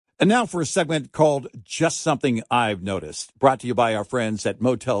And now for a segment called Just Something I've Noticed, brought to you by our friends at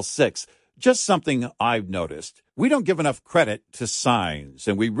Motel 6. Just something I've noticed. We don't give enough credit to signs,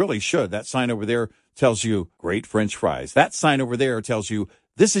 and we really should. That sign over there tells you great French fries. That sign over there tells you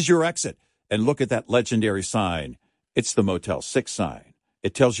this is your exit. And look at that legendary sign. It's the Motel 6 sign.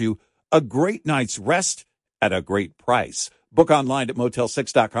 It tells you a great night's rest at a great price. Book online at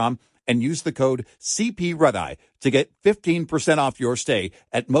motel6.com and use the code CP Red-Eye to get 15% off your stay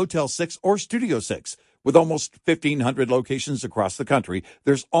at Motel 6 or Studio 6. With almost 1,500 locations across the country,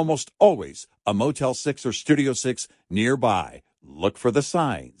 there's almost always a Motel 6 or Studio 6 nearby. Look for the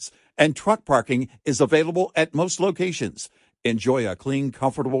signs. And truck parking is available at most locations. Enjoy a clean,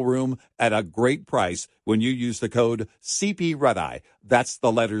 comfortable room at a great price when you use the code CP Red-Eye. That's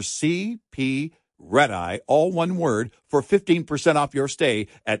the letters CP Red-Eye, all one word, for 15% off your stay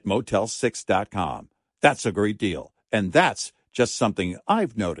at motel6.com. That's a great deal. And that's just something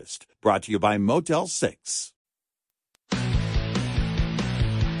I've noticed. Brought to you by Motel 6.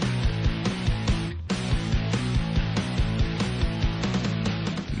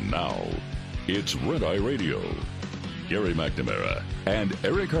 Now, it's Red Eye Radio. Gary McNamara and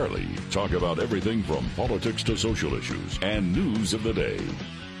Eric Harley talk about everything from politics to social issues and news of the day.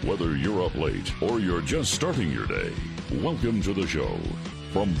 Whether you're up late or you're just starting your day, welcome to the show.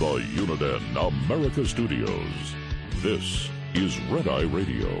 From the Uniden America Studios, this is Red Eye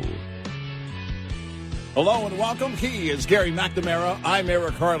Radio. Hello and welcome. He is Gary McNamara. I'm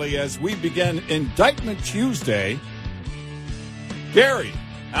Eric Harley as we begin Indictment Tuesday. Gary,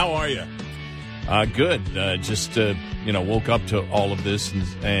 how are you? Good. Just woke up to all of this,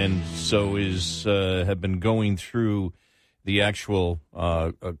 and so have been going through the actual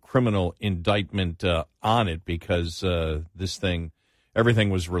criminal indictment on it because everything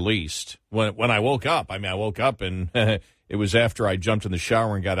was released. When I woke up, I woke up and it was after I jumped in the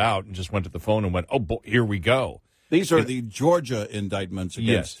shower and got out and just went to the phone and went, oh, boy, here we go. These are the Georgia indictments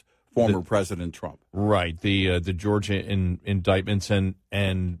against former President Trump. Right, the Georgia indictments.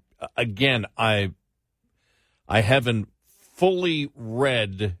 And again, I haven't fully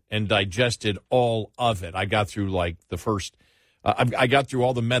read and digested all of it. I got through like the first I got through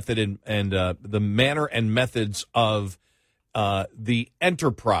all the method and the manner and methods of the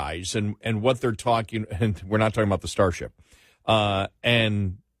enterprise and what they're talking, and we're not talking about the Starship.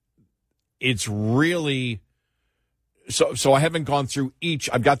 And it's really, so I haven't gone through each.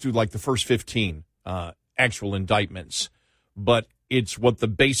 I've got through like the first 15 actual indictments, but it's what the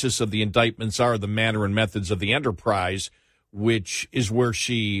basis of the indictments are, the manner and methods of the enterprise, which is where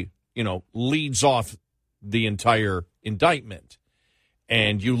she, leads off the entire indictment.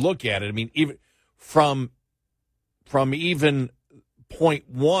 And you look at it, even from even point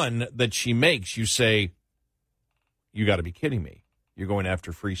one that she makes, you say, you got to be kidding me. You're going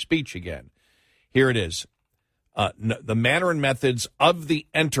after free speech again. Here it is. The manner and methods of the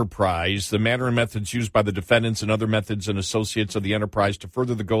enterprise, the manner and methods used by the defendants and other methods and associates of the enterprise to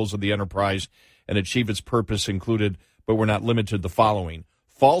further the goals of the enterprise and achieve its purpose included, but were not limited to the following: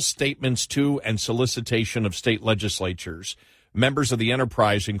 false statements to and solicitation of state legislatures. Members of the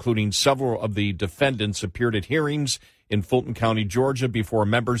enterprise, including several of the defendants, appeared at hearings in Fulton County, Georgia, before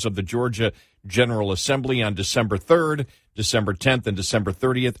members of the Georgia General Assembly on December 3rd, December 10th, and December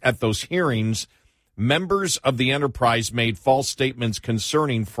 30th. At those hearings, members of the enterprise made false statements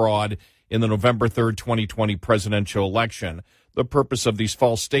concerning fraud in the November 3rd, 2020 presidential election. The purpose of these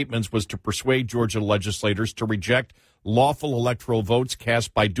false statements was to persuade Georgia legislators to reject lawful electoral votes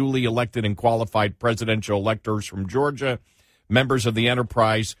cast by duly elected and qualified presidential electors from Georgia. Members of the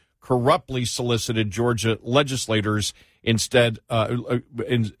enterprise corruptly solicited Georgia legislators instead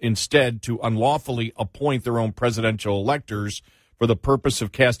to unlawfully appoint their own presidential electors for the purpose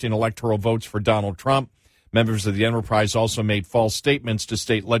of casting electoral votes for Donald Trump. Members of the enterprise also made false statements to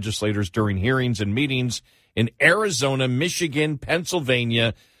state legislators during hearings and meetings in Arizona, Michigan,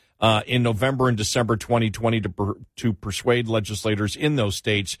 Pennsylvania in November and December 2020 to persuade legislators in those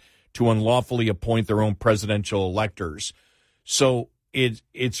states to unlawfully appoint their own presidential electors. So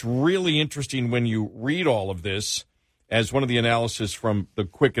it's really interesting when you read all of this, as one of the analysis from the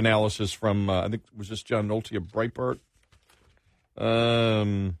quick analysis from, I think, was this John Nolte of Breitbart? I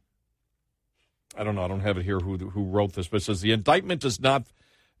don't know. I don't have it here who wrote this, but it says the indictment does not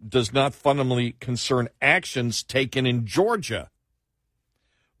fundamentally concern actions taken in Georgia,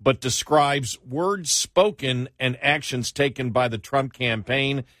 but describes words spoken and actions taken by the Trump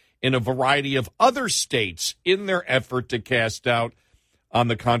campaign in a variety of other states in their effort to cast doubt on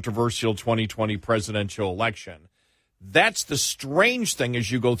the controversial 2020 presidential election. That's the strange thing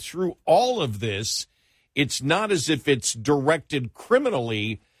as you go through all of this. It's not as if it's directed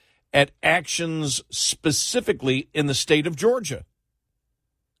criminally at actions specifically in the state of Georgia.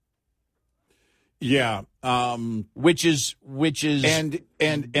 Yeah. Which is and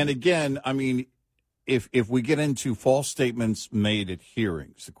again, I mean, if we get into false statements made at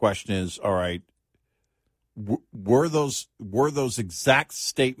hearings, the question is, all right, were those exact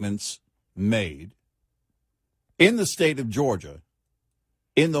statements made in the state of Georgia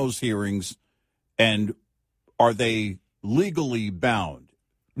in those hearings, and are they legally bound?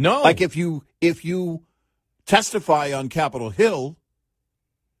 No. Like if you testify on Capitol Hill,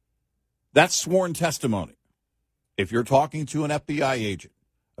 that's sworn testimony. If you're talking to an FBI agent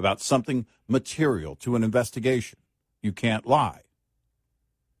about something material to an investigation, you can't lie.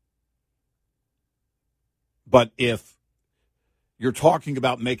 But if you're talking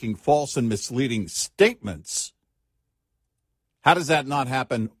about making false and misleading statements, how does that not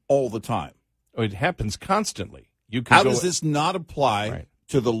happen all the time? It happens constantly. How does this not apply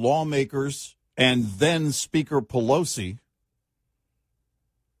to the lawmakers and then Speaker Pelosi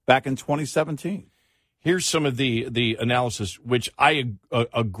back in 2017? Here's some of the analysis, which I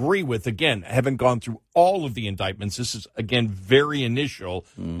agree with. Again, I haven't gone through all of the indictments. This is, again, very initial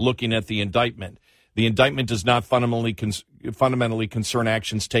looking at the indictment. The indictment does not fundamentally concern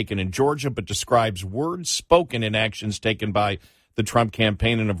actions taken in Georgia, but describes words spoken and actions taken by the Trump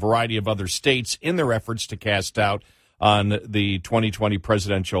campaign in a variety of other states in their efforts to cast doubt on the 2020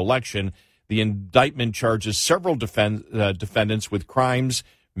 presidential election. The indictment charges several defendants with crimes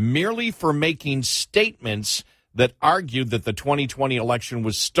merely for making statements that argued that the 2020 election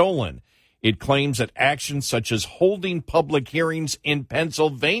was stolen. It claims that actions such as holding public hearings in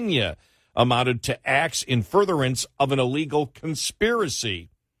Pennsylvania amounted to acts in furtherance of an illegal conspiracy.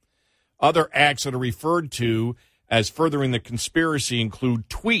 Other acts that are referred to as furthering the conspiracy include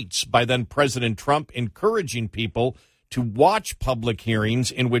tweets by then President Trump encouraging people to watch public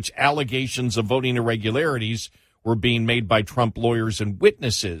hearings in which allegations of voting irregularities were being made by Trump lawyers and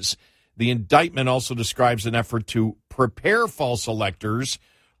witnesses. The indictment also describes an effort to prepare false electors,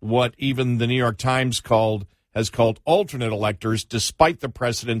 what even the New York Times has called alternate electors, despite the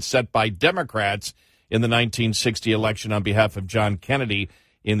precedent set by Democrats in the 1960 election on behalf of John Kennedy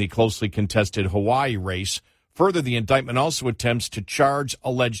in the closely contested Hawaii race. Further, the indictment also attempts to charge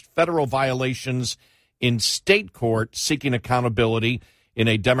alleged federal violations in state court, seeking accountability in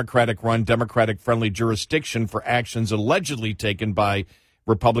a Democratic-run, Democratic-friendly jurisdiction for actions allegedly taken by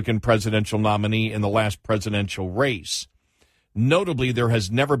Republican presidential nominee in the last presidential race. Notably, there has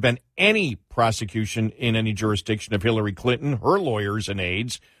never been any prosecution in any jurisdiction of Hillary Clinton, her lawyers and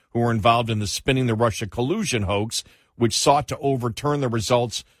aides, who were involved in the spinning the Russia collusion hoax, which sought to overturn the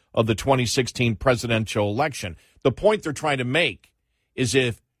results of the 2016 presidential election. The point they're trying to make is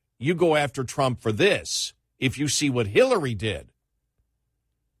if you go after Trump for this, if you see what Hillary did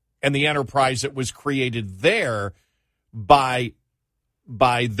and the enterprise that was created there by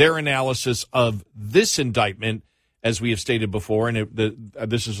their analysis of this indictment, as we have stated before, and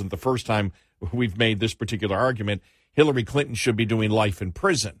this isn't the first time we've made this particular argument, Hillary Clinton should be doing life in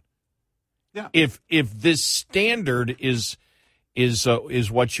prison. Yeah. If this standard is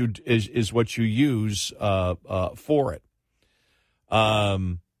what you use for it.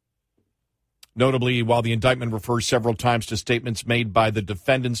 Notably, while the indictment refers several times to statements made by the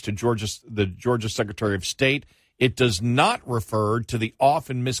defendants to the Georgia Secretary of State, it does not refer to the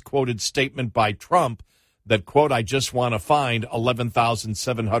often misquoted statement by Trump that, quote, "I just want to find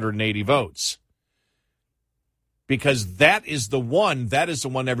 11,780 votes." Because that is the one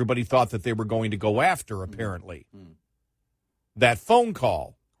everybody thought that they were going to go after, apparently. Mm-hmm. That phone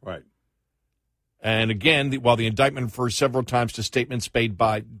call. Right. And again, while the indictment refers several times to statements made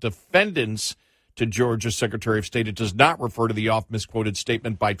by defendants to Georgia Secretary of State, it does not refer to the oft misquoted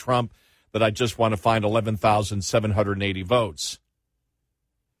statement by Trump that I just want to find 11,780 votes.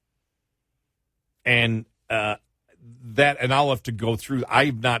 And and I'll have to go through.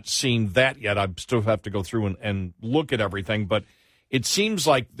 I've not seen that yet. I still have to go through and look at everything. But it seems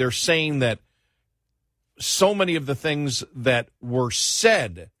like they're saying that so many of the things that were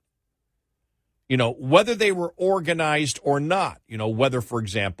said, whether they were organized or not, whether, for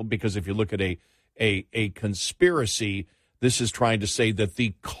example, because if you look at a conspiracy, this is trying to say that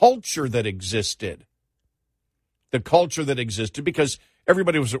the culture that existed, because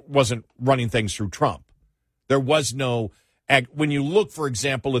everybody wasn't running things through Trump. There was no, when you look, for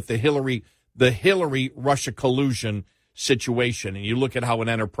example, at the Hillary Russia collusion situation, and you look at how an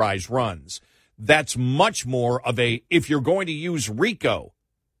enterprise runs, that's much more of if you're going to use RICO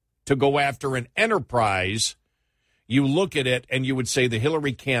to go after an enterprise, you look at it and you would say the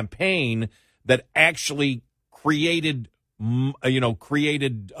Hillary campaign that actually created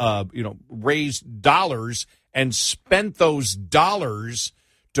created, raised dollars and spent those dollars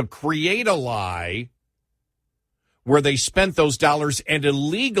to create a lie where they spent those dollars and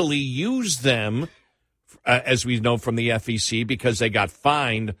illegally used them, as we know from the FEC, because they got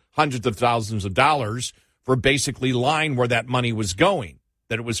fined hundreds of thousands of dollars for basically lying where that money was going,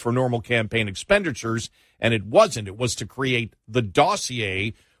 that it was for normal campaign expenditures, and it wasn't. It was to create the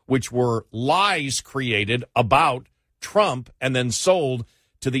dossier, which were lies created about Trump and then sold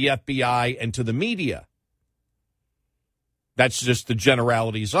to the FBI and to the media. That's just the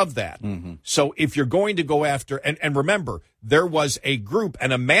generalities of that. Mm-hmm. So if you're going to go after, and remember, there was a group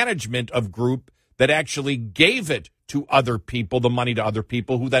and a management of group that actually gave it to other people, the money to other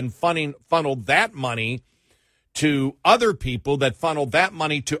people, who then funneled that money to other people, that funneled that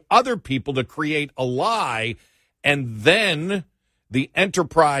money to other people to create a lie, and then the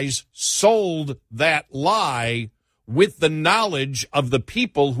enterprise sold that lie with the knowledge of the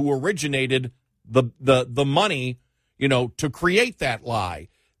people who originated the money, to create that lie.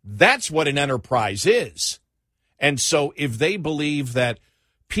 That's what an enterprise is. And so if they believe that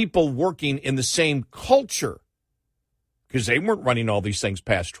people working in the same culture, because they weren't running all these things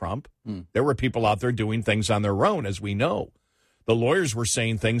past Trump, there were people out there doing things on their own, as we know. The lawyers were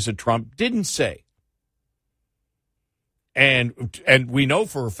saying things that Trump didn't say. And we know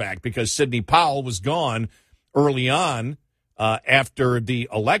for a fact, because Sidney Powell was gone early on after the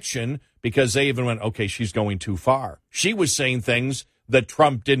election, because they even went, okay, she's going too far. She was saying things that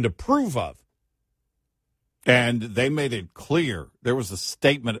Trump didn't approve of. And they made it clear. There was a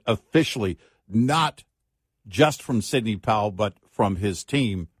statement officially, not just from Sidney Powell, but from his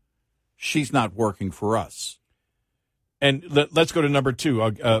team. She's not working for us. And let's go to number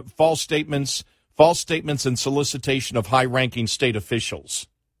 2, false statements and solicitation of high-ranking state officials.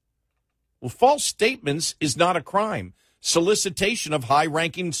 Well, false statements is not a crime. Solicitation of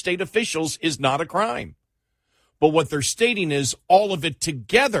high-ranking state officials is not a crime. But what they're stating is all of it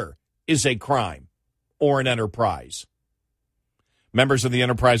together is a crime or an enterprise. Members of the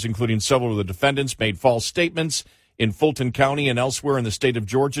enterprise, including several of the defendants, made false statements in Fulton County and elsewhere in the state of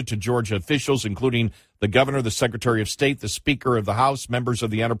Georgia to Georgia officials, including the governor, the secretary of state, the speaker of the House. Members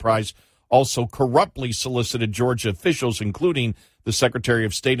of the enterprise also corruptly solicited Georgia officials, including the secretary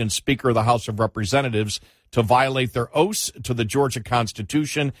of state and speaker of the House of Representatives, to violate their oaths to the Georgia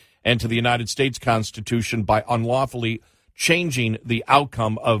Constitution and to the United States Constitution by unlawfully changing the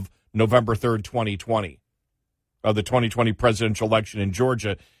outcome of November 3rd, 2020, of the 2020 presidential election in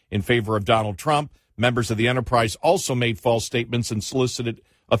Georgia in favor of Donald Trump. Members of the enterprise also made false statements and solicited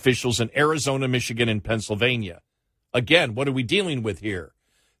officials in Arizona, Michigan, and Pennsylvania. Again, what are we dealing with here?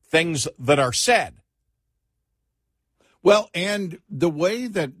 Things that are said. Well, and the way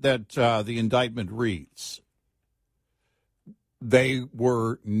that the indictment reads, they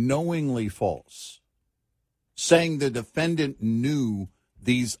were knowingly false, saying the defendant knew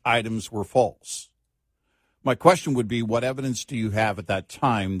these items were false. My question would be, what evidence do you have at that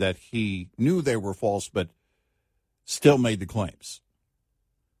time that he knew they were false but still made the claims?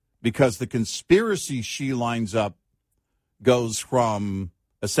 Because the conspiracy she lines up goes from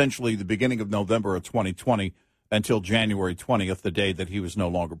essentially the beginning of November of 2020 until January 20th, the day that he was no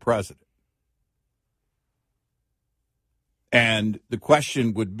longer president. And the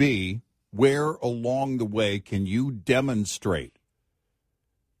question would be, where along the way can you demonstrate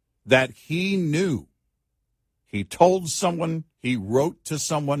that he knew? He told someone, he wrote to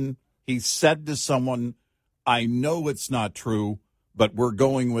someone, he said to someone, I know it's not true, but we're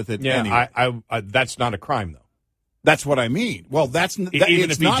going with it anyway. I that's not a crime, though. That's what I mean. Well,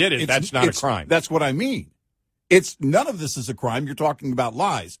 even if he did it, that's not a crime. That's what I mean. None of this is a crime. You're talking about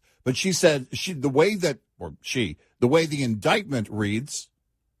lies. But she said the way the indictment reads,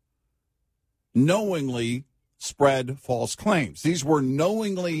 knowingly spread false claims. These were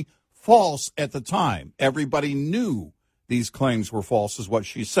knowingly false at the time. Everybody knew these claims were false, is what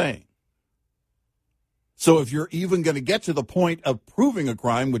she's saying. So if you're even going to get to the point of proving a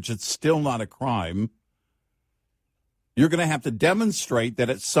crime, which it's still not a crime, you're going to have to demonstrate that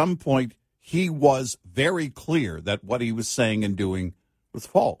at some point he was very clear that what he was saying and doing was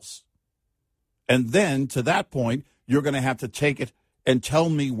false. And then to that point, you're going to have to take it and tell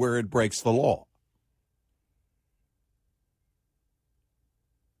me where it breaks the law.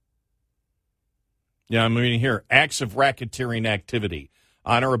 Yeah, I'm reading here. Acts of racketeering activity.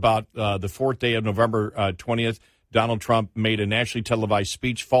 On or about the fourth day of November 20th, Donald Trump made a nationally televised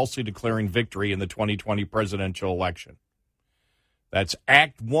speech falsely declaring victory in the 2020 presidential election. That's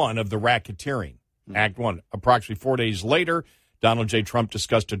Act 1 of the racketeering. Act 1. Approximately 4 days later, Donald J. Trump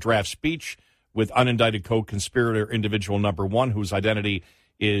discussed a draft speech with unindicted co-conspirator individual number 1, whose identity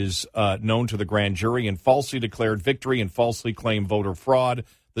is known to the grand jury, and falsely declared victory and falsely claimed voter fraud.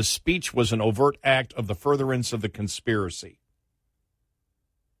 The speech was an overt act of the furtherance of the conspiracy.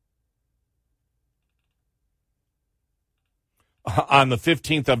 On the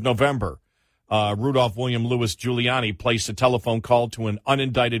 15th of November, Rudolph William Louis Giuliani placed a telephone call to an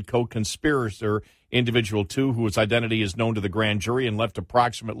unindicted co-conspirator, individual 2, whose identity is known to the grand jury, and left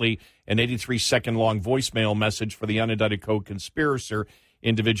approximately an 83-second-long voicemail message for the unindicted co-conspirator,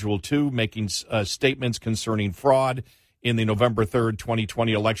 individual 2, making statements concerning fraud in the November 3rd,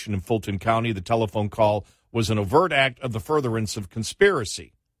 2020 election in Fulton County. The telephone call was an overt act of the furtherance of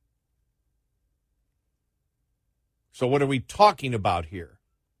conspiracy. So what are we talking about here?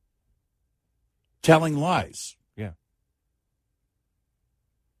 Telling lies. Yeah.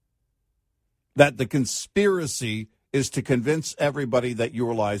 That the conspiracy is to convince everybody that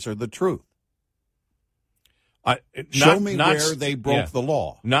your lies are the truth. Show me where they broke the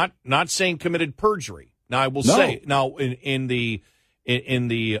law. Not saying committed perjury. Now I will say in the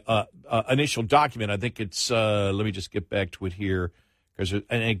initial document, I think it's let me just get back to it here, because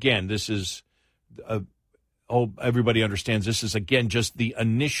and again this is everybody understands this is again just the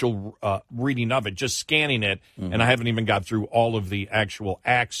initial reading of it, just scanning it, and I haven't even got through all of the actual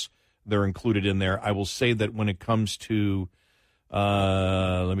acts that are included in there. I will say that when it comes to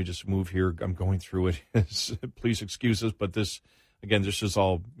let me just move here. I'm going through it. Please excuse us, but this is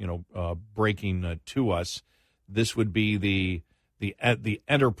all breaking to us. This would be the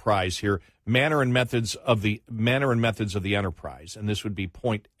enterprise here, manner and methods of the enterprise, and this would be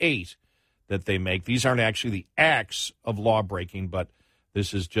point 8 that they make. These aren't actually the acts of law breaking, but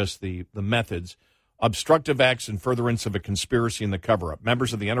this is just the methods. Obstructive acts in furtherance of a conspiracy in the cover-up.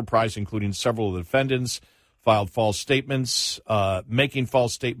 Members of the enterprise, including several of the defendants, filed false statements, making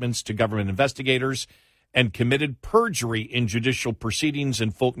false statements to government investigators, and committed perjury in judicial proceedings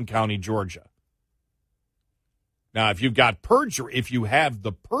in Fulton County, Georgia. Now, if you've got perjury, if you have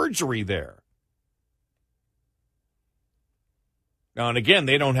the perjury there, now, and again,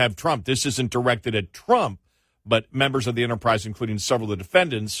 they don't have Trump. This isn't directed at Trump, but members of the enterprise, including several of the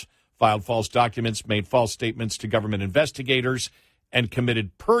defendants, filed false documents, made false statements to government investigators, and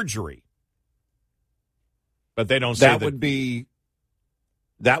committed perjury. But they don't say that.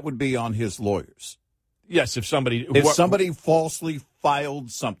 That would be on his lawyers. Yes, if somebody falsely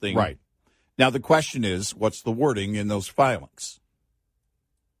filed something. Right. Now, the question is, what's the wording in those filings?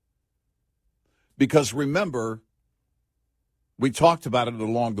 Because remember, we talked about it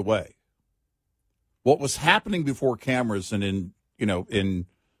along the way. What was happening before cameras and in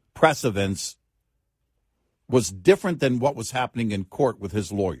press events was different than what was happening in court with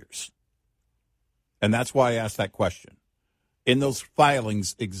his lawyers. And that's why I asked that question. In those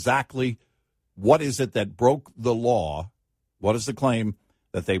filings, exactly what is it that broke the law? What is the claim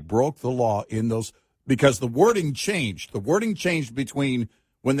that they broke the law in those? Because the wording changed. The wording changed between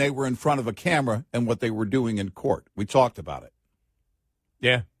when they were in front of a camera and what they were doing in court. We talked about it.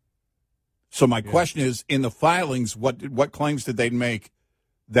 Yeah. So my question is, in the filings, what claims did they make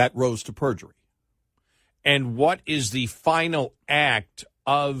that rose to perjury? And what is the final act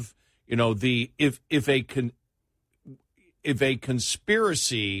of, if a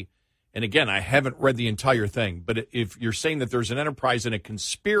conspiracy, and again, I haven't read the entire thing, but if you're saying that there's an enterprise and a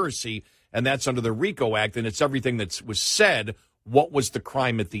conspiracy, and that's under the RICO Act, and it's everything that was said, what was the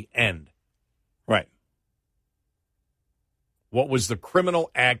crime at the end? Right. What was the criminal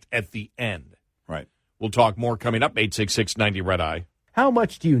act at the end? Right. We'll talk more coming up, 866-90 Red Eye. How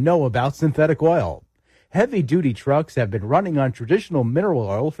much do you know about synthetic oil? Heavy-duty trucks have been running on traditional mineral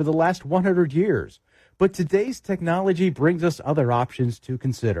oil for the last 100 years, but today's technology brings us other options to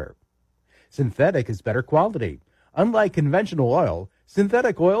consider. Synthetic is better quality. Unlike conventional oil,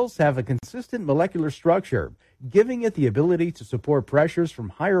 synthetic oils have a consistent molecular structure, giving it the ability to support pressures from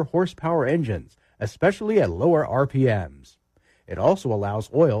higher horsepower engines, especially at lower RPMs. It also allows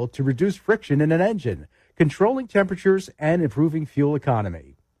oil to reduce friction in an engine, controlling temperatures and improving fuel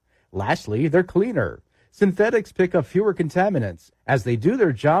economy. Lastly, they're cleaner. Synthetics pick up fewer contaminants as they do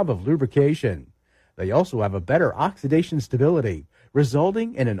their job of lubrication. They also have a better oxidation stability,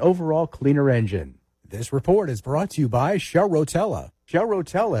 resulting in an overall cleaner engine. This report is brought to you by Shell Rotella. Shell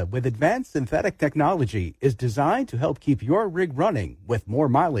Rotella, with advanced synthetic technology, is designed to help keep your rig running with more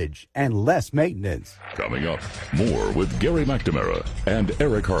mileage and less maintenance. Coming up, more with Gary McNamara and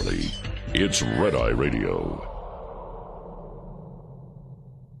Eric Harley. It's Red Eye Radio.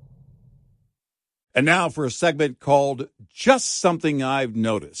 And now for a segment called Just Something I've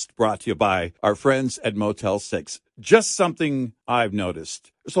Noticed, brought to you by our friends at Motel 6. Just something I've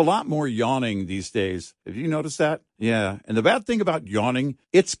noticed. There's a lot more yawning these days. Have you noticed that? Yeah. And the bad thing about yawning,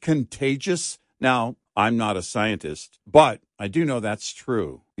 it's contagious. Now, I'm not a scientist, but I do know that's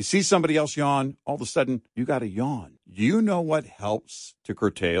true. You see somebody else yawn, all of a sudden, you got to yawn. You know what helps to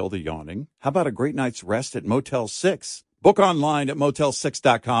curtail the yawning? How about a great night's rest at Motel 6? Book online at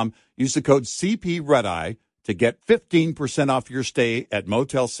motel6.com. Use the code CPRedEye to get 15% off your stay at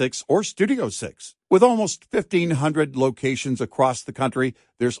Motel 6 or Studio 6. With almost 1,500 locations across the country,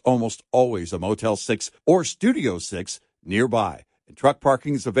 there's almost always a Motel 6 or Studio 6 nearby. And truck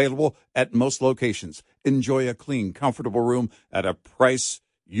parking is available at most locations. Enjoy a clean, comfortable room at a price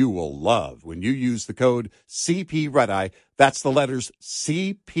you will love when you use the code CPRedEye. That's the letters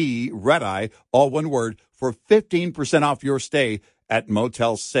CPRedEye, all one word, for 15% off your stay at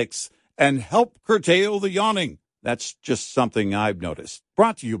Motel 6. And help curtail the yawning. That's just something I've noticed.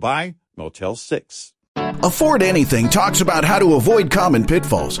 Brought to you by Motel 6. Afford Anything talks about how to avoid common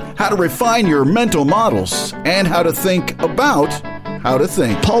pitfalls, how to refine your mental models, and how to think about how to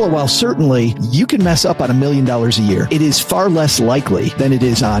think. Paula, while certainly you can mess up on $1 million a year, it is far less likely than it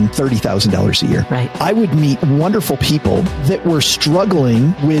is on $30,000 a year. Right. I would meet wonderful people that were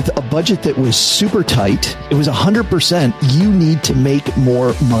struggling with a budget that was super tight. It was 100%. You need to make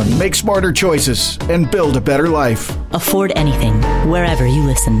more money. Make smarter choices and build a better life. Afford Anything, wherever you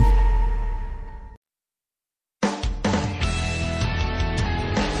listen.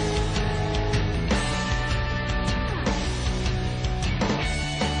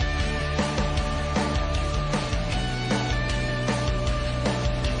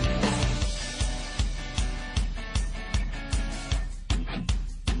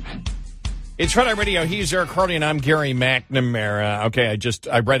 It's Red Eye Radio. He's Eric Harley, and I'm Gary McNamara. Okay,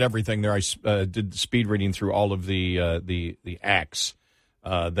 I read everything there. I did speed reading through all of the acts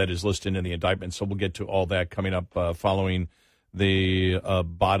that is listed in the indictment. So we'll get to all that coming up following the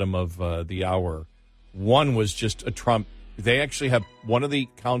bottom of the hour. One was just a Trump. They actually have one of the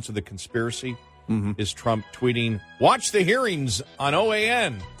counts of the conspiracy is Trump tweeting, "Watch the hearings on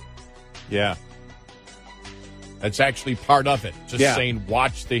OAN." Yeah. That's actually part of it. Just saying,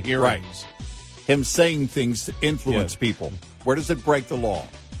 watch the hearings. Right. Him saying things to influence people. Where does it break the law?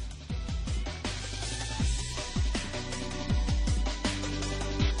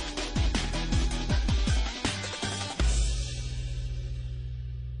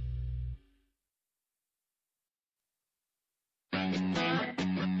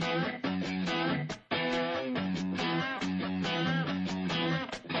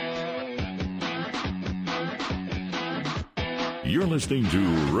 You're listening to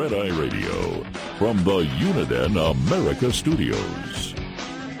Red Eye Radio from the Uniden America Studios.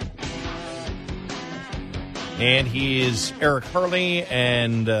 And he is Eric Harley,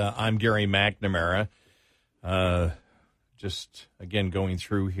 and I'm Gary McNamara. Just, again, going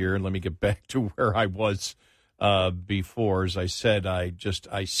through here. Let me get back to where I was before. As I said, I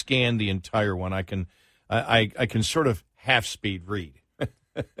scanned the entire one. I can sort of half-speed read.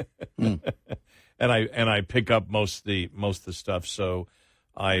 And I pick up most of the stuff. So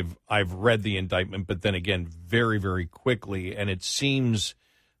I've read the indictment, but then again, very, very quickly, and it seems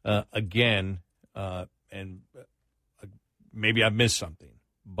again, and maybe I've missed something,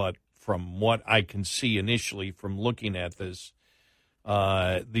 but from what I can see initially from looking at this,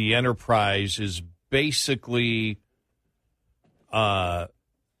 the enterprise is basically, and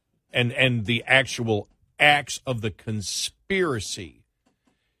the actual acts of the conspiracy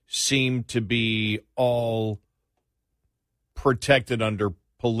seem to be all protected under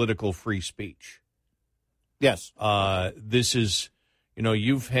political free speech. Yes. This is,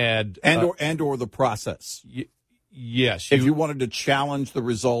 you've had... And or the process. Yes. If you wanted to challenge the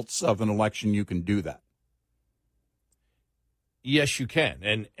results of an election, you can do that. Yes, you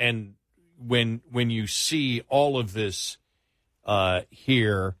can. And when you see all of this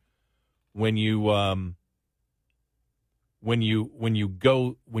here, when you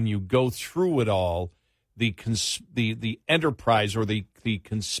go through it all, the enterprise or the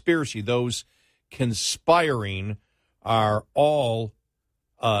conspiracy, those conspiring are all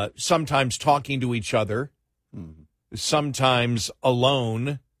sometimes talking to each other, sometimes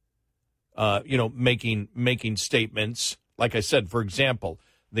alone, making statements. Like I said, for example,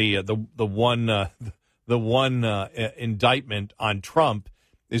 the one indictment on Trump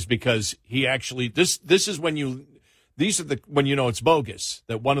is because he actually this is when when you know it's bogus,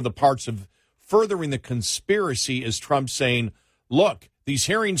 that one of the parts of furthering the conspiracy is Trump saying, look, these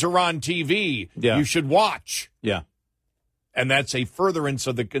hearings are on TV. Yeah. You should watch. Yeah. And that's a furtherance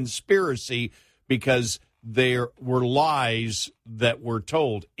of the conspiracy because there were lies that were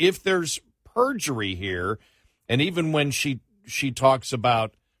told. If there's perjury here, And even when she talks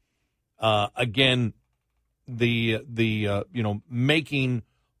about, again, the making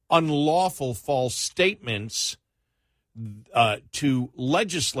unlawful false statements to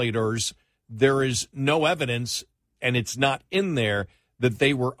legislators, there is no evidence, and it's not in there, that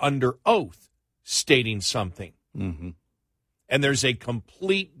they were under oath stating something. Mm-hmm. And there's a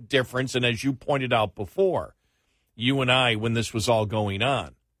complete difference. And as you pointed out before, you and I, when this was all going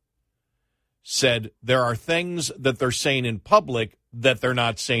on, said there are things that they're saying in public that they're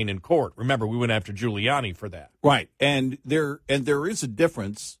not saying in court. Remember, we went after Giuliani for that. Right. And there is a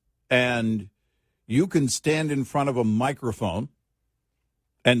difference, and you can stand in front of a microphone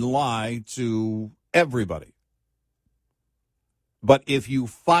and lie to everybody. But if you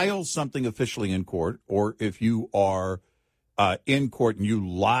file something officially in court, or if you are in court and you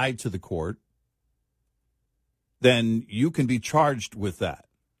lie to the court, then you can be charged with that.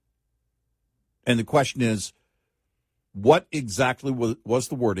 And the question is, what exactly was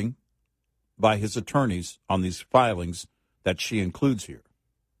the wording by his attorneys on these filings that she includes here,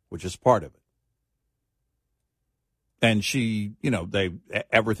 which is part of it? And she,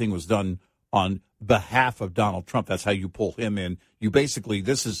 everything was done on behalf of Donald Trump. That's how you pull him in. You basically,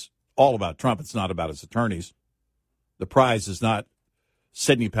 this is all about Trump. It's not about his attorneys. The prize is not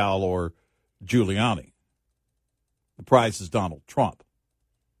Sidney Powell or Giuliani. The prize is Donald Trump.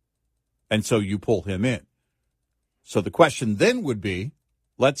 And so you pull him in. So the question then would be,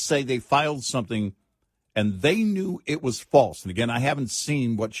 let's say they filed something and they knew it was false. And again, I haven't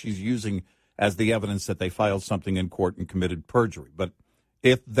seen what she's using as the evidence that they filed something in court and committed perjury. But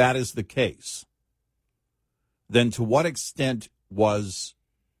if that is the case, then to what extent was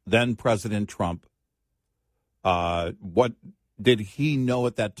then President Trump, what did he know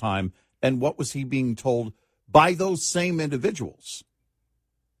at that time, and what was he being told by those same individuals?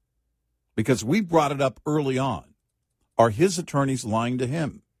 Because we brought it up early on. Are his attorneys lying to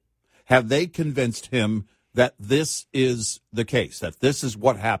him? Have they convinced him that this is the case, that this is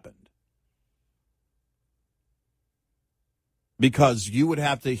what happened? Because you would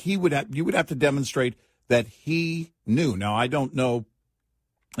have to demonstrate that he knew. Now, I don't know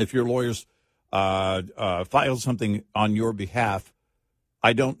if your lawyers filed something on your behalf.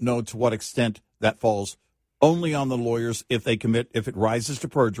 I don't know to what extent that falls only on the lawyers if it rises to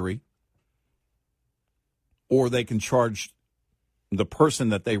perjury, or they can charge the person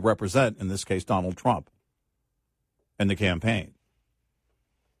that they represent, in this case Donald Trump, and the campaign.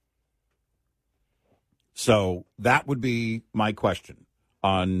 So that would be my question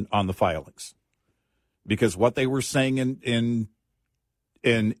on the filings. Because what they were saying in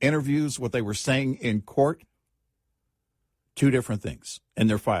interviews, what they were saying in court, two different things in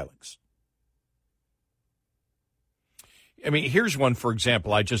their filings. I mean, here's one, for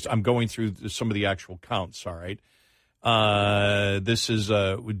example. I'm going through some of the actual counts, all right? This is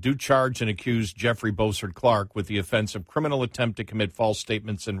do charge and accuse Jeffrey Bossert Clark with the offense of criminal attempt to commit false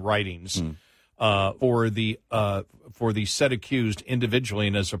statements and writings for the said accused individually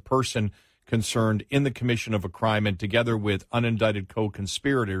and as a person concerned in the commission of a crime, and together with unindicted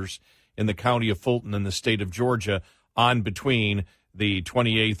co-conspirators in the county of Fulton in the state of Georgia on between the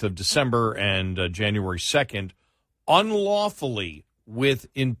 28th of December and January 2nd, unlawfully with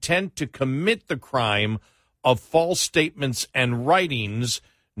intent to commit the crime of false statements and writings,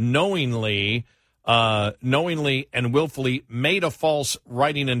 knowingly and willfully made a false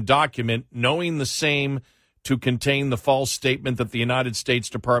writing and document, knowing the same to contain the false statement that the United States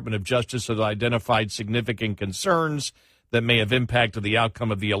Department of Justice has identified significant concerns that may have impacted the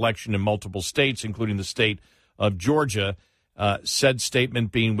outcome of the election in multiple states, including the state of Georgia. Said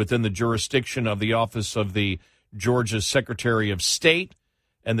statement being within the jurisdiction of the Office of the Georgia Secretary of State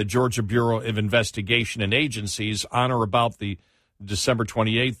and the Georgia Bureau of Investigation and Agencies. On or about the December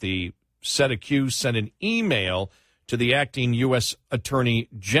 28th, the said accused sent an email to the acting U.S. Attorney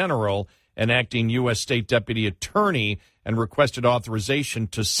General and acting U.S. State Deputy Attorney and requested authorization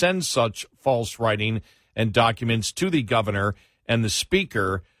to send such false writing and documents to the governor and the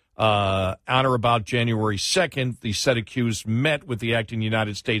speaker. On or about January 2nd, the said accused met with the acting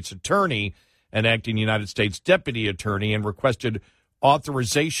United States Attorney and acting United States Deputy Attorney and requested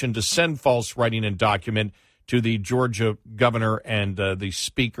authorization to send false writing and document to the Georgia governor and the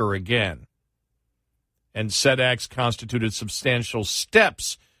speaker again. And said acts constituted substantial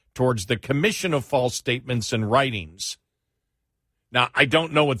steps towards the commission of false statements and writings. Now, I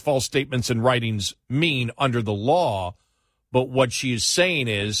don't know what false statements and writings mean under the law, but what she is saying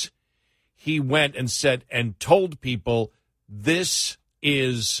is he went and said and told people, this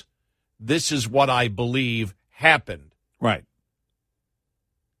is what I believe happened. Right.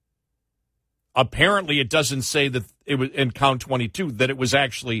 apparently it doesn't say that it was in count 22 that it was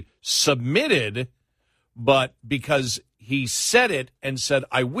actually submitted, but because he said it and said,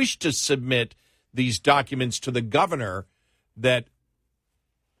 I wish to submit these documents to the governor, that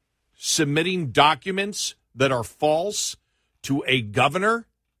submitting documents that are false to a governor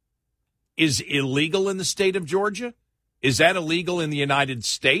is illegal in the state of Georgia? Is that illegal in the United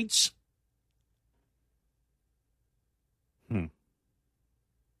States?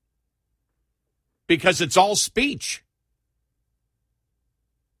 Because it's all speech.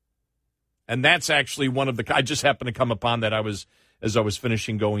 And that's actually one of the, I just happened to come upon that as I was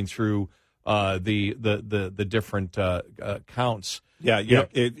finishing going through the different counts. Yeah,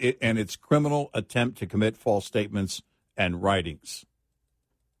 and it's criminal attempt to commit false statements and writings.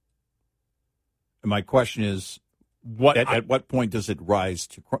 And my question is, at what point does it rise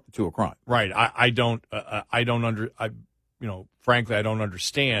to a crime? Right. Frankly, I don't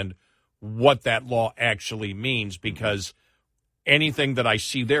understand what that law actually means, because anything that I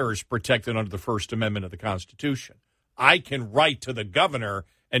see there is protected under the First Amendment of the Constitution. I can write to the governor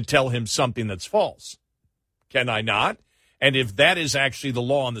and tell him something that's false. Can I not? And if that is actually the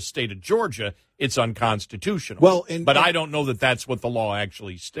law in the state of Georgia, it's unconstitutional. Well, but I don't know that that's what the law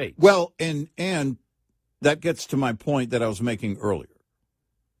actually states. Well, and that gets to my point that I was making earlier.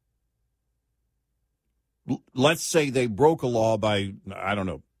 Let's say they broke a law by, I don't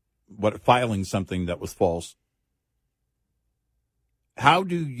know, filing something that was false. How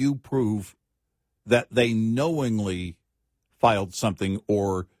do you prove that they knowingly filed something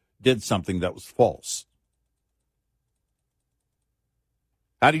or did something that was false?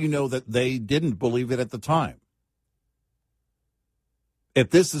 How do you know that they didn't believe it at the time? If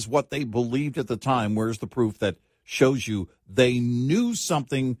this is what they believed at the time, where's the proof that shows you they knew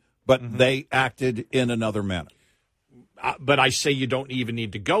something, but they acted in another manner? But I say you don't even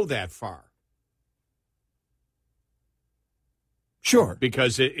need to go that far. Sure.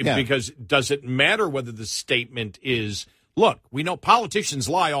 Because does it matter whether the statement is, look, we know politicians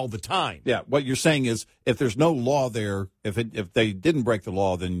lie all the time. Yeah, what you're saying is if there's no law there, if they didn't break the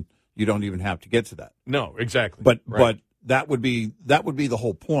law, then you don't even have to get to that. No, exactly. But that would be the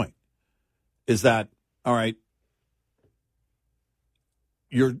whole point. Is that, all right,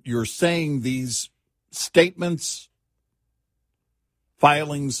 you're saying these statements,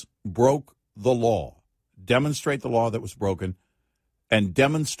 filings broke the law. Demonstrate the law that was broken, and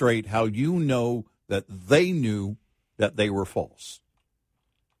demonstrate how you know that they knew that they were false.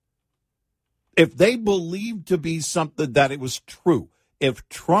 If they believed to be something that it was true, if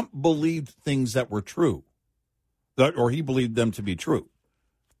Trump believed things that were true, or he believed them to be true,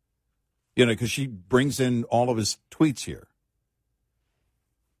 because she brings in all of his tweets here.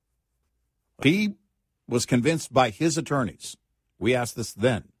 He was convinced by his attorneys, we asked this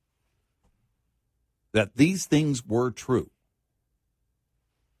then, that these things were true.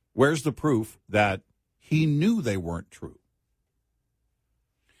 Where's the proof that he knew they weren't true?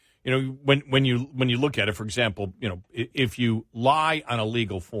 When you look at it, for example, if you lie on a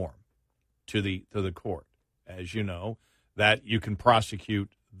legal form to the court, as you know, that you can prosecute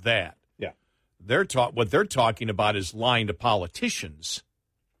that. Yeah. What they're talking about is lying to politicians.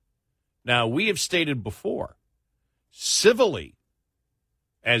 Now, we have stated before, civilly,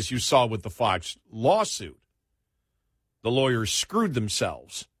 as you saw with the Fox lawsuit, the lawyers screwed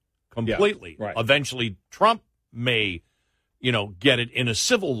themselves completely. Yeah, right. Eventually, Trump may, get it in a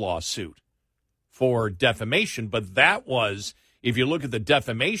civil lawsuit for defamation. But that was, if you look at the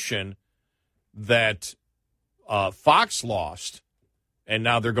defamation that Fox lost, and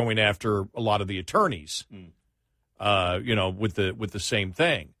now they're going after a lot of the attorneys, with the same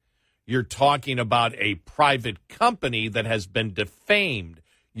thing. You're talking about a private company that has been defamed.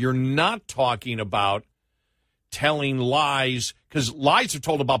 You're not talking about telling lies, because lies are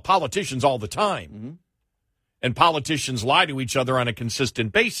told about politicians all the time. Mm-hmm. And politicians lie to each other on a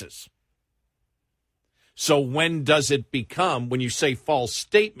consistent basis. So when does it become, when you say false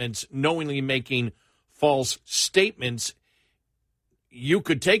statements, knowingly making false statements, you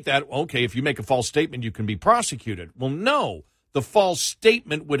could take that, okay, if you make a false statement, you can be prosecuted. Well, no. The false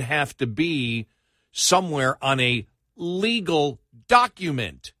statement would have to be somewhere on a legal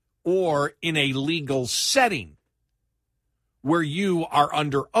document or in a legal setting where you are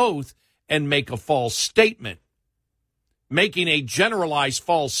under oath and make a false statement. Making a generalized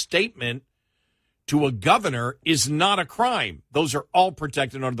false statement to a governor is not a crime. Those are all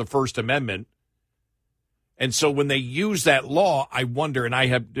protected under the First Amendment. And so when they use that law, I wonder, and I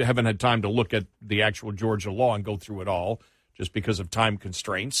haven't had time to look at the actual Georgia law and go through it all, just because of time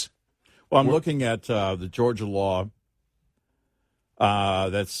constraints. Well, I'm looking at the Georgia law.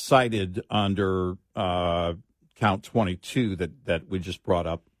 that's cited under count 22 that we just brought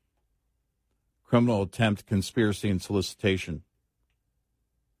up. Criminal attempt, conspiracy, and solicitation,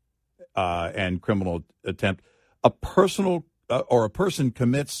 and criminal attempt. A person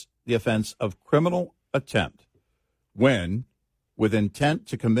commits the offense of criminal attempt when, with intent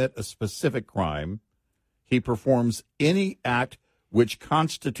to commit a specific crime, he performs any act which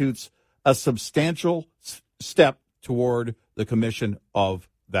constitutes a substantial step toward the commission of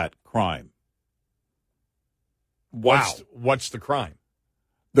that crime. What's the crime?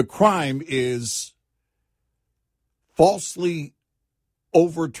 The crime is falsely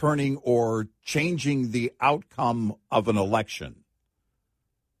overturning or changing the outcome of an election.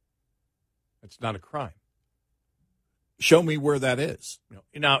 It's not a crime. Show me where that is.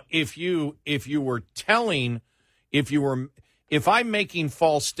 Now, if I'm making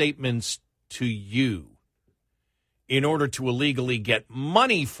false statements to you in order to illegally get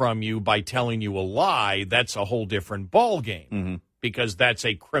money from you by telling you a lie, that's a whole different ballgame. Mm-hmm. Because that's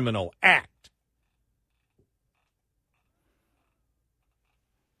a criminal act.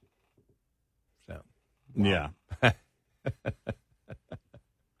 So, wow. Yeah.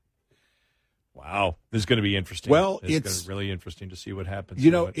 Wow. This is going to be interesting. Well, it's going to be really interesting to see what happens.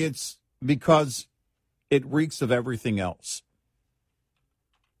 It's because it reeks of everything else.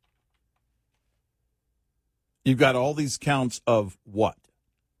 You've got all these counts of what?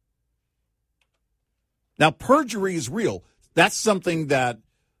 Now, perjury is real. That's something that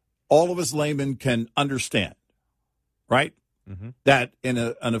all of us laymen can understand, right? Mm-hmm. That in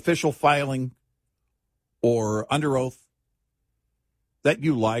an official filing or under oath, that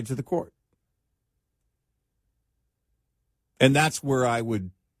you lied to the court. And that's where I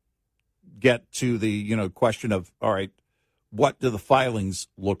would get to the, question of, all right, what do the filings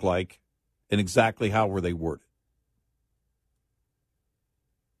look like and exactly how were they worded?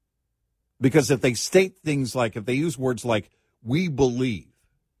 Because if they state things like, if they use words like, we believe,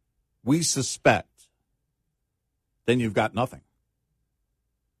 we suspect, then you've got nothing.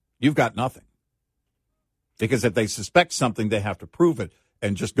 You've got nothing. Because if they suspect something, they have to prove it.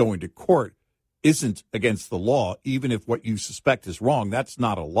 And just going to court isn't against the law, even if what you suspect is wrong. That's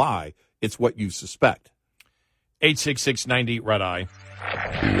not a lie. It's what you suspect. 866-90-RED-EYE.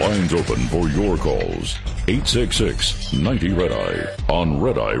 Lines open for your calls. 866-90-RED-EYE on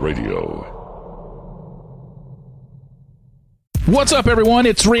Red Eye Radio. What's up, everyone?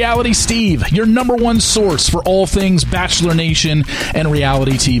 It's Reality Steve, your number one source for all things Bachelor Nation and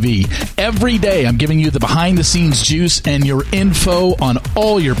reality TV. Every day, I'm giving you the behind-the-scenes juice and your info on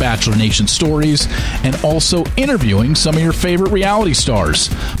all your Bachelor Nation stories, and also interviewing some of your favorite reality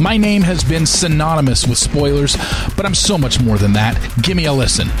stars. My name has been synonymous with spoilers, but I'm so much more than that. Give me a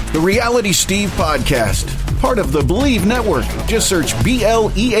listen. The Reality Steve Podcast, part of the Believe Network. Just search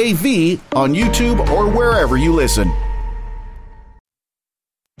BLEAV on YouTube or wherever you listen.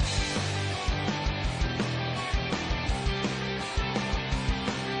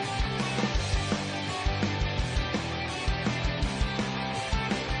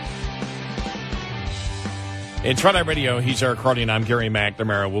 It's Red Eye Radio. He's Eric Harley, and I'm Gary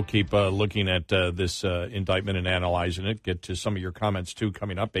McNamara. We'll keep looking at this indictment and analyzing it. Get to some of your comments, too,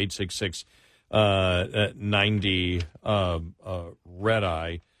 coming up. 866-90 Red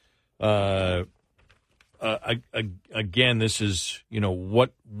Eye. Again, this is,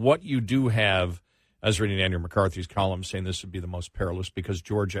 what you do have. I was reading Andrew McCarthy's column saying this would be the most perilous because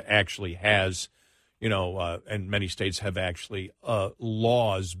Georgia actually has, and many states have actually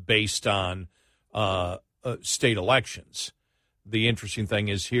laws based on state elections. The interesting thing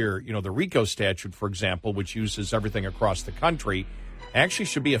is here, the RICO statute, for example, which uses everything across the country, actually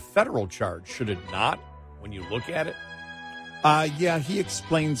should be a federal charge, should it not, when you look at it? Yeah, he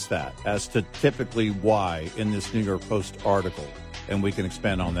explains that as to typically why in this New York Post article, and we can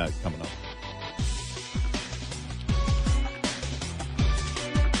expand on that coming up.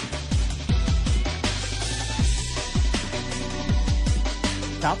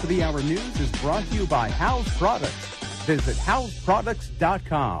 Top of the Hour News is brought to you by House Products. Visit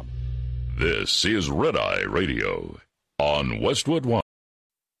houseproducts.com. This is Red Eye Radio on Westwood One.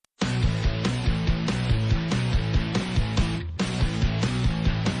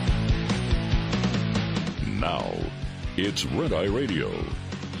 Now, it's Red Eye Radio.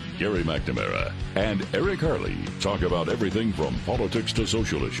 Gary McNamara and Eric Harley talk about everything from politics to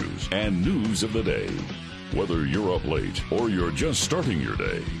social issues and news of the day. Whether you're up late or you're just starting your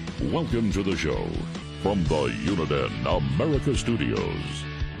day, welcome to the show. From the Uniden America Studios,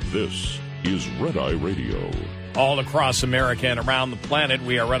 this is Red Eye Radio. All across America and around the planet,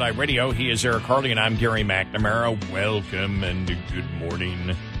 we are Red Eye Radio. He is Eric Harley, and I'm Gary McNamara. Welcome and good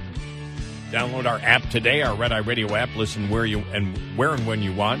morning. Download our app today, our Red Eye Radio app. Listen where and when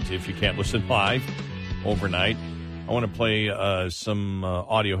you want, if you can't listen live overnight. I want to play some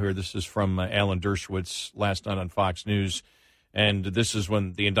audio here. This is from Alan Dershowitz last night on Fox News, and this is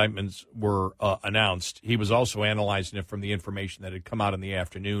when the indictments were announced. He was also analyzing it from the information that had come out in the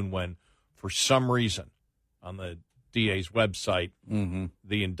afternoon when, for some reason, on the DA's website,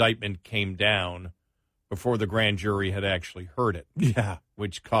 the indictment came down before the grand jury had actually heard it. Yeah,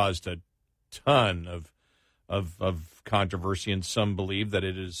 which caused a ton of controversy, and some believe that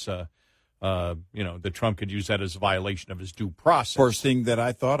it is, that Trump could use that as a violation of his due process. First thing that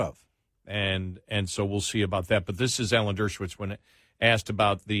I thought of. And so we'll see about that. But this is Alan Dershowitz when asked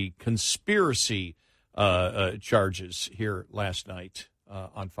about the conspiracy charges here last night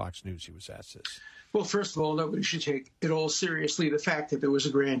on Fox News. He was asked this. Well, first of all, nobody should take at all seriously the fact that there was a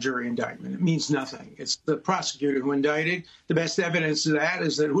grand jury indictment. It means nothing. It's the prosecutor who indicted. The best evidence of that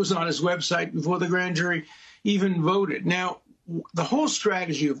is that it was on his website before the grand jury even voted. Now, the whole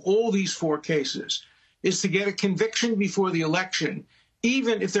strategy of all these four cases is to get a conviction before the election,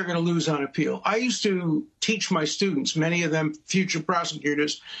 even if they're going to lose on appeal. I used to teach my students, many of them future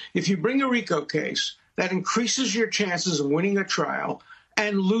prosecutors, if you bring a RICO case, that increases your chances of winning a trial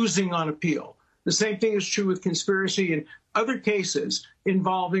and losing on appeal. The same thing is true with conspiracy and other cases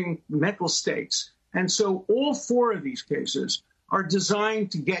involving mental states. And so all four of these cases are designed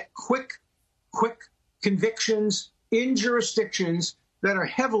to get quick convictions in jurisdictions that are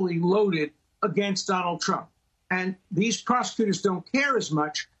heavily loaded against Donald Trump. And these prosecutors don't care as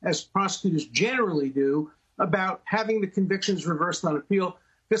much as prosecutors generally do about having the convictions reversed on appeal,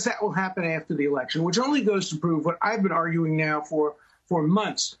 because that will happen after the election, which only goes to prove what I've been arguing now for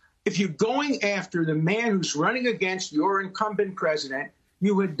months. If you're going after the man who's running against your incumbent president,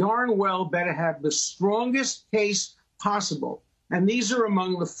 you would darn well better have the strongest case possible. And these are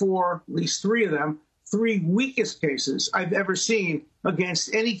among the four, at least three of them, three weakest cases I've ever seen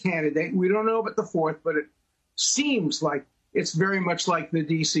against any candidate. We don't know about the fourth, but it seems like it's very much like the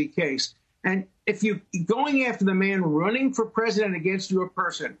D.C. case. And if you're going after the man running for president against your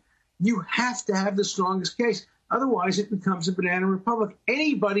person, you have to have the strongest case. Otherwise, it becomes a banana republic.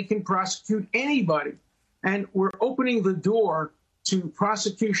 Anybody can prosecute anybody. And we're opening the door to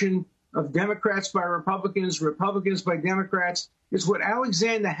prosecution of Democrats by Republicans, Republicans by Democrats. It's what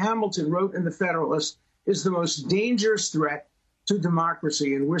Alexander Hamilton wrote in The Federalist is the most dangerous threat to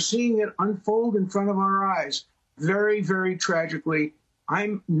democracy. And we're seeing it unfold in front of our eyes very, very tragically.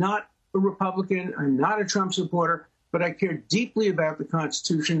 I'm not a Republican. I'm not a Trump supporter. But I care deeply about the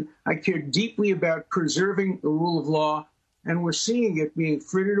Constitution. I care deeply about preserving the rule of law, and we're seeing it being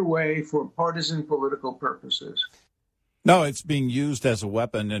frittered away for partisan political purposes. No, it's being used as a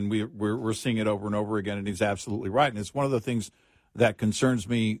weapon, and we're seeing it over and over again, and he's absolutely right. And it's one of the things that concerns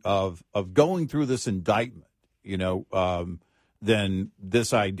me of going through this indictment, than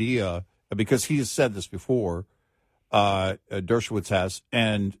this idea, because he has said this before, Dershowitz has,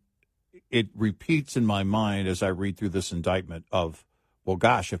 and it repeats in my mind as I read through this indictment of, well,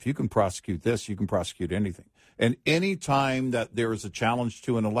 gosh, if you can prosecute this, you can prosecute anything. And any time that there is a challenge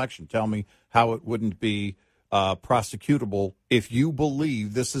to an election, tell me how it wouldn't be prosecutable if you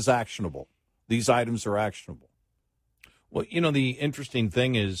believe this is actionable. These items are actionable. Well, the interesting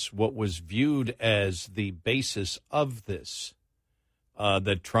thing is what was viewed as the basis of this,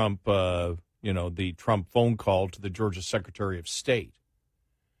 that Trump, the Trump phone call to the Georgia Secretary of State.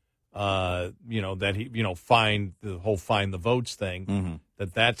 That he, find the votes thing,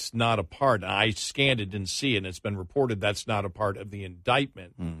 that's not a part. I scanned it, didn't see it, and it's been reported that's not a part of the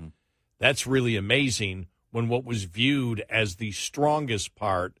indictment. Mm-hmm. That's really amazing when what was viewed as the strongest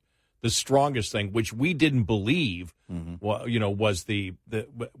part, the strongest thing, which we didn't believe, was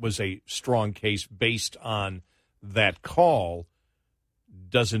was a strong case based on that call,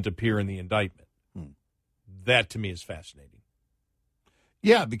 doesn't appear in the indictment. That, to me, is fascinating.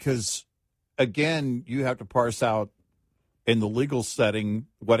 Yeah, because, again, you have to parse out in the legal setting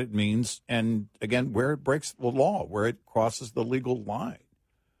what it means and, again, where it breaks the law, where it crosses the legal line.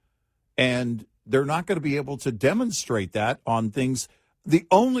 And they're not going to be able to demonstrate that on things. The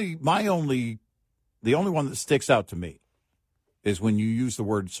only one that sticks out to me is when you use the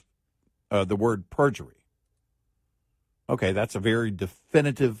word perjury. Okay, that's a very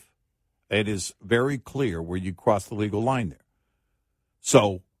definitive, it is very clear where you cross the legal line there.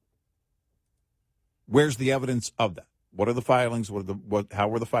 So, where's the evidence of that? What are the filings? How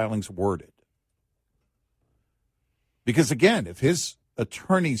were the filings worded? Because again, if his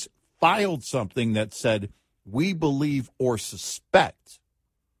attorneys filed something that said we believe or suspect,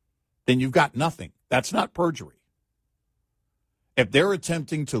 then you've got nothing. That's not perjury. If they're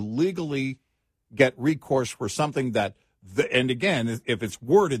attempting to legally get recourse for something that, and again, if it's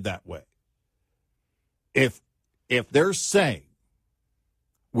worded that way, if they're saying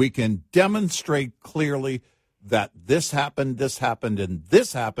we can demonstrate clearly that this happened, and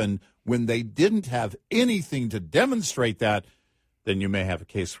this happened when they didn't have anything to demonstrate that, then you may have a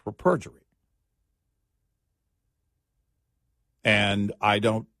case for perjury. And I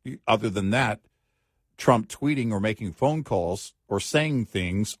don't, other than that, Trump tweeting or making phone calls or saying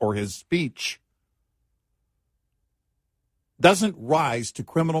things or his speech doesn't rise to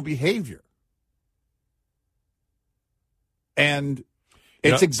criminal behavior. And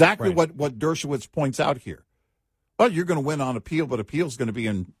it's exactly right. what Dershowitz points out here. Well, you're going to win on appeal, but appeal's going to be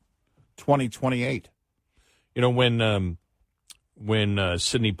in 2028. You know, when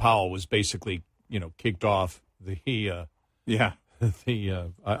Sidney Powell was basically, kicked off the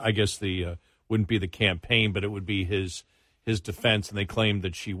I guess wouldn't be the campaign, but it would be his defense, and they claimed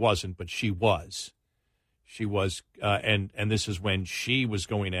that she wasn't, but she was. She was, and this is when she was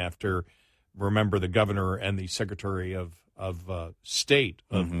going after, remember, the governor and the secretary of state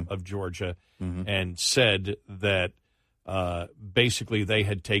of Georgia, and said that basically they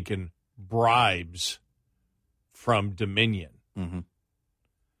had taken bribes from Dominion.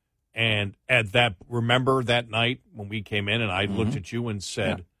 And remember that night when we came in and I looked at you and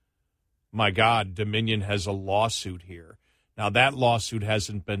said, my God, Dominion has a lawsuit here. Now, that lawsuit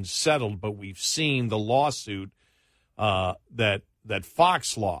hasn't been settled, but we've seen the lawsuit that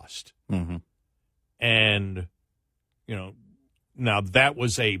Fox lost. And, now that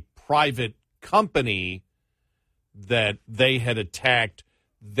was a private company that they had attacked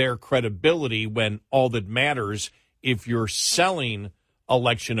their credibility, when all that matters, if you're selling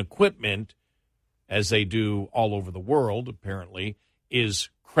election equipment, as they do all over the world, apparently, is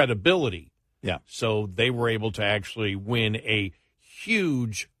credibility. Yeah. So they were able to actually win a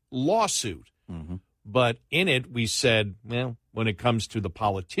huge lawsuit. But in it, we said, well, when it comes to the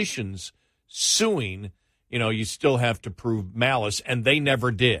politicians suing, you still have to prove malice, and they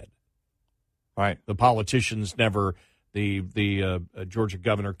never did. Right. The politicians never, the Georgia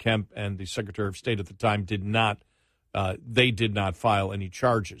Governor Kemp and the Secretary of State at the time did not file any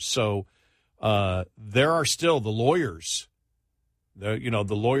charges. So there are still the lawyers, the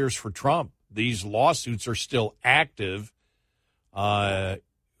lawyers for Trump. These lawsuits are still active.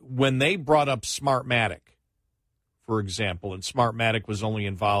 When they brought up Smartmatic, for example, and Smartmatic was only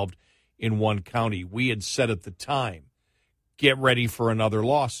involved in one county, we had said at the time, get ready for another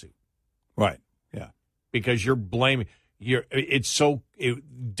lawsuit. Right. Yeah. Because you're blaming,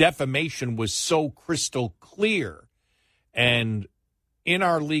 defamation was so crystal clear. And in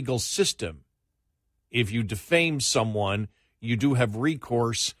our legal system, if you defame someone, you do have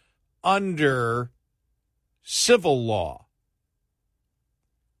recourse under civil law.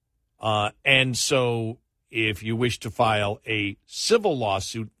 And so if you wish to file a civil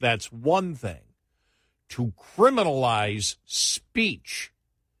lawsuit, that's one thing. To criminalize speech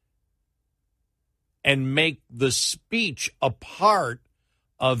and make the speech a part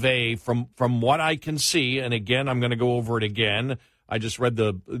of from what I can see, and again, I'm going to go over it again. I just read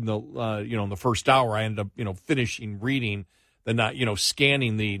in the first hour, I ended up, finishing reading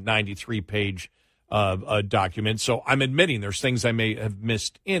scanning the 93-page document. So I'm admitting there's things I may have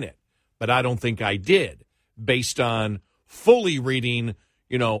missed in it, but I don't think I did, based on fully reading,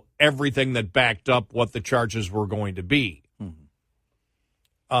 everything that backed up what the charges were going to be.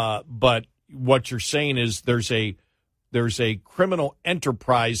 But what you're saying is there's a criminal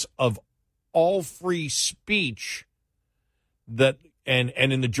enterprise of all free speech that, and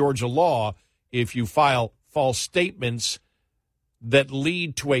in the Georgia law, if you file false statements that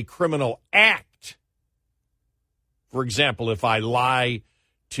lead to a criminal act, for example, if I lie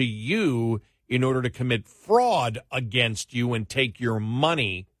to you in order to commit fraud against you and take your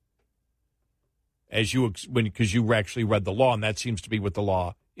money, because you actually read the law, and that seems to be what the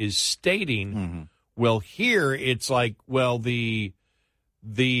law is stating. Well, here it's like, well, the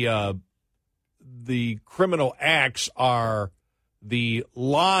criminal acts are the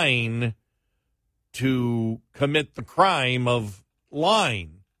lying to commit the crime of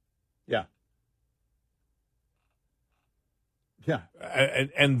lying. Yeah. Yeah.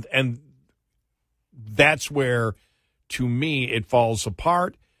 And that's where, to me, it falls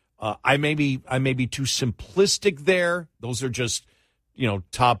apart. I may be too simplistic there. Those are just,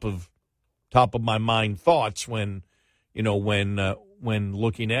 top of my mind thoughts when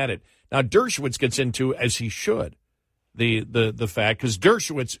looking at it. Now, Dershowitz gets into, as he should, the fact, because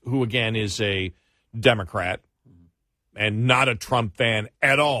Dershowitz, who again is a Democrat and not a Trump fan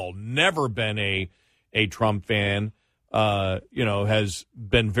at all, never been a Trump fan, has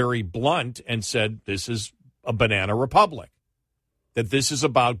been very blunt and said this is a banana republic, that this is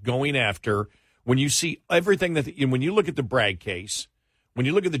about going after, when you see everything when you look at the Bragg case, when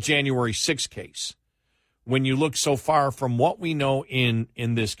you look at the January 6th case, when you look so far from what we know in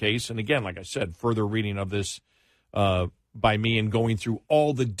this case, and again, like I said, further reading of this by me and going through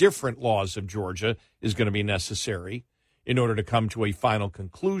all the different laws of Georgia is going to be necessary in order to come to a final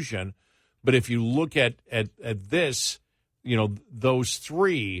conclusion. But if you look at this, those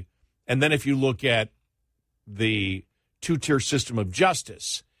three, and then if you look at the two-tier system of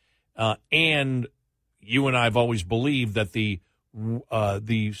justice, and you and I have always believed that the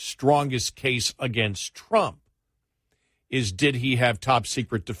strongest case against Trump is, did he have top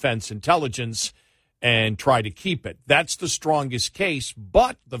secret defense intelligence and try to keep it? That's the strongest case,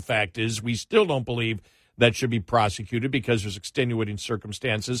 but the fact is we still don't believe that should be prosecuted because there's extenuating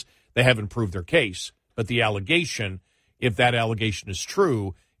circumstances. They haven't proved their case. But the allegation, if that allegation is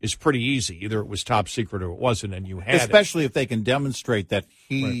true, is pretty easy. Either it was top secret or it wasn't, and you had Especially if they can demonstrate that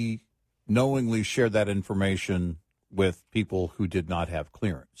he knowingly shared that information with people who did not have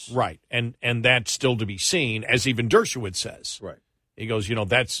clearance. Right. And that's still to be seen, as even Dershowitz says. Right. He goes,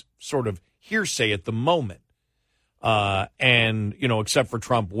 that's sort of hearsay at the moment. And, except for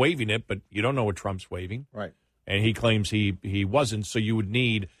Trump waiving it, but you don't know what Trump's waiving. Right. And he claims he wasn't, so you would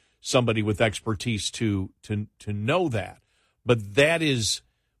need somebody with expertise to know that. But that is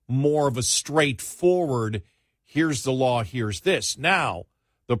more of a straightforward, here's the law, here's this. Now,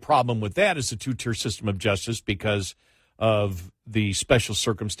 the problem with that is the two-tier system of justice because of the special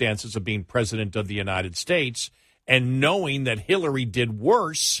circumstances of being president of the United States and knowing that Hillary did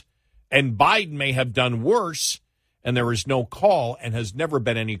worse and Biden may have done worse, and there is no call and has never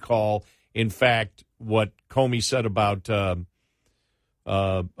been any call. In fact, what Comey said about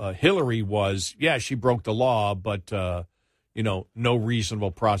Hillary was, yeah, she broke the law, but, no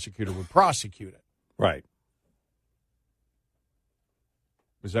reasonable prosecutor would prosecute it. Right.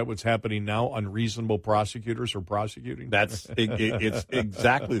 Is that what's happening now? Unreasonable prosecutors are prosecuting? It's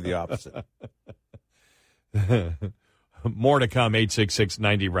exactly the opposite. More to come,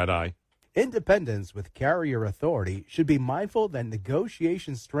 866-90-RED-EYE. Independents with carrier authority should be mindful that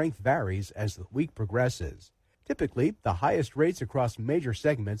negotiation strength varies as the week progresses. Typically, the highest rates across major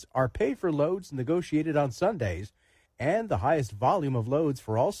segments are paid for loads negotiated on Sundays, and the highest volume of loads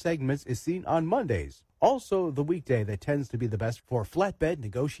for all segments is seen on Mondays. Also, the weekday that tends to be the best for flatbed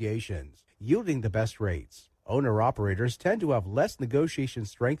negotiations, yielding the best rates. Owner-operators tend to have less negotiation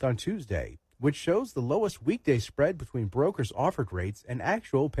strength on Tuesday, which shows the lowest weekday spread between brokers' offered rates and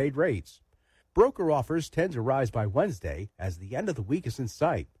actual paid rates. Broker offers tend to rise by Wednesday as the end of the week is in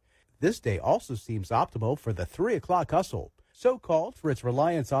sight. This day also seems optimal for the 3 o'clock hustle, so-called for its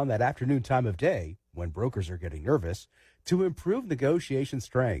reliance on that afternoon time of day, when brokers are getting nervous, to improve negotiation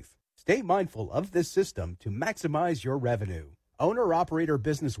strength. Stay mindful of this system to maximize your revenue. Owner-Operator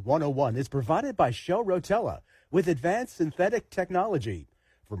Business 101 is provided by Shell Rotella with advanced synthetic technology.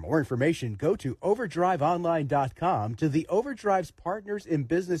 For more information, go to overdriveonline.com to the Overdrive's Partners in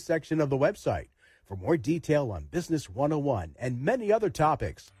Business section of the website for more detail on Business 101 and many other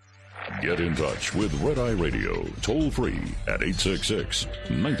topics. Get in touch with Red Eye Radio, toll free at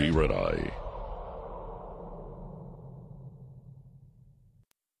 866-90-RED-EYE.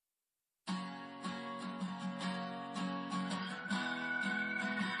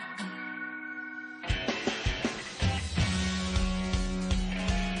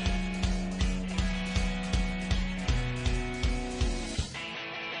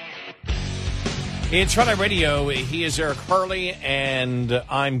 It's Red Eye Radio. He is Eric Harley, and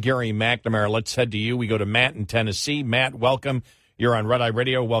I'm Gary McNamara. Let's head to you. We go to Matt in Tennessee. Matt, welcome. You're on Red Eye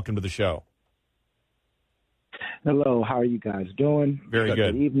Radio. Welcome to the show. Hello. How are you guys doing? Very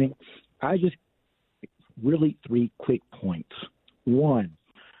good. Good evening. I just really 3 quick points. One,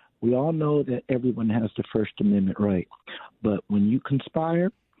 we all know that everyone has the First Amendment right, but when you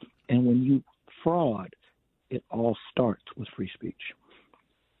conspire and when you fraud, it all starts with free speech.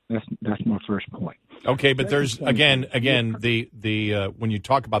 That's my first point. Okay, but there's again the when you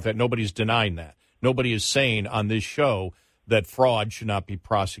talk about that, nobody's denying that. Nobody is saying on this show that fraud should not be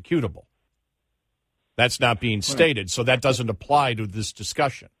prosecutable. That's not being stated, so that doesn't apply to this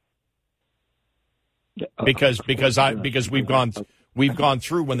discussion. Because we've gone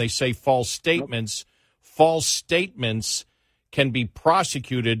through when they say false statements can be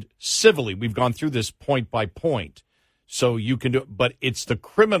prosecuted civilly. We've gone through this point by point. So you can do it, but it's the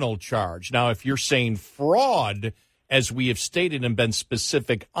criminal charge. Now, if you're saying fraud, as we have stated and been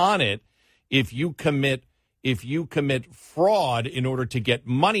specific on it, If you commit fraud in order to get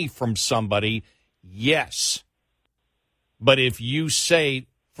money from somebody, yes. But if you say,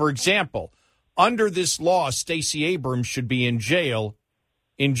 for example, under this law, Stacey Abrams should be in jail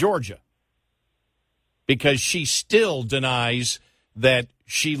in Georgia because she still denies that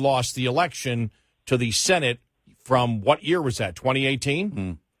she lost the election to the Senate from what year was that,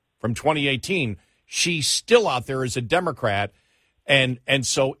 2018? From 2018. She's still out there as a Democrat. And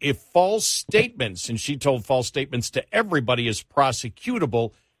so if false statements, and she told false statements to everybody, is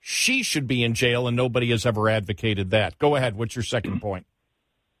prosecutable, she should be in jail, and nobody has ever advocated that. Go ahead. What's your second point?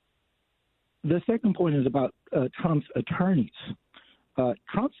 The second point is about Trump's attorneys.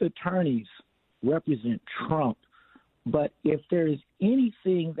 Trump's attorneys represent Trump, but if there is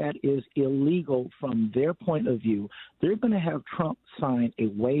anything that is illegal from their point of view, they're going to have Trump sign a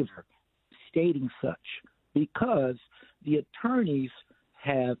waiver stating such, because the attorneys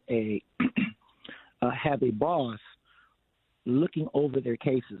have a boss looking over their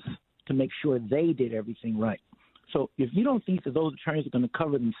cases to make sure they did everything right. So if you don't think that those attorneys are going to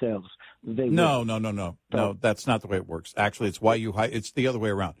cover themselves, they will. No, that's not the way it works. Actually, it's why you hire. It's the other way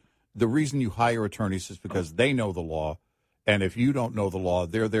around. The reason you hire attorneys is because they know the law, and if you don't know the law,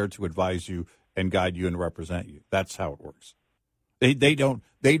 they're there to advise you and guide you and represent you. That's how it works. They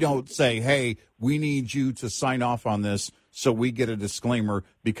don't say, "Hey, we need you to sign off on this so we get a disclaimer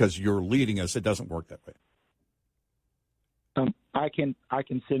because you're leading us." It doesn't work that way. I can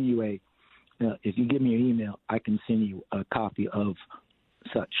send you if you give me your email, I can send you a copy of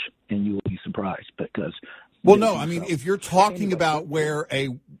such, and you will be surprised because. Well, no, I mean, if you're talking about where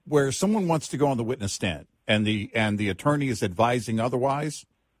someone wants to go on the witness stand and the attorney is advising otherwise,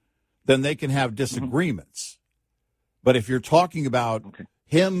 then they can have disagreements. But if you're talking about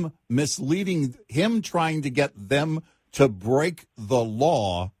him misleading, him trying to get them to break the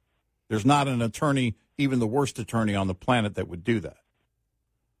law, there's not an attorney, even the worst attorney on the planet, that would do that.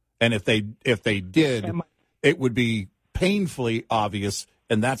 And if they did, it would be painfully obvious,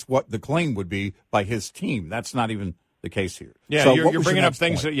 and that's what the claim would be by his team. That's not even the case here. Yeah, so you're bringing up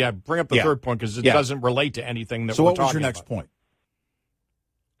things that, bring up the third point because it doesn't relate to anything that we're talking about. So what was your next point?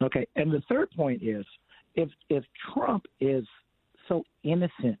 Okay, and the third point is, if Trump is so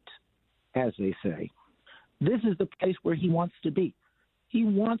innocent, as they say, this is the place where he wants to be. He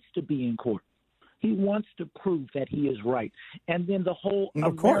wants to be in court. He wants to prove that he is right, and then the whole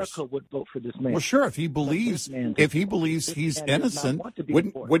America would vote for this man. Well, sure. If he believes he's innocent,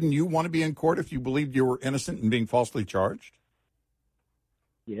 wouldn't you want to be in court if you believed you were innocent and being falsely charged?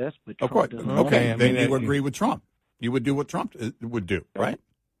 Yes, but of course. Okay, then you agree with Trump. You would do what Trump would do, right?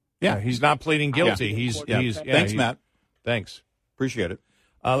 Yeah, he's not pleading guilty. Thanks, Matt. Thanks. Appreciate it.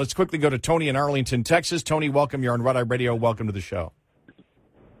 Let's quickly go to Tony in Arlington, Texas. Tony, welcome. You're on Red Eye Radio. Welcome to the show.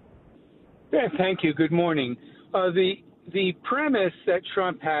 Yeah, thank you. Good morning. The premise that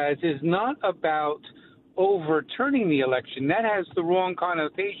Trump has is not about overturning the election. That has the wrong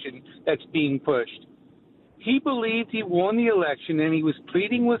connotation that's being pushed. He believed he won the election, and he was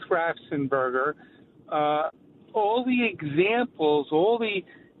pleading with Raffensperger all the examples, all the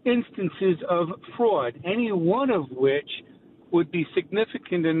instances of fraud, any one of which would be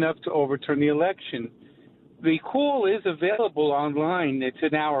significant enough to overturn the election. The call is available online. It's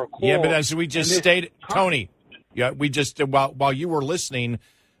an hour call. Yeah, but as we just stated, Tony, we just while you were listening,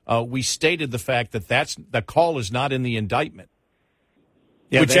 we stated the fact that the call is not in the indictment,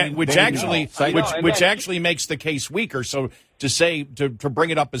 which actually makes the case weaker. So to say to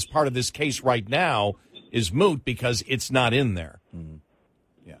bring it up as part of this case right now is moot because it's not in there. Mm-hmm.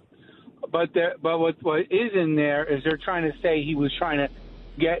 Yeah, but what is in there is they're trying to say he was trying to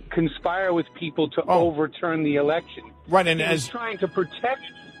conspire with people to overturn the election. Right, and as trying to protect.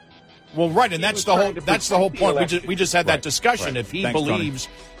 Well, right, and that's the whole point. We just had that discussion. Right.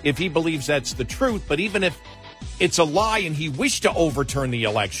 If he believes that's the truth, but even if it's a lie and he wished to overturn the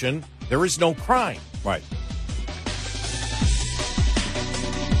election, there is no crime. Right.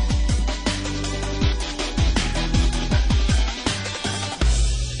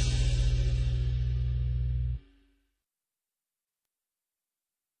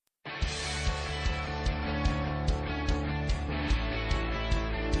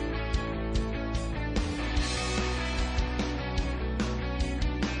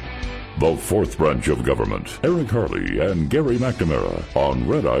 The fourth branch of government. Eric Harley and Gary McNamara on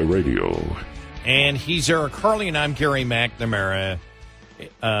Red Eye Radio. And he's Eric Harley, and I'm Gary McNamara.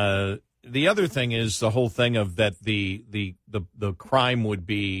 The other thing is the whole thing of that the crime would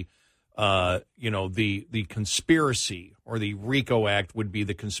be, the conspiracy, or the RICO Act would be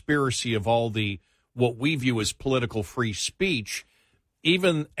the conspiracy of all what we view as political free speech.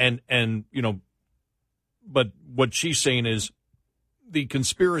 but what she's saying is the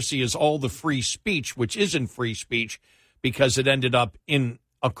conspiracy is all the free speech, which isn't free speech because it ended up in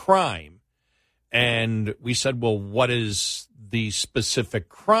a crime. And we said, well, what is the specific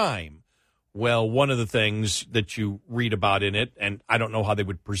crime? Well, one of the things that you read about in it, and I don't know how they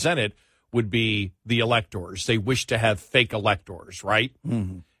would present it, would be the electors. They wish to have fake electors, right?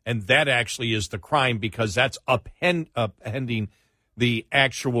 Mm-hmm. And that actually is the crime because that's upending the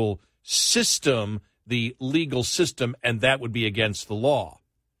actual system, the legal system, and that would be against the law.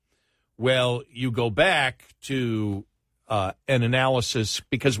 Well, you go back to an analysis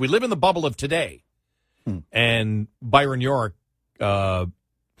because we live in the bubble of today. And Byron York from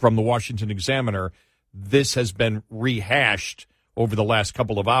the Washington Examiner, this has been rehashed over the last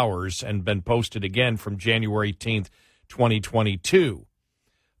couple of hours and been posted again from January 18th, 2022.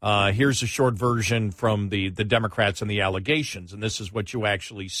 Here's a short version from the Democrats and the allegations, and this is what you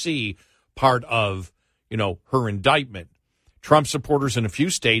actually see part of, her indictment. Trump supporters in a few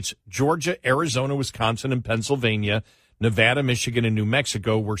states, Georgia, Arizona, Wisconsin, and Pennsylvania, Nevada, Michigan, and New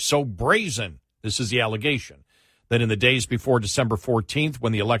Mexico, were so brazen, this is the allegation, that in the days before December 14th,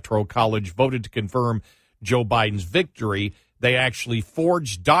 when the Electoral College voted to confirm Joe Biden's victory, they actually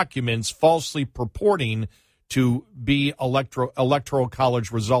forged documents falsely purporting to be Electoral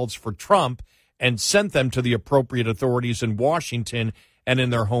College results for Trump and sent them to the appropriate authorities in Washington and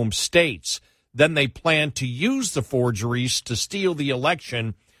in their home states. Then they planned to use the forgeries to steal the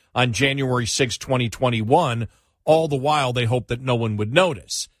election on January 6, 2021. All the while, they hoped that no one would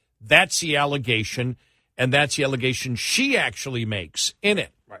notice. That's the allegation, and that's the allegation she actually makes in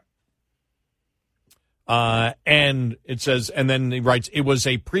it. Right. And it says, and then he writes, it was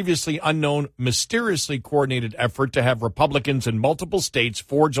a previously unknown, mysteriously coordinated effort to have Republicans in multiple states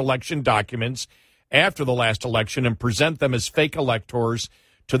forge election documents after the last election and present them as fake electors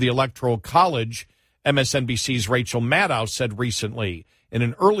to the Electoral College, MSNBC's Rachel Maddow said recently. In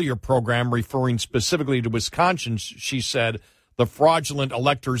an earlier program referring specifically to Wisconsin, she said the fraudulent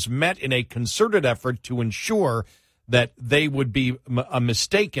electors met in a concerted effort to ensure that they would be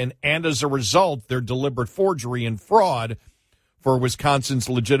mistaken, and as a result, their deliberate forgery and fraud for Wisconsin's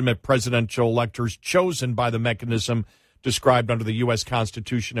legitimate presidential electors chosen by the mechanism described under the U.S.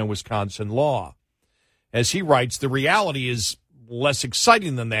 Constitution and Wisconsin law. As he writes, the reality is less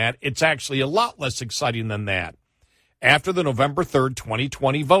exciting than that. It's actually a lot less exciting than that. After the November 3rd,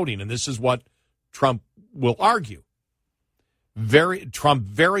 2020 voting, and this is what Trump will argue, Trump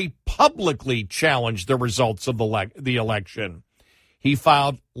very publicly challenged the results of the election. He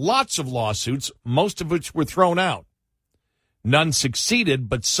filed lots of lawsuits, most of which were thrown out. None succeeded,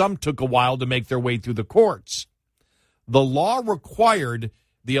 but some took a while to make their way through the courts. The law required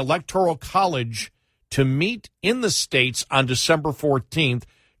the Electoral College to meet in the states on December 14th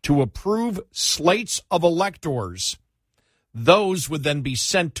to approve slates of electors. Those would then be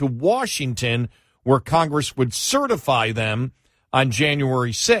sent to Washington, where Congress would certify them on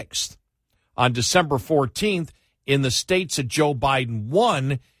January 6th. On December 14th, in the states that Joe Biden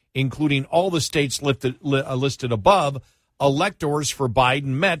won, including all the states listed above, electors for Biden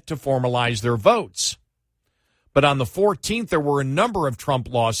met to formalize their votes. But on the 14th, there were a number of Trump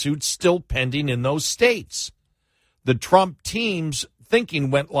lawsuits still pending in those states. The Trump team's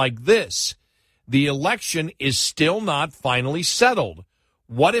thinking went like this. The election is still not finally settled.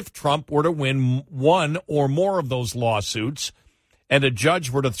 What if Trump were to win one or more of those lawsuits and a judge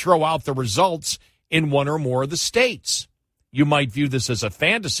were to throw out the results in one or more of the states? You might view this as a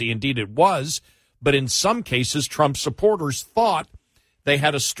fantasy. Indeed, it was. But in some cases, Trump supporters thought they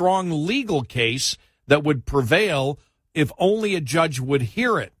had a strong legal case that would prevail if only a judge would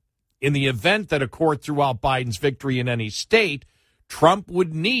hear it. In the event that a court threw out Biden's victory in any state, Trump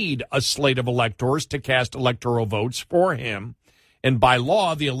would need a slate of electors to cast electoral votes for him. And by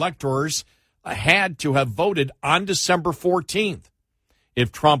law, the electors had to have voted on December 14th.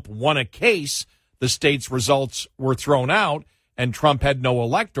 If Trump won a case, the state's results were thrown out, and Trump had no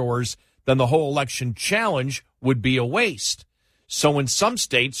electors, then the whole election challenge would be a waste. So in some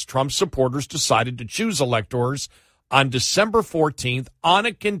states, Trump supporters decided to choose electors on December 14th on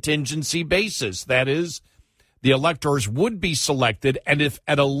a contingency basis. That is, the electors would be selected, and if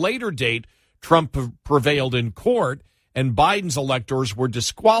at a later date Trump prevailed in court and Biden's electors were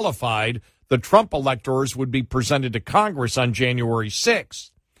disqualified, the Trump electors would be presented to Congress on January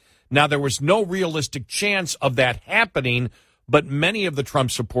 6th. Now, there was no realistic chance of that happening, but many of the Trump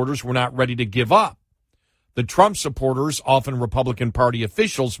supporters were not ready to give up. The Trump supporters, often Republican Party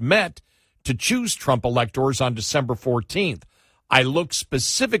officials, met to choose Trump electors on December 14th. I looked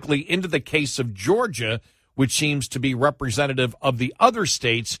specifically into the case of Georgia, which seems to be representative of the other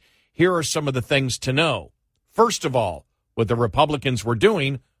states, here are some of the things to know. First of all, what the Republicans were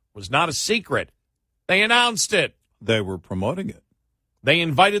doing was not a secret. They announced it. They were promoting it. They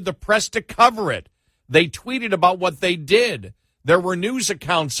invited the press to cover it. They tweeted about what they did. There were news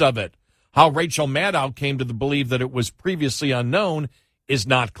accounts of it. How Rachel Maddow came to believe that it was previously unknown is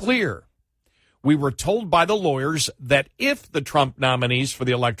not clear. We were told by the lawyers that if the Trump nominees for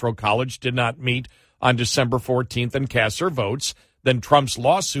the Electoral College did not meet on December 14th and cast their votes, then Trump's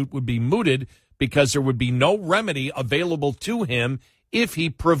lawsuit would be mooted because there would be no remedy available to him if he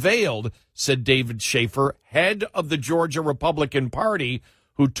prevailed, said David Schaefer, head of the Georgia Republican Party,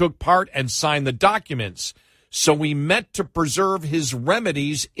 who took part and signed the documents. So we met to preserve his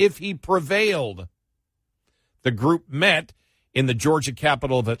remedies if he prevailed. The group met in the Georgia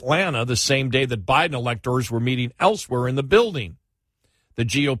capital of Atlanta the same day that Biden electors were meeting elsewhere in the building. The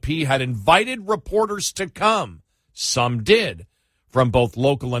GOP had invited reporters to come. Some did. From both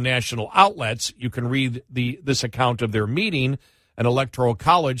local and national outlets, you can read this account of their meeting. An Electoral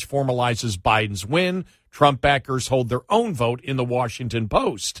College formalizes Biden's win. Trump backers hold their own vote in the Washington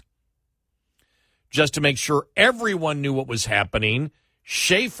Post. Just to make sure everyone knew what was happening,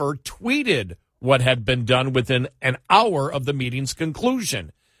 Schaefer tweeted what had been done within an hour of the meeting's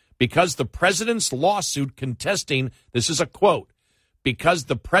conclusion. Because the president's lawsuit contesting, this is a quote, because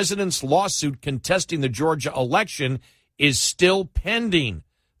the president's lawsuit contesting the Georgia election is still pending.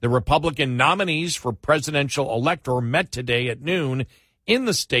 The Republican nominees for presidential elector met today at noon in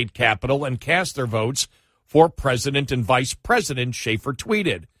the state capitol and cast their votes for president and vice president, Schaefer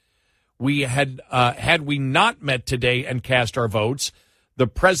tweeted. We had we not met today and cast our votes, the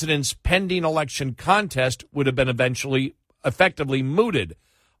president's pending election contest would have been effectively mooted.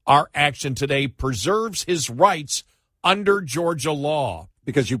 Our action today preserves his rights under Georgia law.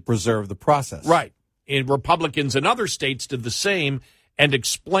 Because you preserve the process. Right. And Republicans in other states did the same and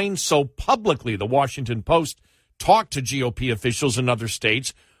explained so publicly. The Washington Post talked to GOP officials in other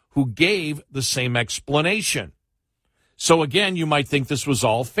states who gave the same explanation. So again, you might think this was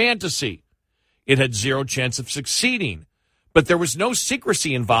all fantasy. It had zero chance of succeeding. But there was no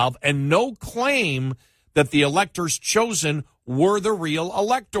secrecy involved and no claim that the electors chosen were the real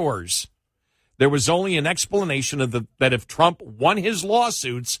electors. There was only an explanation of that if Trump won his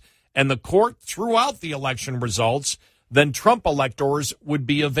lawsuits and the court threw out the election results, then Trump electors would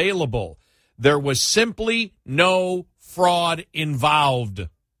be available. There was simply no fraud involved.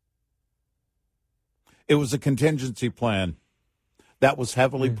 It was a contingency plan that was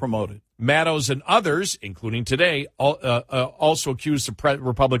heavily promoted. Maddow and others, including today, also accused the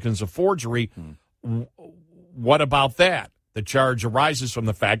Republicans of forgery. What about that? The charge arises from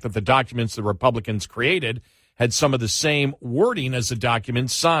the fact that the documents the Republicans created had some of the same wording as the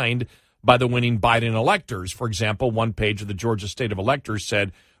documents signed by the winning Biden electors. For example, one page of the Georgia State of Electors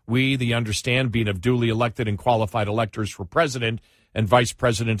said, "We, the understand, being of duly elected and qualified electors for president and vice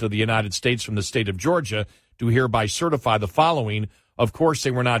president of the United States from the state of Georgia, do hereby certify the following." Of course,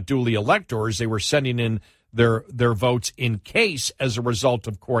 they were not duly electors. They were sending in their votes in case, as a result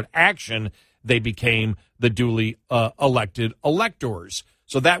of court action, they became the duly elected electors.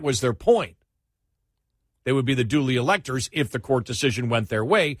 So that was their point. They would be the duly electors if the court decision went their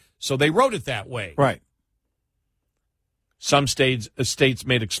way, so they wrote it that way. Right. Some states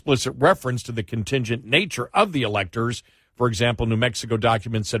made explicit reference to the contingent nature of the electors. For example, New Mexico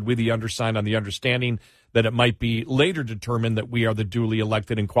documents said, "We, the undersigned, on the understanding that it might be later determined that we are the duly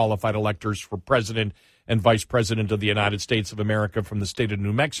elected and qualified electors for president and vice president of the United States of America from the state of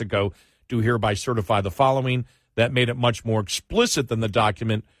New Mexico, do hereby certify the following." That made it much more explicit than the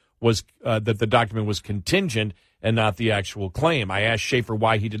document was that the document was contingent and not the actual claim. I asked Schaefer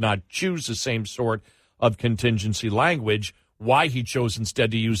why he did not choose the same sort of contingency language, why he chose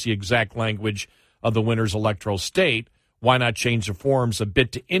instead to use the exact language of the winner's electoral state. Why not change the forms a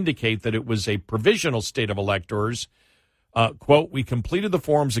bit to indicate that it was a provisional state of electors? Quote, "We completed the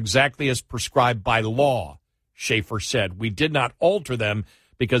forms exactly as prescribed by law," Schaefer said. "We did not alter them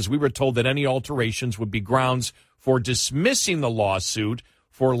because we were told that any alterations would be grounds for dismissing the lawsuit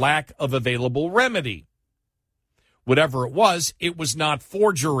for lack of available remedy. Whatever it was not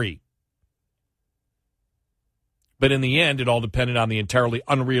forgery." But in the end, it all depended on the entirely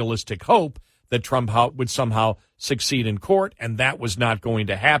unrealistic hope that Trump would somehow succeed in court, and that was not going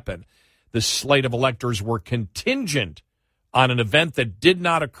to happen. The slate of electors were contingent on an event that did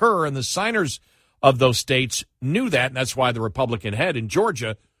not occur, and the signers of those states knew that, and that's why the Republican head in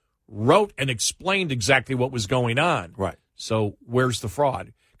Georgia wrote and explained exactly what was going on. Right. So where's the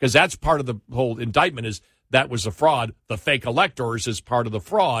fraud? Because that's part of the whole indictment is that was a fraud. The fake electors is part of the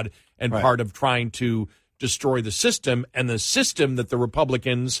fraud and part of trying to destroy the system, and the system that the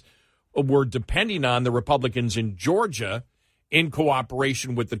Republicans were depending on, the Republicans in Georgia, in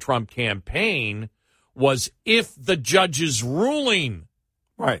cooperation with the Trump campaign, was if the judge's ruling.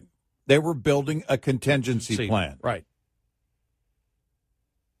 Right. They were building a contingency plan. Right.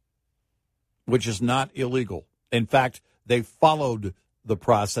 Which is not illegal. In fact, they followed the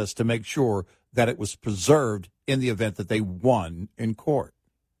process to make sure that it was preserved in the event that they won in court.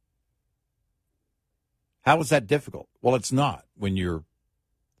 How is that difficult? Well, it's not when you're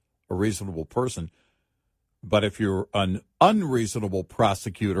a reasonable person. But if you're an unreasonable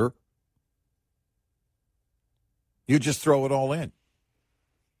prosecutor, you just throw it all in.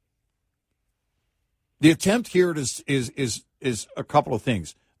 The attempt here is a couple of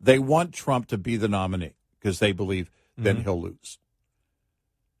things. They want Trump to be the nominee because they believe then he'll lose.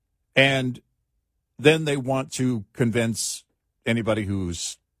 And then they want to convince anybody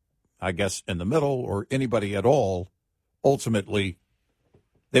who's, I guess, in the middle or anybody at all, ultimately,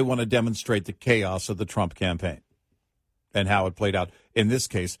 they want to demonstrate the chaos of the Trump campaign and how it played out. In this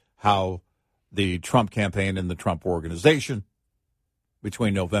case, how the Trump campaign and the Trump organization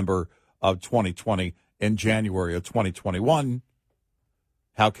between November of 2020 and January of 2021,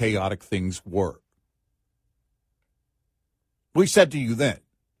 how chaotic things were. We said to you then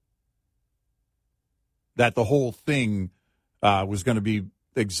that the whole thing was going to be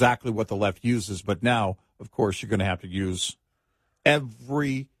exactly what the left uses, but now, of course, you're going to have to use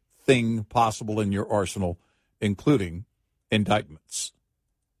everything possible in your arsenal, including indictments,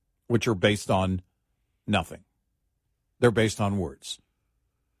 which are based on nothing. They're based on words.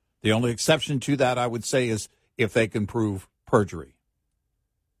 The only exception to that, I would say, is if they can prove perjury.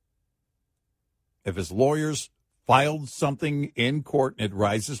 If his lawyers filed something in court and it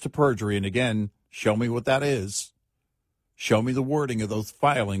rises to perjury, and again, show me what that is, show me the wording of those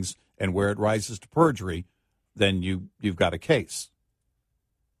filings and where it rises to perjury, then you've got a case.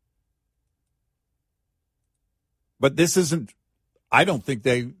 But this isn't, I don't think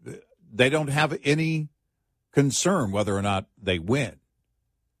they don't have any concern whether or not they win.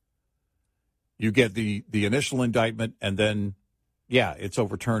 You get the initial indictment and then, yeah, it's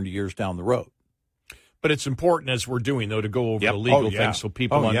overturned years down the road. But it's important, as we're doing, though, to go over the legal things so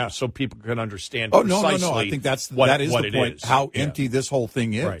people so people can understand precisely no. I think that is what the point, is. How empty this whole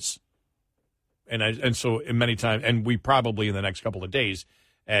thing is. Right. And so many times, and we probably in the next couple of days,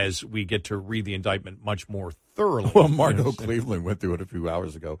 as we get to read the indictment much more thoroughly. Well, Margot Cleveland went through it a few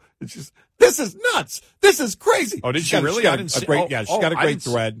hours ago. It's just, this is nuts. This is crazy. Oh, did she really? She's got a great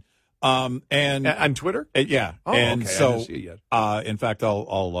thread. And on Twitter? Yeah. Oh, and okay. so, I didn't see it yet. In fact,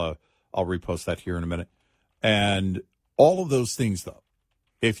 I'll repost that here in a minute. And all of those things, though,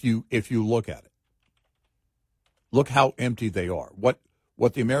 if you look at it, look how empty they are. What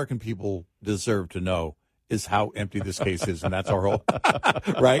the American people deserve to know is how empty this case is, and that's our whole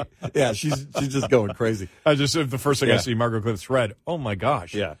right. Yeah, she's just going crazy. The first thing I see Margot Cliff's thread. Oh my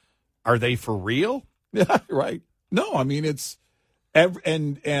gosh. Yeah. Are they for real? Yeah. Right. No, I mean it's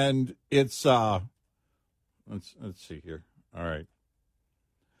and it's let's see here. All right.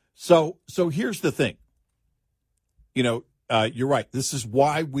 So here's the thing. You know, you're right. This is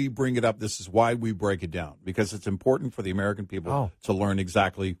why we bring it up. This is why we break it down, because it's important for the American people to learn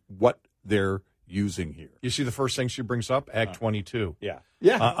exactly what they're using here. You see the first thing she brings up? Act 22. Yeah.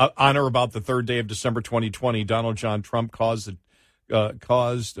 On or about the third day of December 2020, Donald John Trump caused to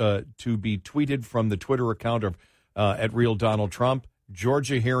be tweeted from the Twitter account of at Real Donald Trump.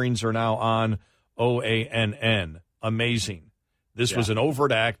 Georgia hearings are now on OANN. Amazing. This was an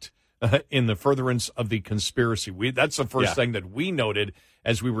overt act in the furtherance of the conspiracy. That's the first thing that we noted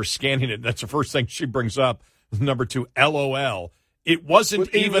as we were scanning it. That's the first thing she brings up. Number 2, LOL. It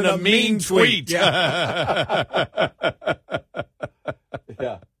wasn't even a mean tweet. Yeah.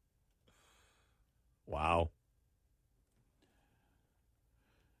 Yeah. Wow.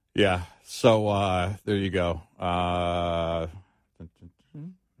 Yeah. So there you go. All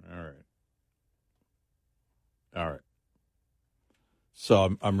right.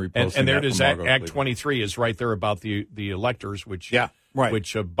 So I'm reposting and there it that is. from Margot Act Cleveland. 23 is right there about the electors, which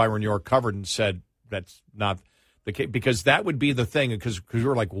Byron York covered and said that's not the case, because that would be the thing. Because we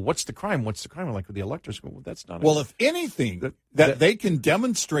were like, well, what's the crime? What's the crime? We're like, the electors. Well, that's not. Well, if anything that they can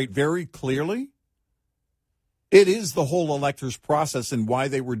demonstrate very clearly, it is the whole electors process and why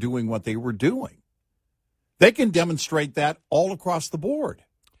they were doing what they were doing. They can demonstrate that all across the board.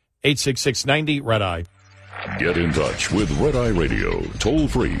 866-90 Red Eye. Get in touch with Red Eye Radio, toll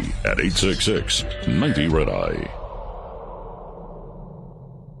free at 866-90 Red Eye.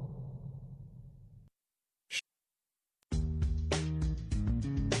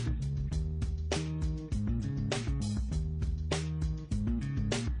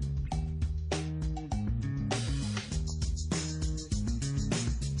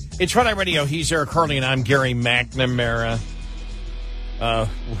 It's Red Eye Radio. He's Eric Harley, and I'm Gary McNamara.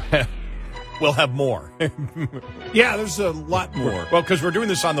 We'll have more. Yeah, there's a lot more. Well, because we're doing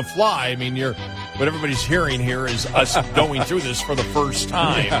this on the fly. I mean, what everybody's hearing here is us going through this for the first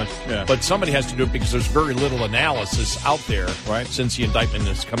time. Yeah. But somebody has to do it because there's very little analysis out there, right, since the indictment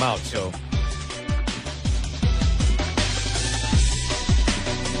has come out. So.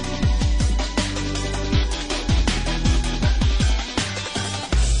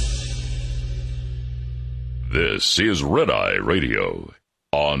 This is Red Eye Radio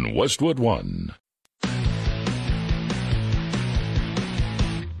on Westwood One.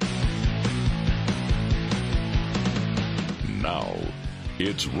 Now,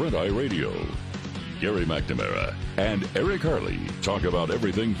 it's Red Eye Radio. Gary McNamara and Eric Harley talk about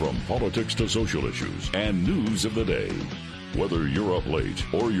everything from politics to social issues and news of the day. Whether you're up late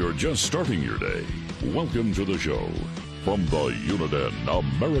or you're just starting your day, welcome to the show. From the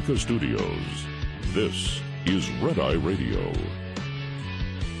Uniden America Studios, this is Red Eye Radio.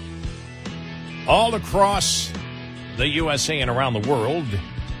 All across the USA and around the world,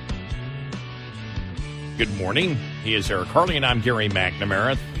 good morning. He is Eric Harley, and I'm Gary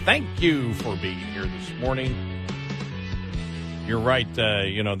McNamara. Thank you for being here this morning. You're right.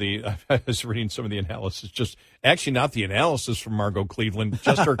 I was reading some of the analysis. Actually, not the analysis from Margot Cleveland,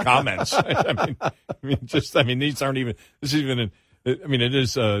 just her comments. These aren't even. This is even. It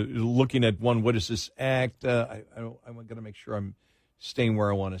is looking at one. What is this act? I'm going to make sure I'm staying where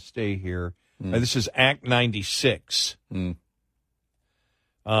I want to stay here. This is Act 96. On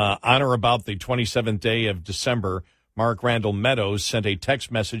or about the 27th day of December, Mark Randall Meadows sent a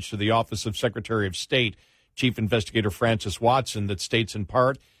text message to the Office of Secretary of State, Chief Investigator Francis Watson, that states in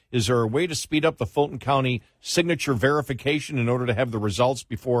part, is there a way to speed up the Fulton County signature verification in order to have the results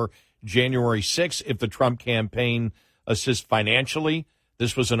before January 6th if the Trump campaign assists financially?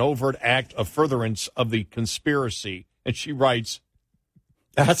 This was an overt act of furtherance of the conspiracy. And she writes,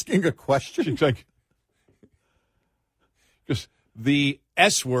 asking a question? She's like, because the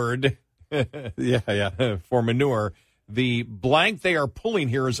S word for manure, the blank they are pulling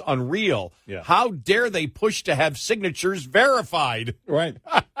here is unreal. Yeah. How dare they push to have signatures verified? Right.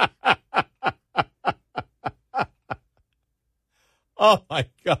 Oh, my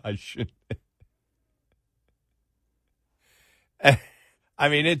gosh.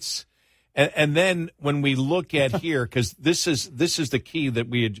 It's, and then when we look at here, because this is the key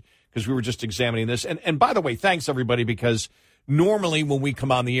that because we were just examining this. And by the way, thanks everybody, because normally when we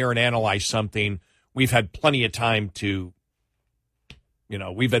come on the air and analyze something, we've had plenty of time to,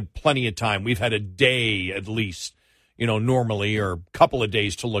 we've had a day at least, normally, or a couple of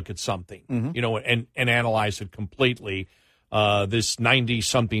days to look at something, and analyze it completely. This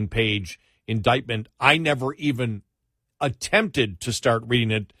 90-something page indictment, I never even attempted to start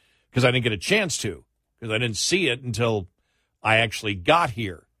reading it because I didn't get a chance to, because I didn't see it until I actually got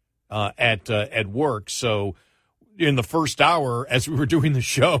here at work. So in the first hour, as we were doing the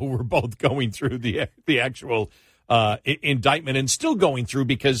show, we're both going through the actual indictment, and still going through,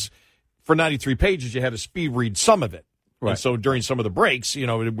 because for 93 pages, you had to speed read some of it. Right. And so during some of the breaks, we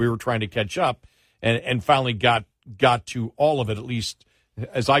were trying to catch up, and finally got to all of it, at least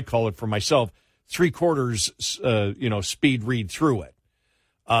as I call it for myself, 3/4, speed read through it.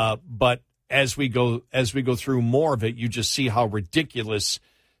 But as we go through more of it, you just see how ridiculous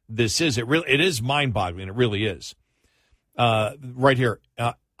this is. It is mind-boggling. It really is. Right here,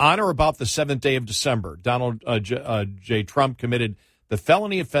 on or about the 7th day of December, Donald J. Trump committed the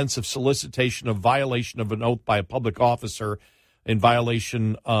felony offense of solicitation of violation of an oath by a public officer in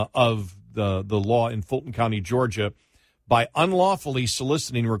violation of the law in Fulton County, Georgia, by unlawfully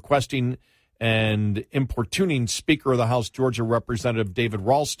soliciting, requesting, and importuning Speaker of the House, Georgia Representative David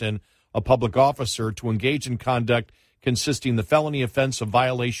Ralston, a public officer, to engage in conduct consisting the felony offense of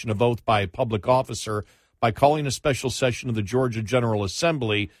violation of oath by a public officer by calling a special session of the Georgia General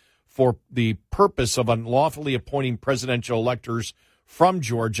Assembly for the purpose of unlawfully appointing presidential electors from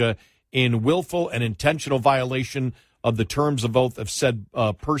Georgia in willful and intentional violation of the terms of oath of said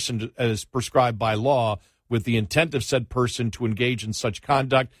person as prescribed by law, with the intent of said person to engage in such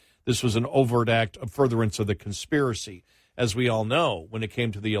conduct. This was an overt act of furtherance of the conspiracy. As we all know, when it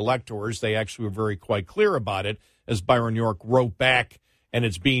came to the electors, they actually were very quite clear about it, as Byron York wrote back, and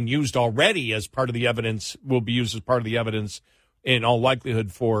it's being used already as part of the evidence, will be used as part of the evidence in all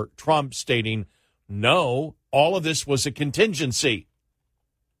likelihood for Trump, stating, no, all of this was a contingency.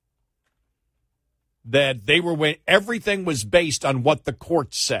 That they were, everything was based on what the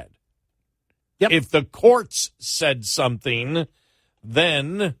courts said. Yep. If the courts said something,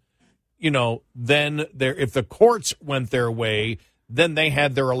 then, if the courts went their way, then they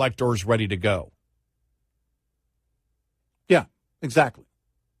had their electors ready to go. Yeah, exactly.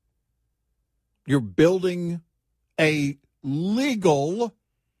 You're building a legal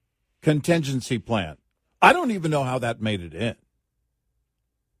contingency plan. I don't even know how that made it in.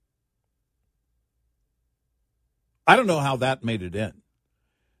 I don't know how that made it in.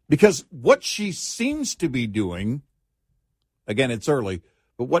 Because what she seems to be doing, again, it's early,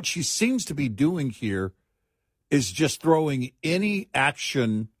 but what she seems to be doing here is just throwing any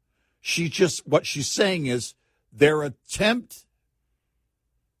action. What she's saying is their attempt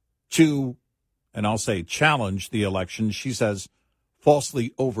to, and I'll say challenge the election, she says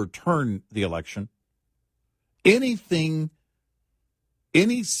falsely overturn the election. Anything,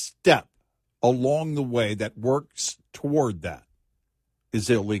 any step along the way that works toward that is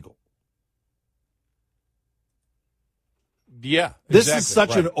illegal. Yeah, this is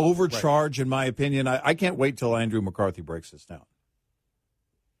such an overcharge, in my opinion. I can't wait till Andrew McCarthy breaks this down.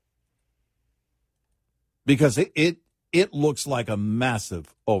 Because it looks like a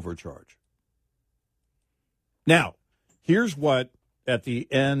massive overcharge. Now, here's what, at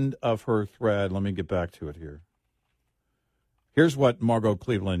the end of her thread, let me get back to it here. Here's what Margot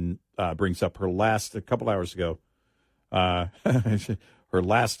Cleveland brings up. A couple hours ago, her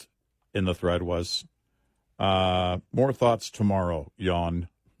last in the thread was, more thoughts tomorrow, yawn.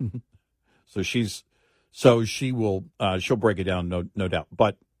 She'll break it down, no doubt.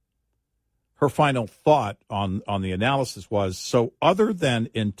 But her final thought on the analysis was, so other than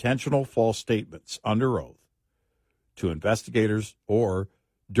intentional false statements under oath to investigators or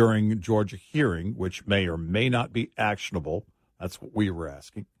during Georgia hearing, which may or may not be actionable, that's what we were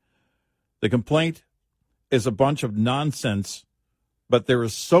asking, the complaint is a bunch of nonsense, but there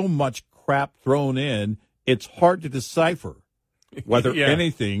is so much crap thrown in, it's hard to decipher whether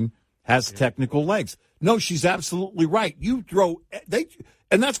anything has technical legs. No, she's absolutely right.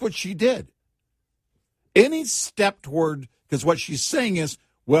 And that's what she did. Any step toward, because what she's saying is,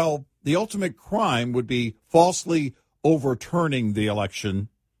 well, the ultimate crime would be falsely overturning the election.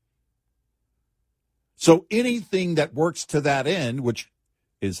 So anything that works to that end, which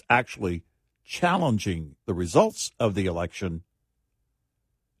is actually challenging the results of the election,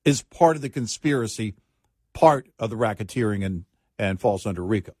 is part of the conspiracy, part of the racketeering and falls under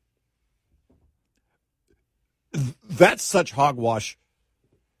RICO. That's such hogwash.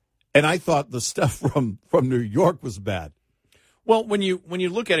 And I thought the stuff from New York was bad. Well, when you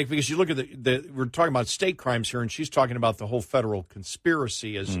look at it, because you look at we're talking about state crimes here, and she's talking about the whole federal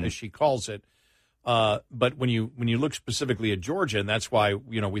conspiracy, as she calls it. But when you look specifically at Georgia, and that's why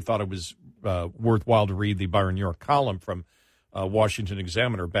we thought it was worthwhile to read the Byron York column from Washington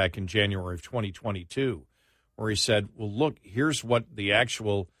Examiner back in January of 2022, where he said, well, look, here's what the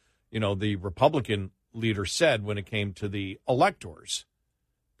actual, the Republican leader said when it came to the electors,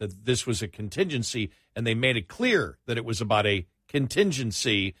 that this was a contingency, and they made it clear that it was about a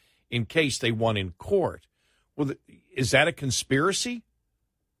contingency in case they won in court. Well, is that a conspiracy?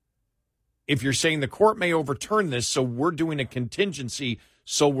 If you're saying the court may overturn this, so we're doing a contingency,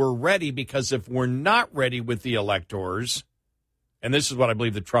 so we're ready, because if we're not ready with the electors, and this is what I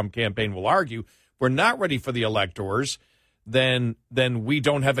believe the Trump campaign will argue, we're not ready for the electors, then we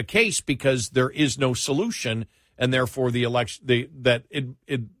don't have a case because there is no solution, and therefore the election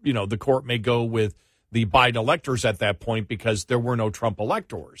the court may go with the Biden electors at that point because there were no Trump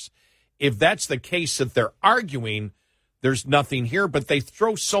electors. If that's the case that they're arguing, there's nothing here, but they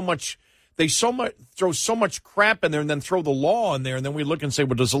throw so much crap in there and then throw the law in there, and then we look and say,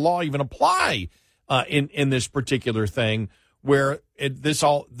 well, does the law even apply in this particular thing? Where this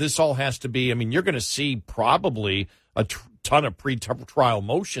all has to be. I mean, you're going to see probably a ton of pre-trial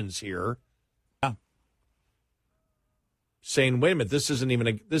motions here, saying, "Wait a minute, this isn't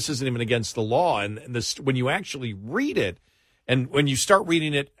even against the law." And this, when you actually read it, and when you start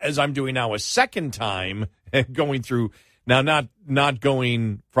reading it, as I'm doing now a second time, going through now, not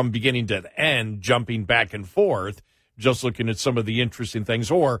going from beginning to end, jumping back and forth, just looking at some of the interesting things,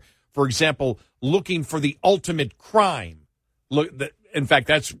 or, for example, looking for the ultimate crime. In fact,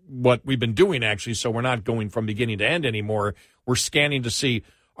 that's what we've been doing, actually, so we're not going from beginning to end anymore. We're scanning to see,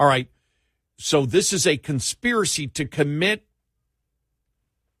 all right, so this is a conspiracy to commit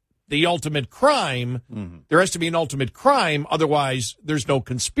the ultimate crime. Mm-hmm. There has to be an ultimate crime, otherwise there's no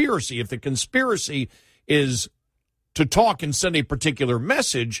conspiracy. If the conspiracy is to talk and send a particular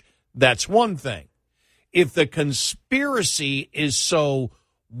message, that's one thing. If the conspiracy is so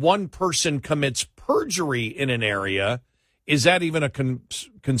one person commits perjury in an area, is that even a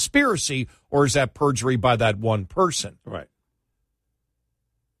conspiracy, or is that perjury by that one person? Right.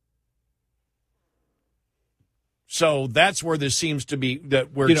 So that's where this seems to be,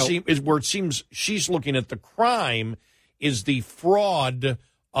 where it seems she's looking at the crime is the fraud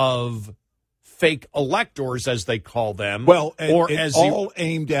of fake electors, as they call them. Well,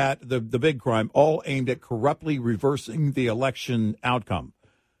 aimed at the big crime, all aimed at corruptly reversing the election outcome.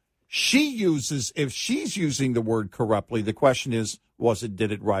 If she's using the word corruptly, the question is,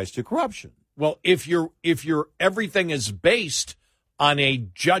 did it rise to corruption? Well, if your everything is based on a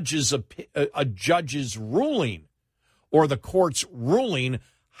judge's ruling or the court's ruling,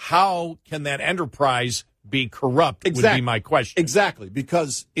 how can that enterprise be corrupt? Exactly. Would be my question. Exactly,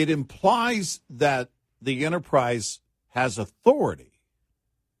 because it implies that the enterprise has authority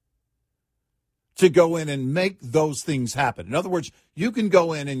to go in and make those things happen. In other words, you can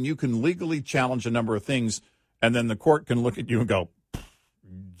go in and you can legally challenge a number of things, and then the court can look at you and go,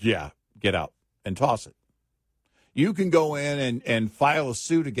 yeah, get out and toss it. You can go in and file a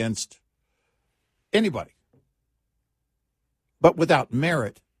suit against anybody. But without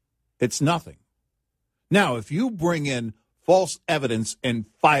merit, it's nothing. Now, if you bring in false evidence and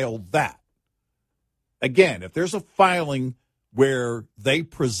file that, again, if there's a filing where they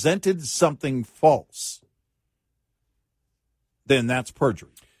presented something false, then that's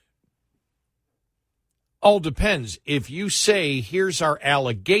perjury. All depends. If you say, here's our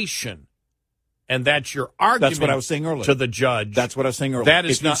allegation, and that's your argument. That's what I was saying earlier. To the judge. That's what I was saying earlier. That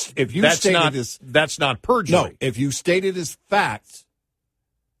is that's not perjury. No, if you state it as facts,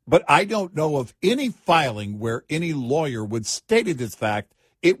 but I don't know of any filing where any lawyer would state it as fact.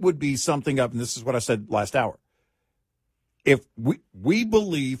 It would be something up, and this is what I said last hour. If we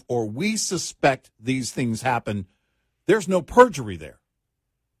believe or we suspect these things happen, there's no perjury there.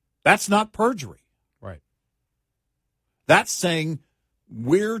 That's not perjury. Right. That's saying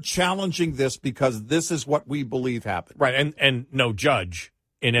we're challenging this because this is what we believe happened. Right, and no judge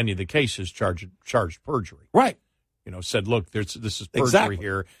in any of the cases charged perjury. Right. Said, look, this is perjury exactly.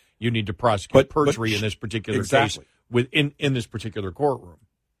 here. You need to prosecute perjury in this particular exactly. case in this particular courtroom.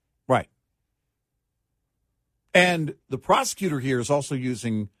 Right. And the prosecutor here is also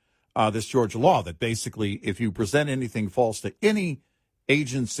using this Georgia law that basically if you present anything false to any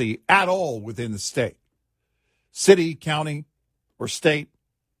agency at all within the state, city, county, or state,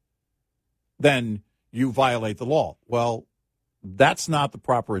 then you violate the law. Well, that's not the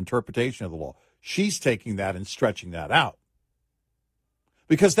proper interpretation of the law. She's taking that and stretching that out.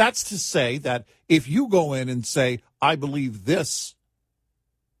 Because that's to say that if you go in and say, I believe this,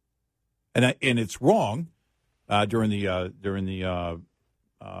 and it's wrong, during the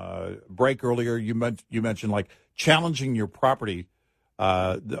break earlier, you mentioned like challenging your property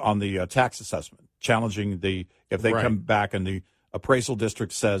on the tax assessment, challenging if they come back and the appraisal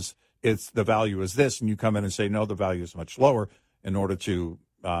district says the value is this, and you come in and say no, the value is much lower in order to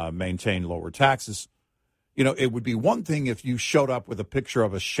maintain lower taxes. It would be one thing if you showed up with a picture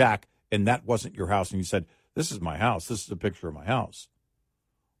of a shack and that wasn't your house, and you said, "This is my house. This is a picture of my house."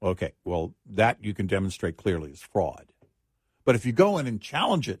 Okay, well, that you can demonstrate clearly is fraud. But if you go in and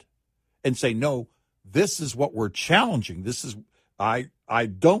challenge it and say, no, this is what we're challenging, I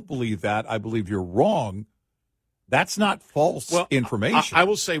don't believe that, I believe you're wrong, that's not false information. I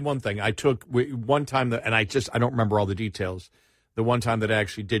will say one thing. I took one time, and I don't remember all the details, the one time that I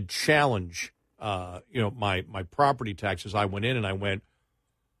actually did challenge my property taxes, I went in and I went,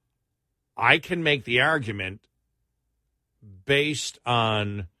 I can make the argument based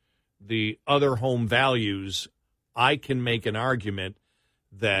on the other home values, I can make an argument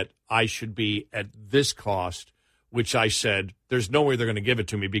that I should be at this cost, which I said, there's no way they're going to give it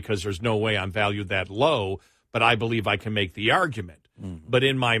to me because there's no way I'm valued that low, but I believe I can make the argument. Mm-hmm. But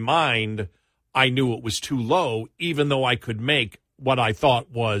in my mind, I knew it was too low, even though I could make what I thought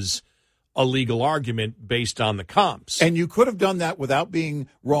was a legal argument based on the comps. And you could have done that without being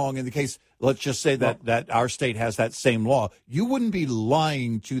wrong in the case. Let's just say that our state has that same law. You wouldn't be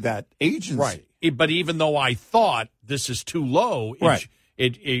lying to that agency. Right. But even though I thought this is too low,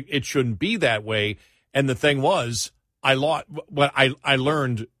 it shouldn't be that way. And the thing was, I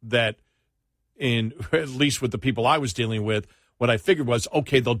learned that at least with the people I was dealing with, what I figured was,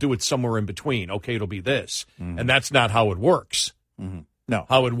 okay, they'll do it somewhere in between. Okay, it'll be this. Mm-hmm. And that's not how it works. Mm-hmm. No.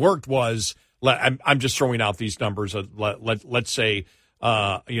 How it worked was, I'm just throwing out these numbers. Let's say,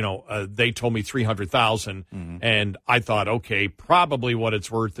 they told me $300,000, mm-hmm. and I thought, okay, probably what it's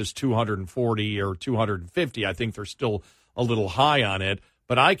worth is $240 or $250. I think they're still a little high on it,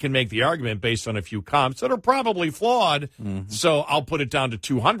 but I can make the argument based on a few comps that are probably flawed. Mm-hmm. So I'll put it down to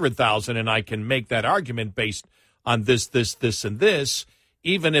 $200,000, and I can make that argument based on this, and this,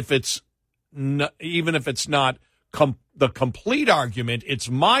 even if it's not the complete argument. It's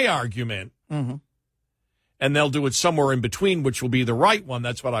my argument. Mm-hmm. and they'll do it somewhere in between, which will be the right one.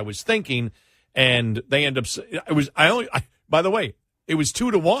 That's what I was thinking. And they end up, by the way, it was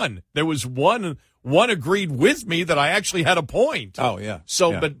 2-1. There was one agreed with me that I actually had a point. Oh, yeah.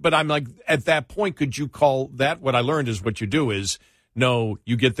 So, yeah. but I'm like, at that point, could you call that? What I learned is what you do is, no,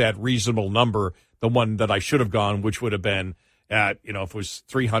 you get that reasonable number, the one that I should have gone, which would have been at, if it was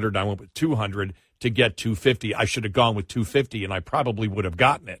 300, I went with 200 to get 250. I should have gone with 250, and I probably would have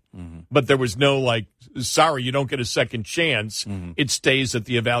gotten it. Mm-hmm. But there was no, sorry, you don't get a second chance. Mm-hmm. It stays at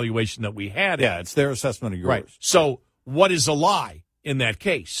the evaluation that we had. Yeah, it's their assessment of yours. Right. So what is a lie in that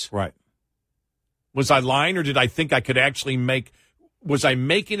case? Right. Was I lying, or did I think I could actually was I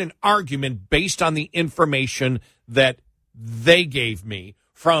making an argument based on the information that they gave me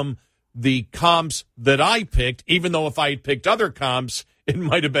from the comps that I picked, even though if I had picked other comps, it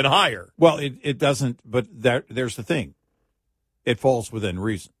might have been higher? Well, it doesn't, but there's the thing. It falls within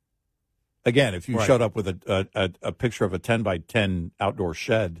reason. Again, if you showed up with a picture of a 10 by 10 outdoor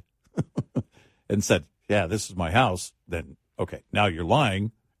shed and said, yeah, this is my house, then, okay, now you're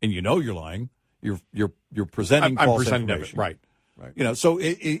lying, and you're lying. You're presenting false information. Right. So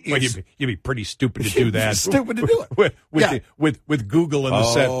you'd be pretty stupid to do that. Stupid to do it with Google in the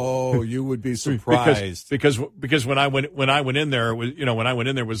set. Oh, you would be surprised because when I went in there, it was,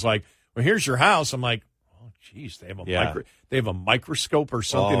 it was like, well, here's your house. I'm like, oh, geez, they have a microscope or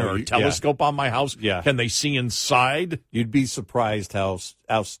something or a telescope on my house. Yeah. Can they see inside? You'd be surprised how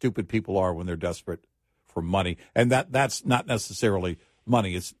stupid people are when they're desperate for money, and that's not necessarily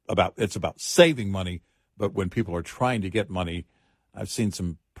money. It's about saving money. But when people are trying to get money, I've seen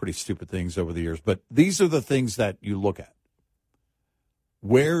some pretty stupid things over the years. But these are the things that you look at.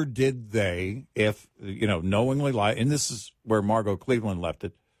 Where did they, if knowingly lie? And this is where Margot Cleveland left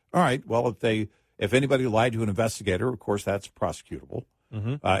it. All right. Well, if anybody lied to an investigator, of course that's prosecutable.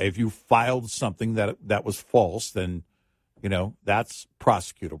 Mm-hmm. If you filed something that was false, then that's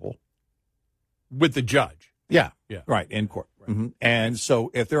prosecutable with the judge. Yeah. Right, in court. Right. Mm-hmm. And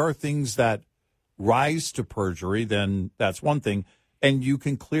so if there are things that rise to perjury, then that's one thing, and you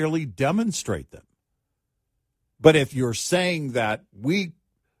can clearly demonstrate them. But if you're saying that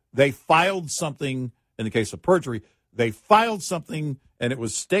they filed something, in the case of perjury, they filed something and it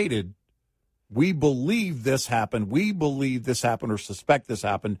was stated, we believe this happened, or suspect this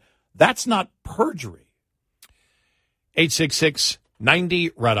happened, that's not perjury.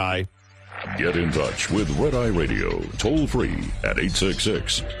 866-90-RED-EYE. Get in touch with Red Eye Radio, toll free at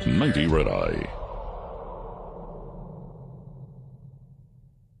 866-90-RED-EYE.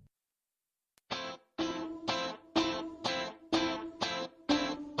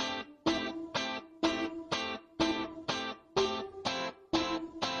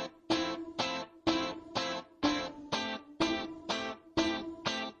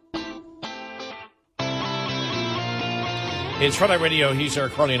 It's Red Eye Radio. He's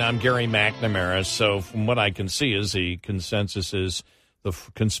Eric Carly, and I'm Gary McNamara. So from what I can see is the consensus is the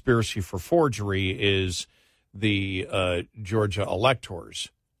conspiracy for forgery is the Georgia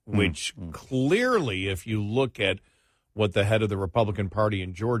electors, which clearly, if you look at what the head of the Republican Party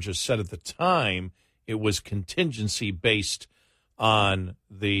in Georgia said at the time, it was contingency based on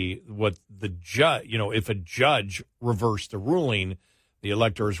what the judge, if a judge reversed the ruling, the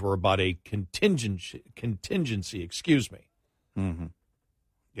electors were about a contingency, excuse me. Mm-hmm.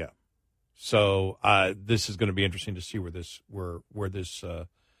 Yeah. So this is going to be interesting to see where this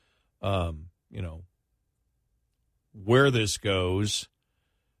goes.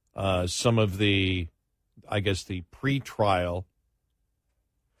 Some of the, I guess, the pretrial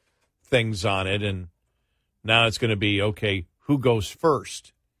things on it, and now it's going to be okay. Who goes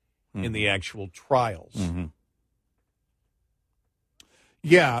first in the actual trials? Mm-hmm.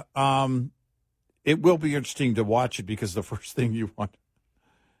 Yeah. It will be interesting to watch it because the first thing you want,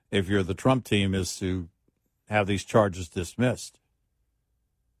 if you're the Trump team, is to have these charges dismissed.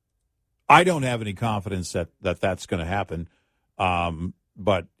 I don't have any confidence that that's going to happen,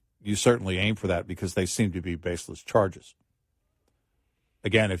 but you certainly aim for that because they seem to be baseless charges.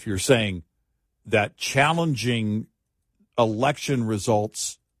 Again, if you're saying that challenging election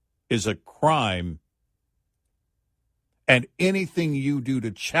results is a crime and anything you do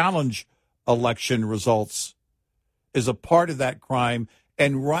to challenge election results is a part of that crime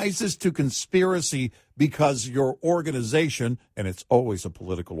and rises to conspiracy because your organization, and it's always a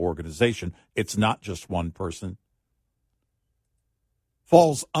political organization, it's not just one person,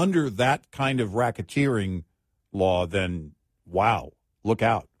 falls under that kind of racketeering law, then wow, look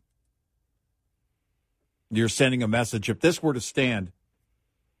out. You're sending a message. If this were to stand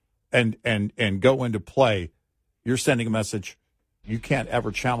and go into play, you're sending a message. You can't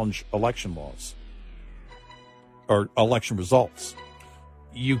ever challenge election laws. or election results.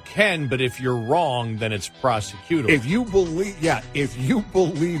 You can, but if you're wrong, then it's prosecutable. If you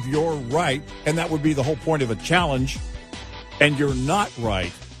believe you're right, and that would be the whole point of a challenge, and you're not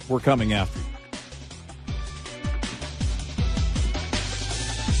right, we're coming after you.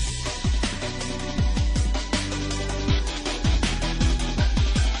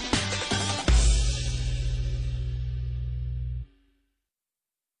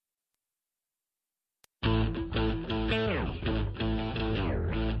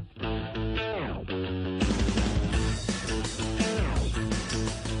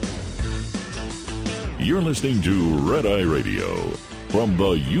 You're listening to Red Eye Radio from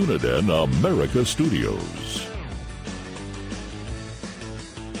the Uniden America Studios.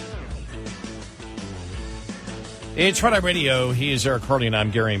 It's Red Eye Radio. He is Eric Harley, and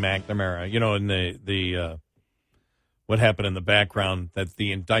I'm Gary McNamara. You know, in the what happened in the background, that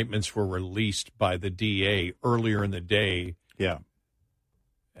the indictments were released by the DA earlier in the day. Yeah.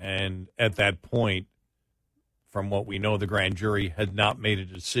 And at that point, from what we know, the grand jury had not made a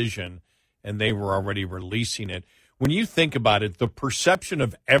decision, and they were already releasing it. When you think about it, the perception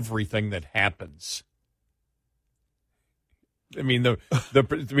of everything that happens, I mean,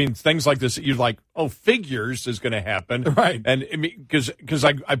 things like this, you're like, oh, figures is going to happen. Right. And I mean, because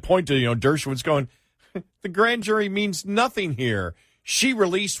I point to, Dershowitz going, the grand jury means nothing here. She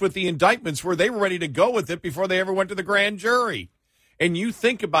released with the indictments where they were ready to go with it before they ever went to the grand jury. And you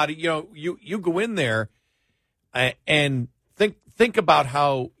think about it, you go in there and think about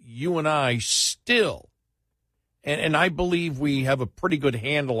how you and I still, and I believe we have a pretty good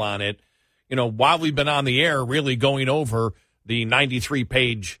handle on it, while we've been on the air, really going over the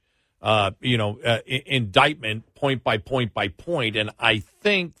 93-page, indictment point by point by point. And I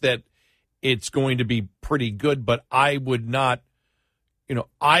think that it's going to be pretty good, but I would not,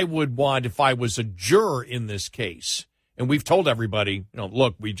 I would want, if I was a juror in this case, and we've told everybody,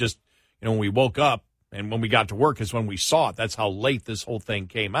 look, we just, when we woke up and when we got to work is when we saw it. That's how late this whole thing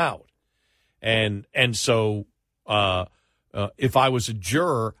came out. And so if I was a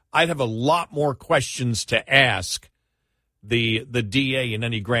juror, I'd have a lot more questions to ask the DA in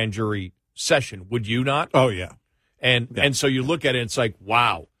any grand jury session. Would you not? Oh, yeah. And so you look at it, it's like,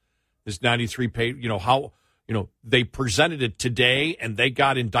 wow, this 93-page, how, they presented it today and they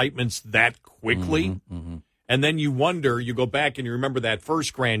got indictments that quickly. Mm-hmm, mm-hmm. And then you wonder, you go back and you remember that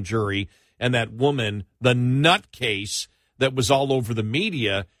first grand jury and that woman, the nutcase that was all over the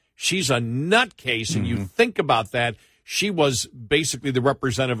media. She's a nutcase, and you think about that. She was basically the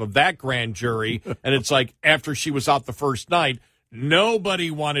representative of that grand jury, and it's like after she was out the first night,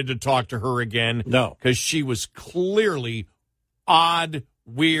 nobody wanted to talk to her again. No. Because she was clearly odd,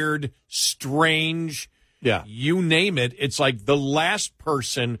 weird, strange. Yeah. You name it. It's like the last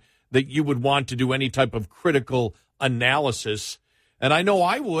person that you would want to do any type of critical analysis. And I know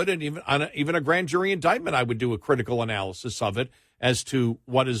I would, and even a grand jury indictment, I would do a critical analysis of it as to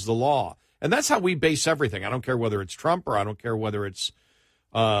what is the law. And that's how we base everything. I don't care whether it's Trump or I don't care whether it's,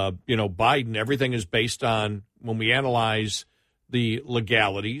 Biden. Everything is based on, when we analyze the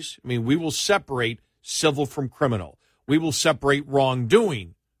legalities, I mean, we will separate civil from criminal. We will separate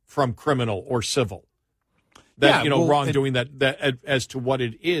wrongdoing from criminal or civil. Wrongdoing that as to what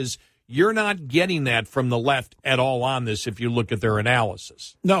it is. You're not getting that from the left at all on this if you look at their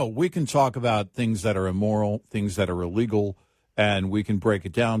analysis. No, we can talk about things that are immoral, things that are illegal, and we can break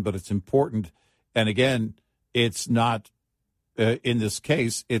it down, but it's important. And again, it's not, in this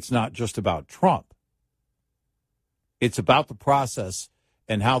case, it's not just about Trump. It's about the process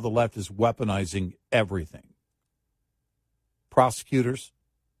and how the left is weaponizing everything. Prosecutors,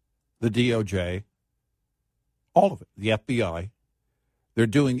 the DOJ, all of it, the FBI. They're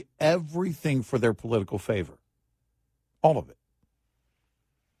doing everything for their political favor. All of it.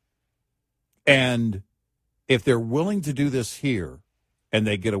 And if they're willing to do this here and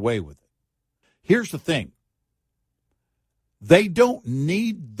they get away with it, here's the thing. They don't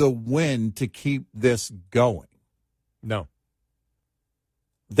need the win to keep this going. No.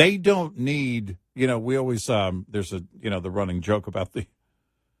 They don't need, we always, there's the running joke about the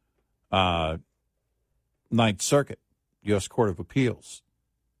Ninth Circuit, U.S. Court of Appeals,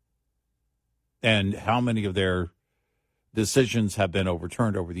 and how many of their decisions have been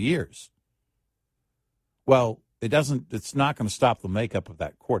overturned over the years. Well, it's not going to stop the makeup of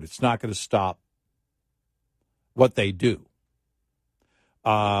that court. It's not going to stop what they do.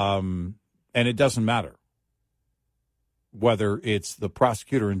 And it doesn't matter whether it's the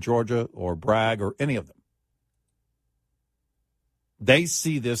prosecutor in Georgia or Bragg or any of them. They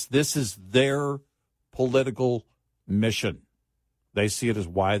see this is their political mission. They see it as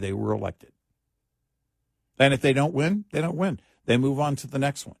why they were elected. And if they don't win, they don't win. They move on to the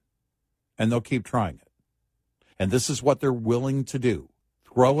next one, and they'll keep trying it. And this is what they're willing to do.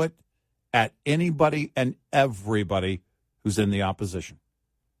 Throw it at anybody and everybody who's in the opposition.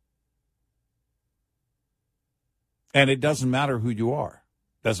 And it doesn't matter who you are.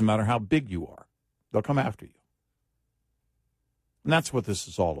 Doesn't matter how big you are. They'll come after you. And that's what this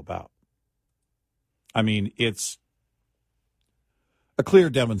is all about. I mean, it's a clear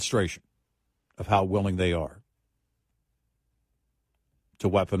demonstration of how willing they are to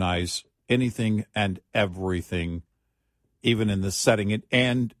weaponize anything and everything, even in this setting.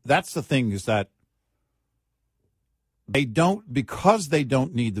 And that's the thing, is that because they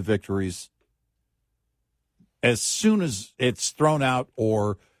don't need the victories, as soon as it's thrown out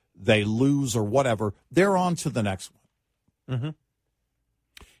or they lose or whatever, they're on to the next one. Mm-hmm.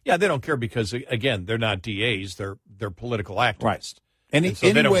 Yeah, they don't care because, again, they're not DAs. They're political activists. Right. Any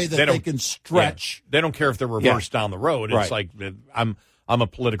so way that they can stretch. Yeah, they don't care if they're reversed down the road. It's like, I'm a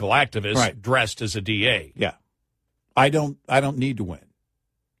political activist dressed as a DA. Yeah. I don't need to win.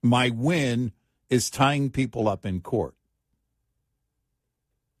 My win is tying people up in court.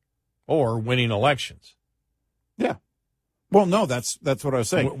 Or winning elections. Yeah. Well, no, that's what I was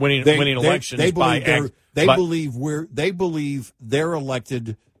saying. Winning elections. They believe they're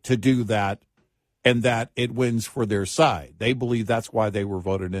elected to do that, and that it wins for their side. They believe that's why they were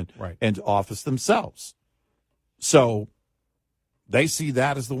voted into office themselves. So they see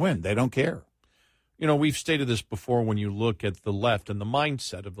that as the win. They don't care. You know, we've stated this before. When you look at the left and the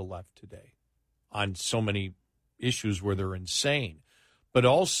mindset of the left today on so many issues where they're insane, but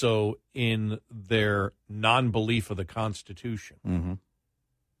also in their non-belief of the Constitution. Mm-hmm.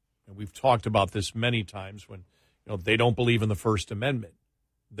 And we've talked about this many times when, they don't believe in the First Amendment.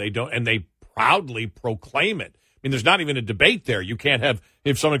 They don't, and they proudly proclaim it. I mean, there's not even a debate there. You can't have,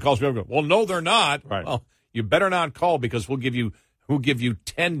 if someone calls me up, well, no, they're not. Right. Well, you better not call, because we'll give you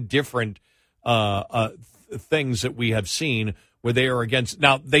 10 different things that we have seen where they are against.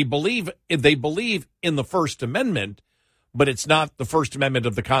 Now, they believe in the First Amendment, but it's not the First Amendment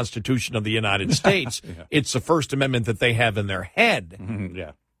of the Constitution of the United States. Yeah. It's the First Amendment that they have in their head. Mm-hmm.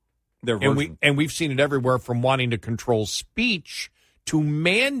 Yeah. And we've seen it everywhere, from wanting to control speech to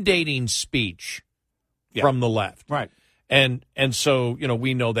mandating speech from the left. Right. And so,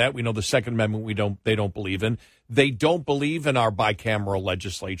 we know that. We know the Second Amendment they don't believe in. They don't believe in our bicameral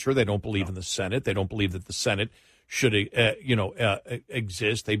legislature. They don't believe in the Senate. They don't believe that the Senate should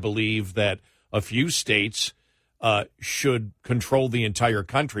exist. They believe that a few states should control the entire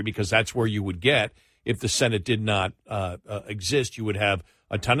country, because that's where you would get, if the Senate did not exist, you would have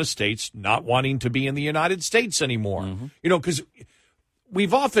a ton of states not wanting to be in the United States anymore. Mm-hmm. Because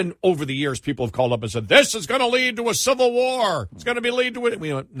we've often, over the years, people have called up and said, this is going to lead to a civil war. It's going to lead to it.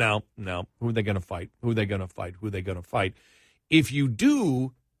 We went, no. Who are they going to fight? Who are they going to fight? Who are they going to fight? If you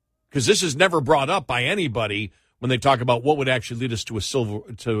do, because this is never brought up by anybody when they talk about what would actually lead us to a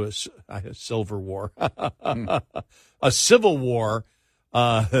silver war, a civil war.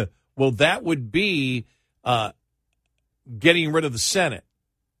 Well, that would be getting rid of the Senate.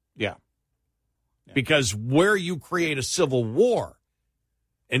 Yeah. Because where you create a civil war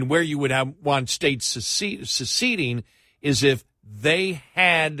and where you would want states seceding is if they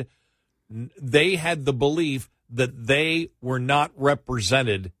had the belief that they were not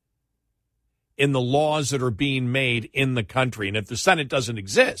represented in the laws that are being made in the country, and if the Senate doesn't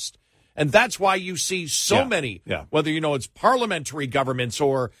exist. And that's why you see so many, whether it's parliamentary governments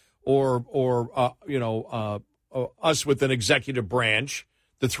or us with an executive branch,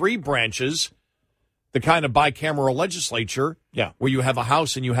 the three branches, the kind of bicameral legislature, where you have a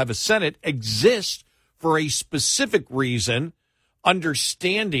House and you have a Senate, exist for a specific reason,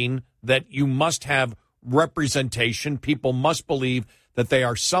 understanding that you must have representation. People must believe that they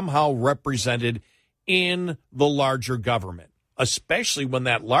are somehow represented in the larger government, especially when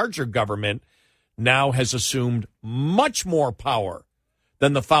that larger government now has assumed much more power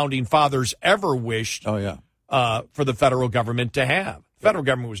than the Founding Fathers ever wished for the federal government to have. The federal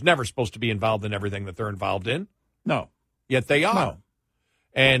government was never supposed to be involved in everything that they're involved in. No. Yet they are. No.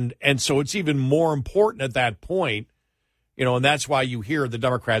 And so it's even more important at that point, and that's why you hear the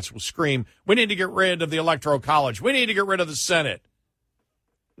Democrats will scream, we need to get rid of the Electoral College. We need to get rid of the Senate.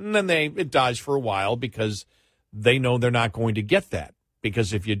 And then it dies for a while, because they know they're not going to get that.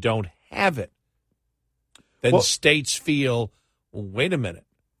 Because if you don't have it, then states feel, well, wait a minute,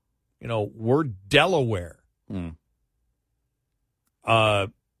 we're Delaware.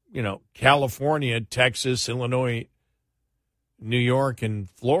 California, Texas, Illinois, New York, and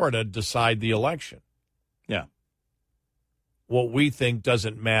Florida decide the election. Yeah. What we think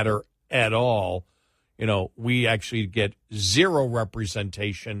doesn't matter at all. we actually get zero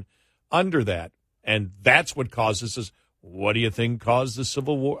representation under that. And that's what causes us. What do you think caused the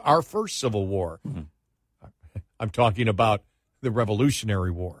Civil War, our first Civil War? Mm-hmm. I'm talking about the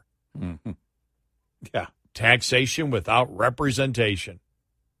Revolutionary War. Mm-hmm. Yeah. Taxation without representation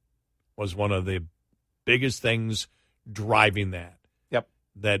was one of the biggest things driving that. Yep.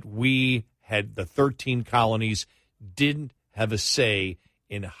 That we had the 13 colonies didn't have a say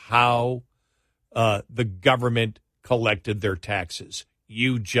in how the government collected their taxes.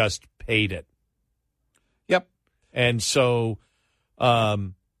 You just paid it. Yep. And so,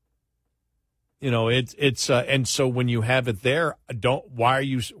 and so when you have it there,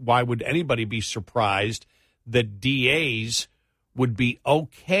 why would anybody be surprised that DAs would be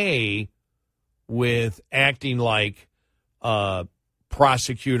okay with acting like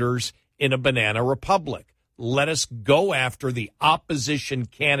prosecutors in a banana republic? Let us go after the opposition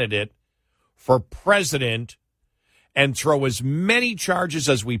candidate for president and throw as many charges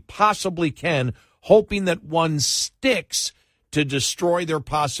as we possibly can, hoping that one sticks to destroy their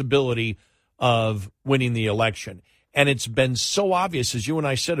possibility of winning the election. And it's been so obvious, as you and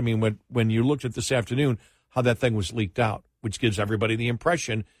I said, I mean, when you looked at this afternoon, how that thing was leaked out, which gives everybody the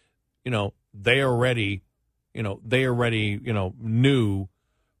impression, they already knew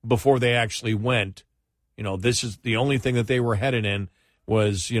before they actually went, this is the only thing that they were headed in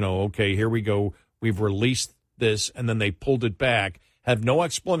was, okay, here we go. We've released this, and then they pulled it back, have no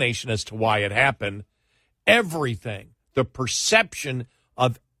explanation as to why it happened. Everything, the perception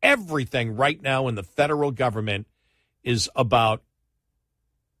of everything right now in the federal government is about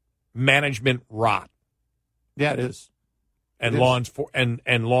management rot. Yeah, it is. And law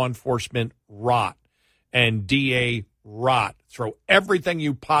enforcement rot. And DA rot. Throw everything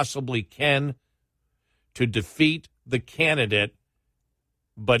you possibly can to defeat the candidate,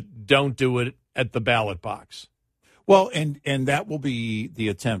 but don't do it at the ballot box. Well, and that will be the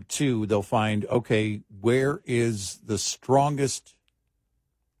attempt, too. They'll find, okay, where is the strongest,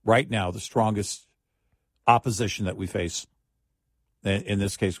 right now, the strongest opposition that we face, in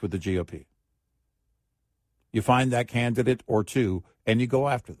this case with the GOP. You find that candidate or two, and you go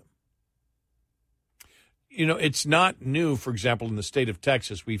after them. It's not new. For example, in the state of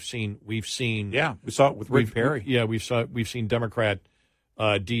Texas, we've seen. Yeah, we saw it with Rick Perry. We've seen Democrat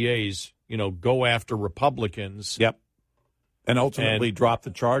DAs, go after Republicans. Yep, and ultimately drop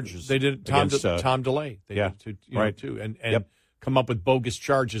the charges. They did Tom DeLay. They did too, and come up with bogus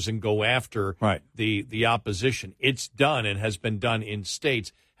charges and go after the opposition. It's done and has been done in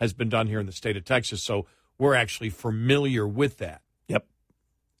states. Has been done here in the state of Texas. So we're actually familiar with that. Yep,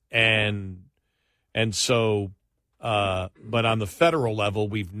 And so, but on the federal level,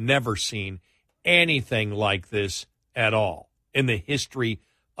 we've never seen anything like this at all in the history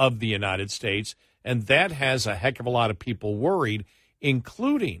of the United States. And that has a heck of a lot of people worried,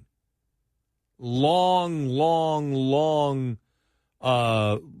 including long-held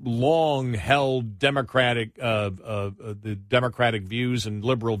Democratic, the Democratic views and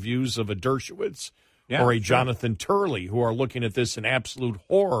liberal views of a Dershowitz or a Jonathan Turley, who are looking at this in absolute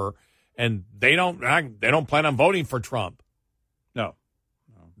horror. And they don't plan on voting for Trump. No.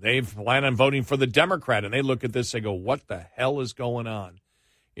 They plan on voting for the Democrat. And they look at this, they go, what the hell is going on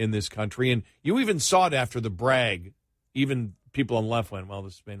in this country? And you even saw it after the Bragg. Even people on the left went, well,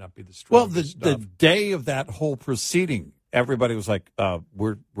 this may not be the strongest the day of that whole proceeding, everybody was like,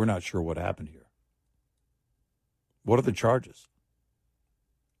 we're not sure what happened here. What are the charges?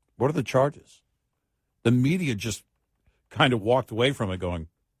 What are the charges? The media just kind of walked away from it going,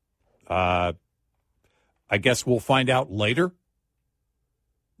 I guess we'll find out later.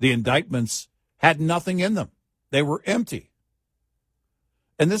 The indictments had nothing in them. They were empty.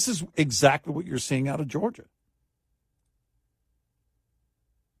 And this is exactly what you're seeing out of Georgia.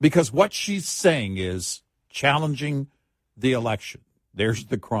 Because what she's saying is challenging the election. There's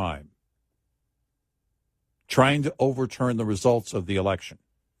the crime. Trying to overturn the results of the election.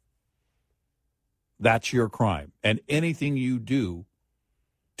 That's your crime. And anything you do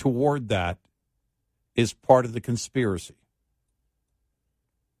toward that is part of the conspiracy.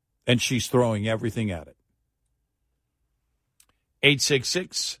 And she's throwing everything at it.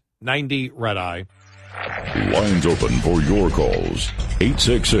 866-90-RED-EYE. Lines open for your calls.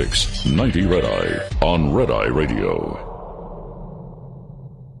 866-90-RED-EYE on Red Eye Radio.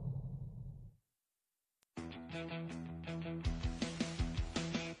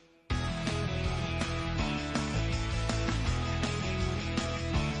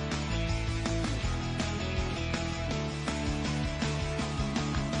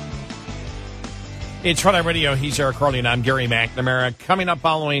 It's Red Eye Radio. He's Eric Carly, and I'm Gary McNamara. Coming up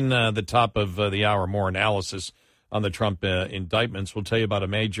following the top of the hour, more analysis on the Trump indictments. We'll tell you about a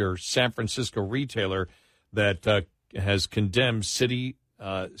major San Francisco retailer that has condemned city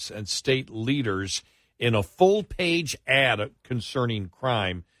and state leaders in a full-page ad concerning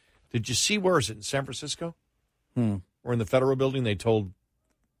crime. Did you see, where is it, in San Francisco? Or in the federal building, they told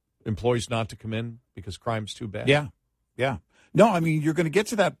employees not to come in because crime's too bad? Yeah. No, I mean, you're going to get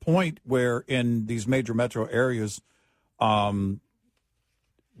to that point where in these major metro areas, you're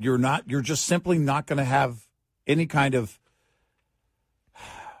just simply not going to have any kind of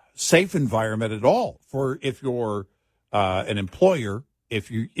safe environment at all for if you're an employer,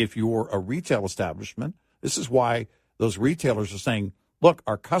 if you're a retail establishment. This is why those retailers are saying, look,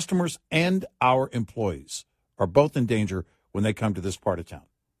 our customers and our employees are both in danger when they come to this part of town.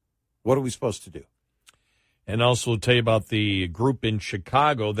 What are we supposed to do? And also tell you about the group in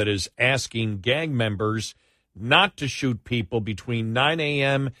Chicago that is asking gang members not to shoot people between 9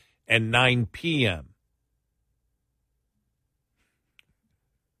 a.m. and 9 p.m.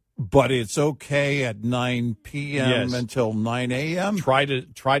 But it's okay at 9 p.m. until 9 a.m.? Try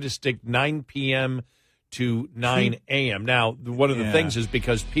to stick 9 p.m. to 9 a.m. Now, one of the things is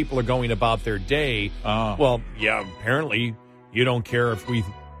because people are going about their day, apparently you don't care if we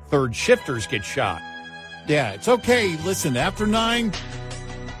third shifters get shot. Yeah, it's okay. Listen, after 9,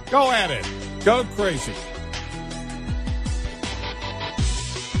 go at it. Go crazy.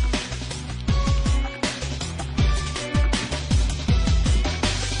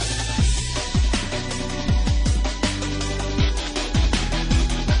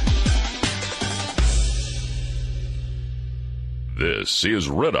 This is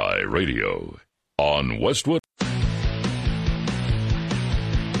Red Eye Radio on Westwood.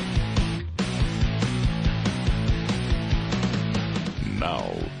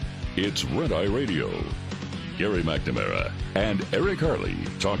 Now, it's Red Eye Radio. Gary McNamara and Eric Harley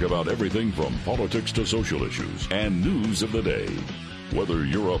talk about everything from politics to social issues and news of the day. Whether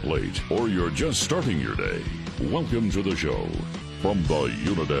you're up late or you're just starting your day, welcome to the show. From the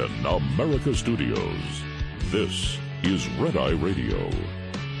Uniden America Studios, this is Red Eye Radio.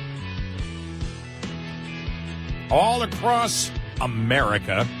 All across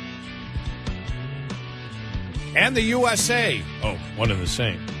America and the USA. Oh, one and the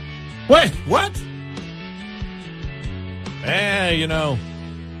same. Wait, what?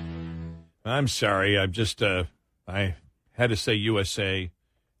 I'm sorry. I had to say USA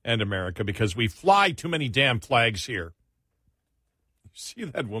and America because we fly too many damn flags here. You see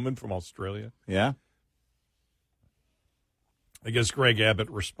that woman from Australia? Yeah. I guess Greg Abbott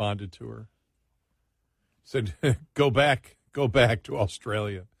responded to her. Said, go back to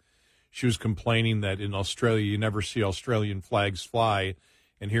Australia. She was complaining that in Australia you never see Australian flags fly,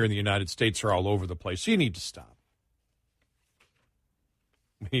 and here in the United States are all over the place. So you need to stop.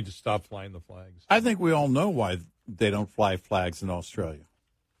 We need to stop flying the flags. I think we all know why they don't fly flags in Australia.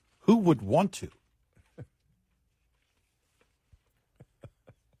 Who would want to?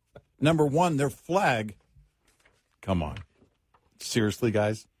 Number one, their flag. Come on. Seriously,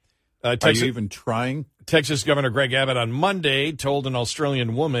 guys? Are you even trying? Texas Governor Greg Abbott on Monday told an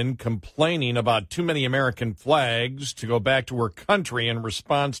Australian woman complaining about too many American flags to go back to her country in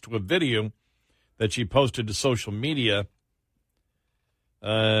response to a video that she posted to social media.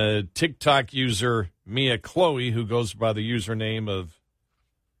 TikTok user Mia Chloe, who goes by the username of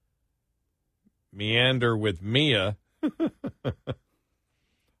Meander with Mia,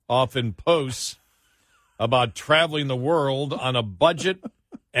 often posts about traveling the world on a budget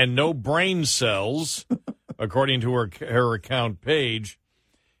and no brain cells, according to her account page.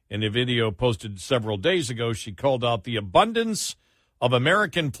 In a video posted several days ago, she called out the abundance of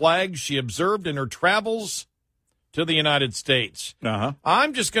American flags she observed in her travels to the United States.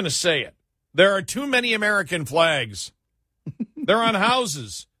 I'm just going to say it. There are too many American flags. They're on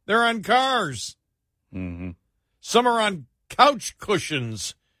houses. They're on cars. Mm-hmm. Some are on couch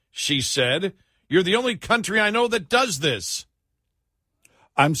cushions, she said. You're the only country I know that does this.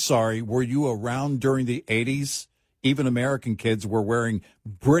 I'm sorry, were you around during the 80s? Even American kids were wearing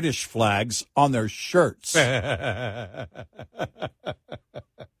British flags on their shirts. They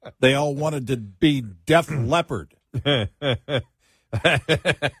all wanted to be Def Leppard.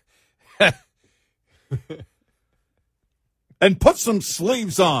 And put some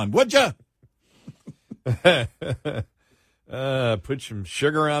sleeves on, would you? Put some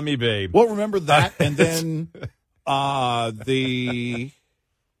sugar on me, babe. Well, remember that, and then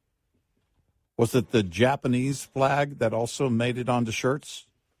was it the Japanese flag that also made it onto shirts?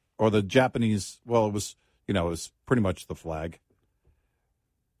 Or the Japanese, well, it was pretty much the flag.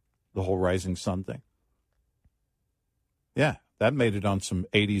 The whole Rising Sun thing. Yeah, that made it on some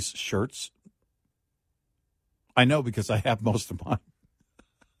 80s shirts. I know because I have most of mine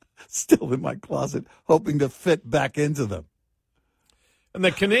still in my closet, hoping to fit back into them. And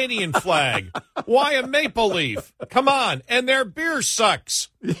the Canadian flag. Why a maple leaf? Come on. And their beer sucks.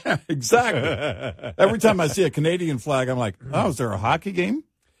 Yeah, exactly. Every time I see a Canadian flag, I'm like, oh, is there a hockey game?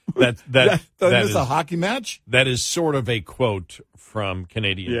 That is a hockey match? That is sort of a quote from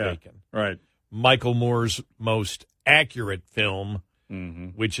Canadian Bacon. Right. Michael Moore's most accurate film,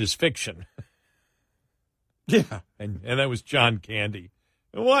 which is fiction. Yeah. And that was John Candy.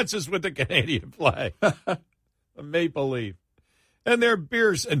 And what's this with the Canadian flag? A maple leaf. And their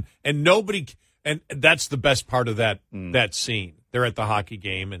beers, and nobody, and that's the best part of that scene. They're at the hockey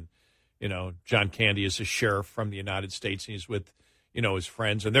game, and John Candy is a sheriff from the United States, and he's with his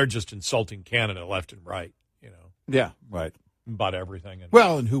friends, and they're just insulting Canada left and right. Yeah, right. About everything.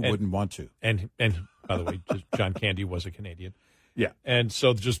 And who wouldn't want to? And by the way, John Candy was a Canadian. Yeah, and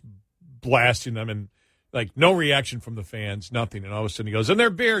so just blasting them and. Like, no reaction from the fans, nothing. And all of a sudden he goes, and their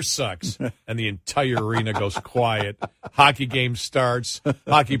beer sucks. And the entire arena goes quiet. Hockey game starts.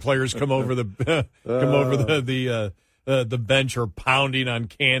 Hockey players come over the bench or pounding on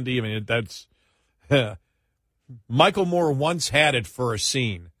Candy. I mean, that's Michael Moore once had it for a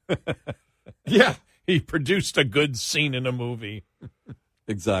scene. Yeah. He produced a good scene in a movie.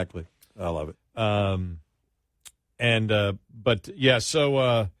 Exactly. I love it.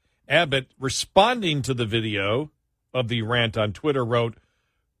 So Abbott, responding to the video of the rant on Twitter, wrote,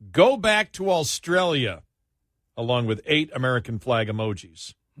 "Go back to Australia," along with 8 American flag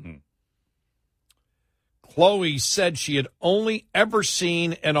emojis. Chloe said she had only ever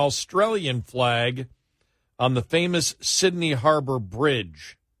seen an Australian flag on the famous Sydney Harbour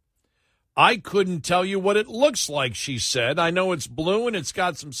Bridge. "I couldn't tell you what it looks like," she said. "I know it's blue and it's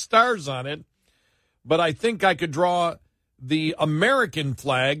got some stars on it, but I think I could draw the American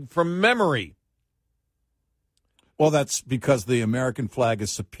flag from memory." Well, that's because the American flag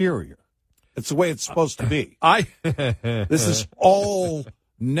is superior. It's the way it's supposed to be. This is all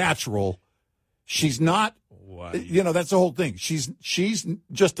natural. She's not, that's the whole thing. She's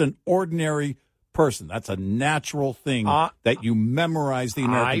just an ordinary person. That's a natural thing that you memorize the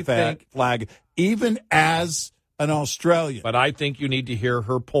American flag, even as an Australian. But I think you need to hear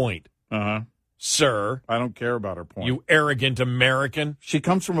her point. Sir. I don't care about her point. You arrogant American. She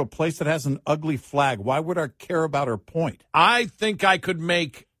comes from a place that has an ugly flag. Why would I care about her point? I think I could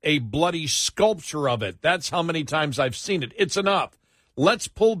make a bloody sculpture of it. That's how many times I've seen it. It's enough. Let's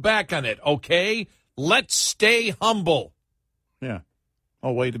pull back on it, okay? Let's stay humble. Yeah.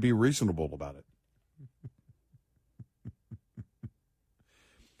 A way to be reasonable about it.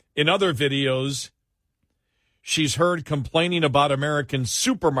 In other videos, she's heard complaining about American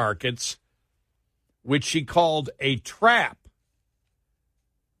supermarkets, which she called a trap.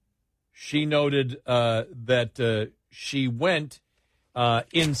 She noted that she went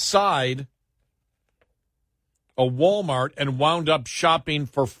inside a Walmart and wound up shopping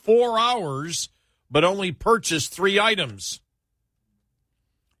for 4 hours, but only purchased 3 items.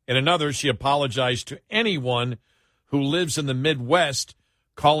 In another, she apologized to anyone who lives in the Midwest,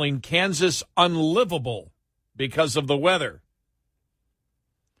 calling Kansas unlivable because of the weather.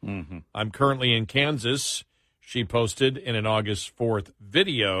 "I'm currently in Kansas," she posted in an August 4th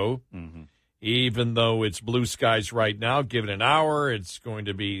video. "Even though it's blue skies right now, give it an hour, it's going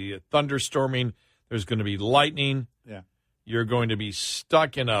to be thunderstorming. There's going to be lightning. Yeah, You're going to be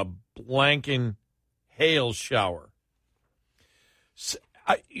stuck in a blanking hail shower."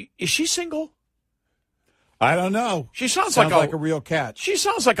 Is she single? I don't know. She sounds like a real catch. She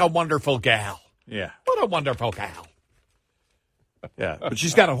sounds like a wonderful gal. Yeah. What a wonderful gal. Yeah, but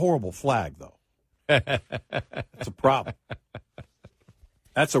she's got a horrible flag, though. It's a problem.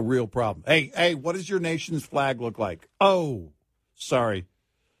 That's a real problem. Hey, what does your nation's flag look like? Oh, sorry.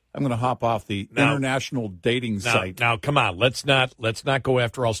 I'm going to hop off the international dating site. Now, come on. Let's not go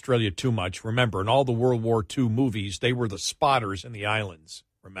after Australia too much. Remember, in all the World War II movies, they were the spotters in the islands.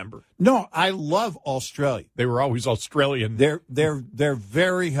 Remember? No, I love Australia. They were always Australian. They're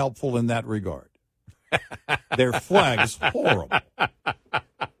very helpful in that regard. Their flag is horrible.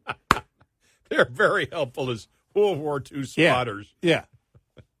 They're very helpful as World War II spotters. Yeah.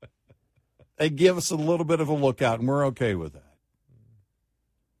 They give us a little bit of a lookout, and we're okay with that.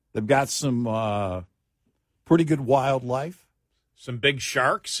 They've got some pretty good wildlife. Some big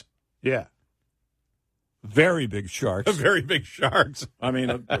sharks. Yeah. Very big sharks. Very big sharks. I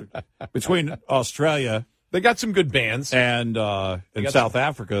mean, between Australia, they got some good bands, and in South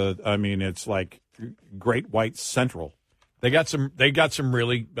Africa, I mean, it's like Great White Central. They got some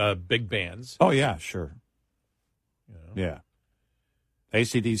really big bands. Oh yeah, sure. Yeah.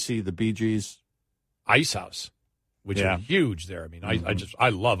 AC/DC, the Bee Gees. Ice House, which are huge there. I mean, I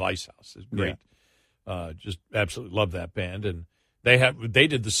love Ice House. It's great. Yeah. Just absolutely love that band. And they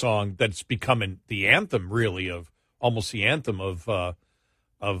did the song that's becoming the anthem, really, of almost the anthem of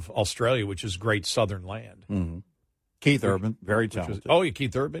Australia, which is Great Southern Land. Mm-hmm. Keith Urban, very talented.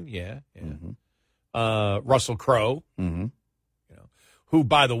 Keith Urban, yeah. Mm-hmm. Russell Crowe, mm-hmm. Who,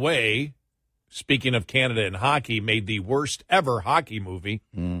 by the way, speaking of Canada and hockey, made the worst ever hockey movie.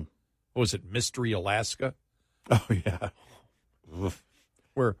 Mm. What was it, Mystery Alaska? Oh yeah,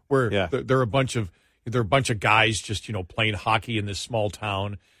 where there are a bunch of guys just playing hockey in this small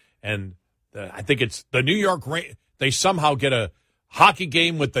town, and I think it's the New York they somehow get a hockey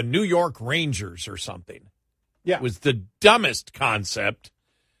game with the New York Rangers or something. Yeah, it was the dumbest concept,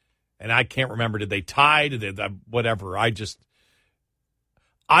 and I can't remember. Did they tie? Did they whatever? I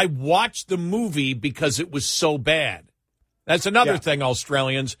watched the movie because it was so bad. That's another thing,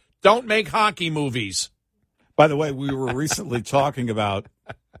 Australians. Don't make hockey movies. By the way, we were recently talking about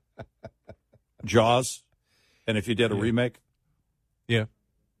Jaws, and if you did a remake. Yeah.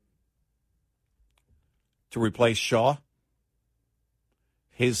 To replace Shaw,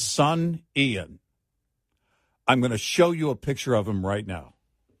 his son, Ian. I'm going to show you a picture of him right now.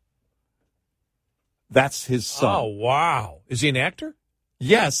 That's his son. Oh, wow. Is he an actor?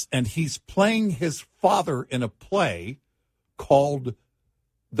 Yes, and he's playing his father in a play called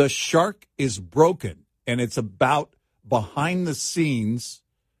The Shark is Broken, and it's about behind the scenes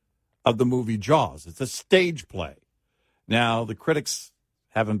of the movie Jaws. It's a stage play. Now, the critics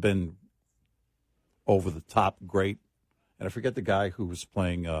haven't been over the top great, and I forget the guy who was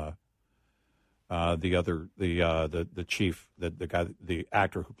playing the chief, the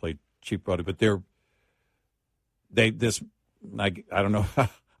actor who played Chief Brody, but I don't know.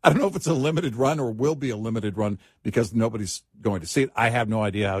 I don't know if it's a limited run or will be a limited run because nobody's going to see it. I have no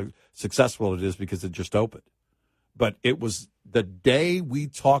idea how successful it is because it just opened. But it was the day we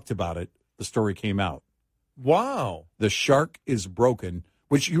talked about it, the story came out. Wow. The Shark is Broken,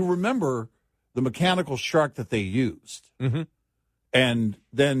 which you remember the mechanical shark that they used. Mm-hmm. And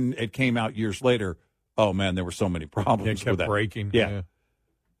then it came out years later. Oh, man, there were so many problems it kept with that. breaking. Yeah.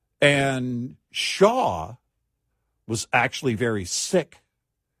 And Shaw was actually very sick.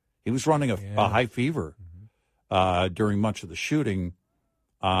 He was running a high fever during much of the shooting,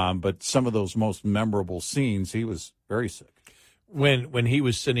 but some of those most memorable scenes, he was very sick. When he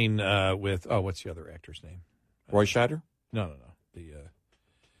was sitting with what's the other actor's name? Roy Scheider? No,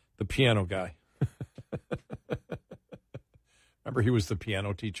 the piano guy. Remember, he was the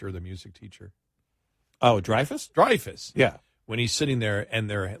piano teacher, the music teacher. Oh, Dreyfuss? Dreyfuss. Yeah. When he's sitting there and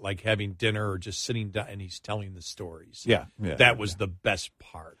they're like having dinner or just sitting down and he's telling the stories. Yeah. That was the best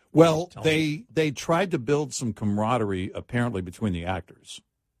part. Well, they tried to build some camaraderie apparently between the actors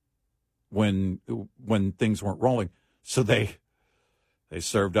when things weren't rolling. So they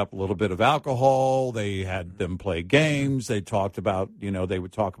served up a little bit of alcohol. They had them play games. They talked about, they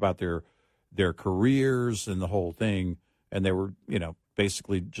would talk about their careers and the whole thing. And they were,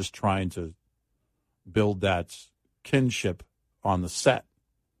 basically just trying to build that kinship on the set,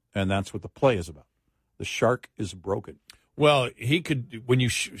 and that's what the play is about. The Shark is Broken. Well, he could, when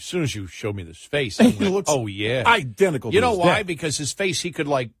as soon as you showed me this face, he looks identical. You know why? Because his face, he could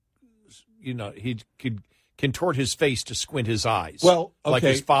he could contort his face to squint his eyes. Well, okay. Like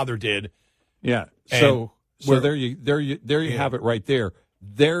his father did. Yeah. So there you have it right there.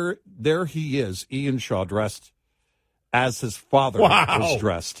 There he is, Ian Shaw, dressed as his father was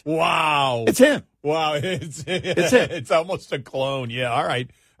dressed. Wow. It's him. Wow. It's him. It's almost a clone. Yeah. All right.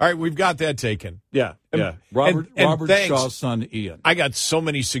 We've got that taken. Yeah. Yeah. Robert Shaw's son, Ian. I got so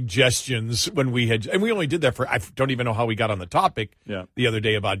many suggestions when we only did that I don't even know how we got on the topic the other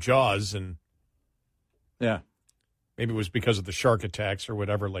day about Jaws. And yeah, maybe it was because of the shark attacks or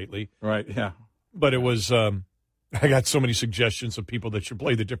whatever lately. Right. Yeah. But it was, I got so many suggestions of people that should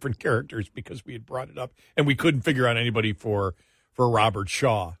play the different characters because we had brought it up and we couldn't figure out anybody for Robert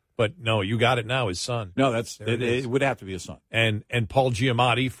Shaw. But no, you got it now, his son. No, it would have to be his son. And Paul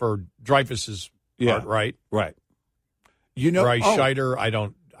Giamatti for Dreyfuss's part, right? Right. Roy Scheider, I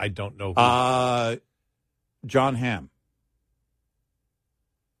don't know who. John Hamm.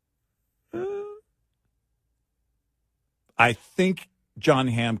 I think John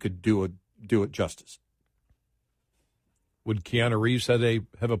Hamm could do it justice. Would Keanu Reeves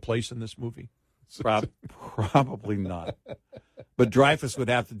have a place in this movie? Probably not. But Dreyfuss would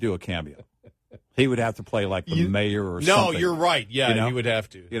have to do a cameo. He would have to play like the mayor or something. No, you're right. Yeah, he would have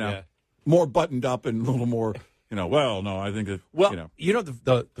to. More buttoned up and a little more, well, no, I think that,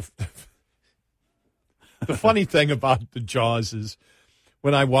 the The funny thing about the Jaws is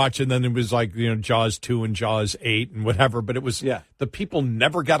when I watch it, then it was like, Jaws 2 and Jaws 8 and whatever, but it was the people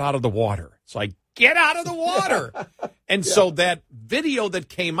never got out of the water. It's like, get out of the water. And so that video that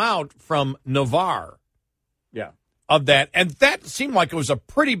came out from Navarre of that, and that seemed like it was a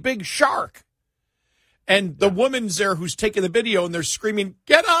pretty big shark. And the woman's there who's taking the video, and they're screaming,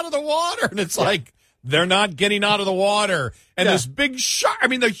 get out of the water. And it's like, they're not getting out of the water. And this big shark,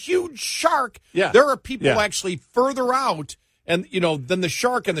 the huge shark, there are people actually further out, and, than the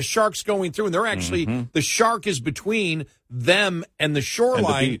shark, and the shark's going through, and they're actually, the shark is between them and the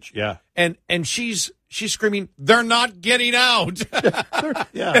shoreline. And the beach, And she's screaming, they're not getting out.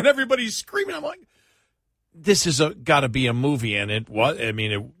 And everybody's screaming. I'm like, this is got to be a movie. And it was,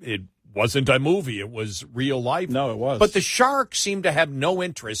 it wasn't a movie. It was real life. No, it was. But the shark seemed to have no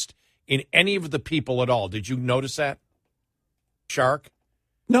interest in any of the people at all. Did you notice that? Shark?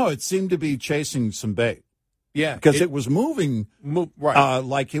 No, it seemed to be chasing some bait. Yeah. Because it was moving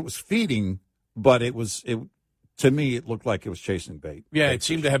like it was feeding, but to me, it looked like it was chasing bait. Yeah, it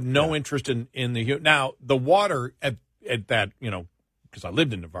seemed to have no interest in the... Now, the water at that, because I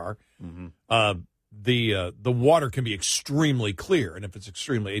lived in Navarre, the water can be extremely clear, and if it's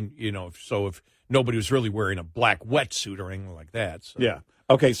extremely, if nobody was really wearing a black wetsuit or anything like that. So. Yeah.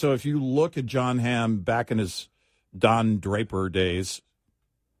 Okay, so if you look at John Hamm back in his Don Draper days,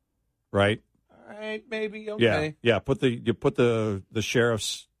 right? All right, maybe, okay. Yeah, you put the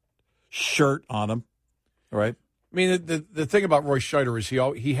sheriff's shirt on him, right? The thing about Roy Scheider is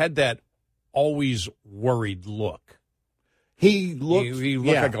he had that always worried look. He looked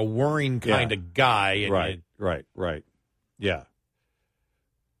like a worrying kind of guy. And Right. Yeah.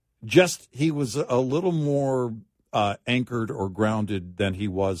 Just he was a little more anchored or grounded than he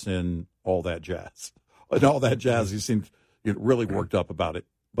was in All That Jazz. In All That Jazz, he seemed really worked up about it.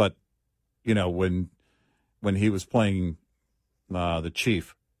 But, when he was playing the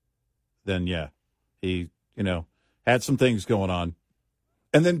chief, then, he, had some things going on.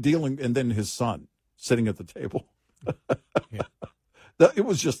 And then his son sitting at the table.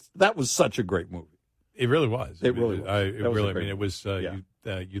 That was such a great movie. It really was. It really was.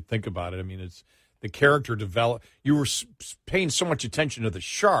 You think about it. It's the character developed. You were paying so much attention to the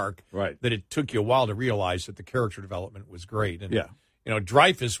shark that it took you a while to realize that the character development was great. And,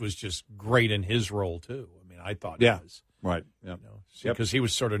 Dreyfuss was just great in his role, too. I thought he was. Right. Yeah. Because he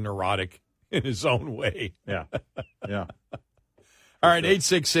was sort of neurotic in his own way. Yeah. Yeah. All right,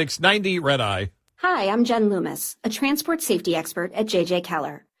 866-90-RED-EYE. Hi, I'm Jen Loomis, a transport safety expert at JJ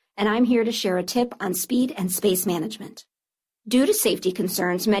Keller, and I'm here to share a tip on speed and space management. Due to safety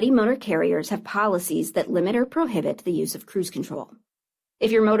concerns, many motor carriers have policies that limit or prohibit the use of cruise control.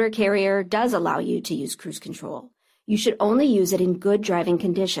 If your motor carrier does allow you to use cruise control, you should only use it in good driving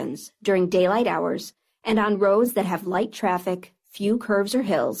conditions during daylight hours and on roads that have light traffic, few curves or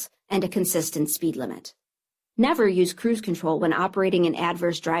hills, and a consistent speed limit. Never use cruise control when operating in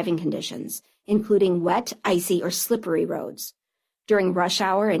adverse driving conditions, including wet, icy, or slippery roads, during rush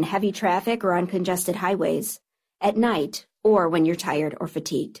hour in heavy traffic or on congested highways, at night, or when you're tired or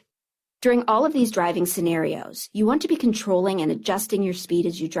fatigued. During all of these driving scenarios, you want to be controlling and adjusting your speed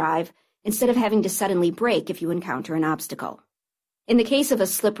as you drive instead of having to suddenly brake if you encounter an obstacle. In the case of a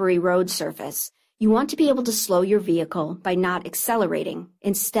slippery road surface, you want to be able to slow your vehicle by not accelerating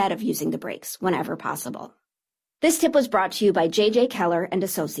instead of using the brakes whenever possible. This tip was brought to you by JJ Keller and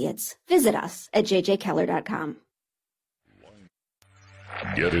Associates. Visit us at jjkeller.com.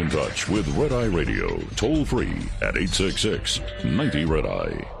 Get in touch with Red Eye Radio, toll free at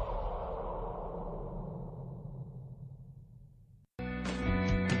 866-90-RED-EYE.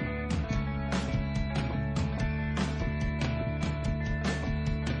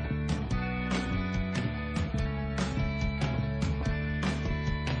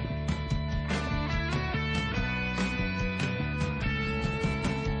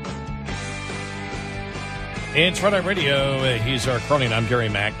 It's Red Eye Radio. He's our crony, and I'm Gary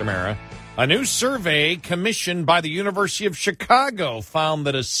McNamara. A new survey commissioned by the University of Chicago found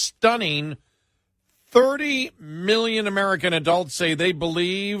that a stunning 30 million American adults say they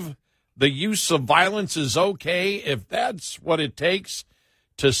believe the use of violence is okay if that's what it takes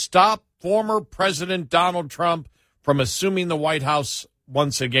to stop former President Donald Trump from assuming the White House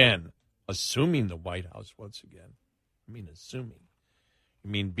once again. Assuming the White House once again. Assuming.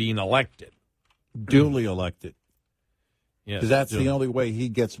 Being elected. Duly elected. Yes. Because that's the only way he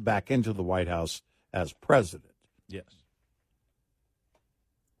gets back into the White House as president. Yes.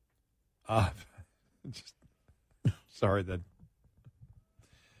 Sorry that.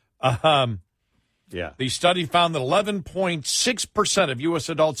 Yeah. The study found that 11.6% of U.S.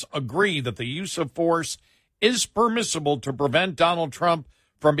 adults agree that the use of force is permissible to prevent Donald Trump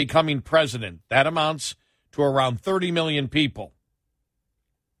from becoming president. That amounts to around 30 million people.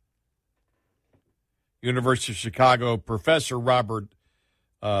 University of Chicago professor Robert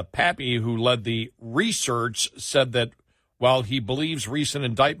Pappy, who led the research, said that while he believes recent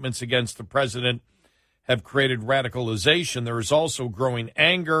indictments against the president have created radicalization, there is also growing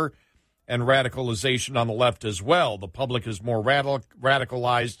anger and radicalization on the left as well. The public is more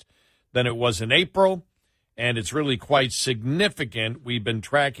radicalized than it was in April, and it's really quite significant. We've been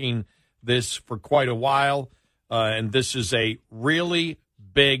tracking this for quite a while, and this is a really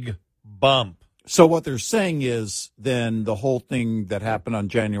big bump. So what they're saying is then the whole thing that happened on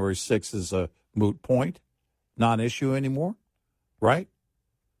January 6th is a moot point, non-issue anymore, right?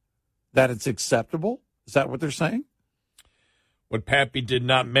 That it's acceptable? Is that what they're saying? What Pappy did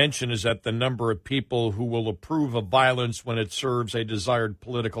not mention is that the number of people who will approve of violence when it serves a desired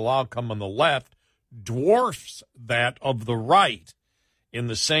political outcome on the left dwarfs that of the right. In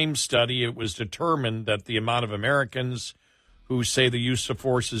the same study, it was determined that the amount of Americans who say the use of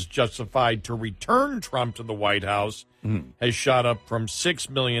force is justified to return Trump to the White House has shot up from 6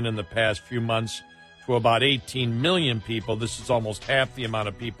 million in the past few months to about 18 million people. This is almost half the amount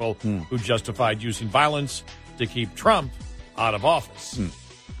of people who justified using violence to keep Trump out of office.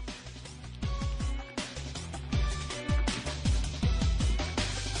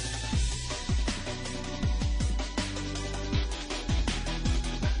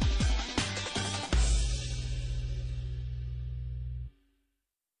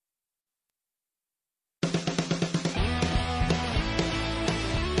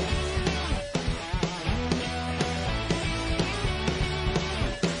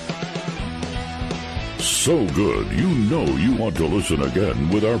 So good, you know you want to listen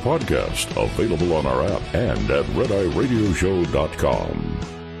again with our podcast, available on our app and at RedEyeRadioShow.com.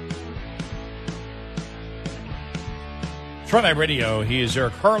 It's Red Eye Radio. He is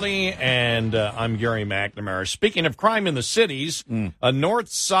Eric Harley, and I'm Gary McNamara. Speaking of crime in the cities, a North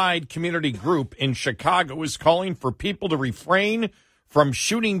Side community group in Chicago is calling for people to refrain from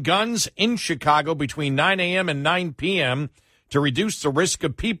shooting guns in Chicago between 9 a.m. and 9 p.m. to reduce the risk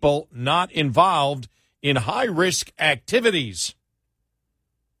of people not involved in high-risk activities.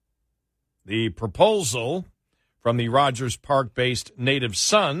 The proposal from the Rogers Park-based Native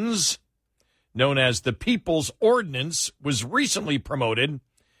Sons, known as the People's Ordinance, was recently promoted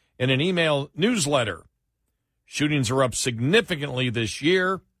in an email newsletter. Shootings are up significantly this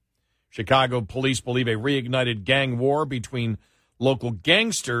year. Chicago police believe a reignited gang war between local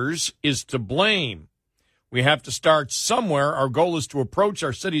gangsters is to blame. We have to start somewhere. Our goal is to approach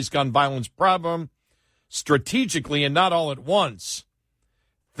our city's gun violence problem strategically and not all at once.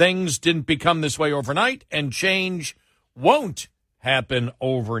 Things didn't become this way overnight, and change won't happen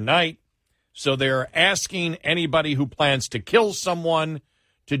overnight. So they're asking anybody who plans to kill someone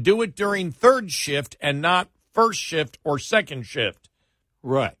to do it during third shift and not first shift or second shift.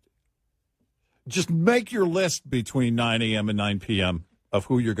 Right. Just make your list between 9 a.m. and 9 p.m. of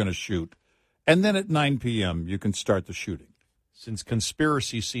who you're going to shoot. And then at 9 p.m., you can start the shooting. Since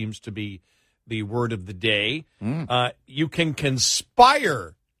conspiracy seems to be the word of the day, you can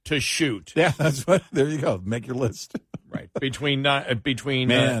conspire to shoot. Yeah, that's what. There you go. Make your list. Right. Between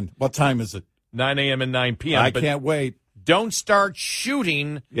what time is it? 9 a.m. and 9 p.m. I can't wait. Don't start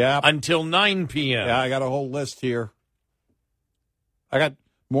shooting until 9 p.m. Yeah, I got a whole list here. I got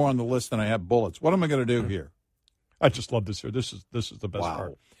more on the list than I have bullets. What am I going to do here? I just love this here. This is the best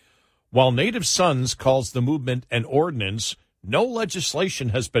part. While Native Sons calls the movement an ordinance, no legislation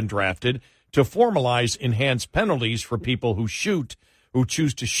has been drafted to formalize enhanced penalties for people who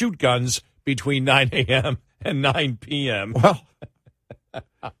choose to shoot guns between 9 a.m. and 9 p.m. Well,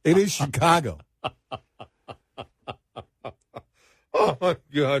 it is Chicago. Oh, my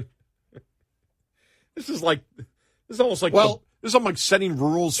God. This is almost like setting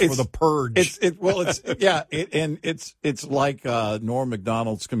rules for the purge. It's like Norm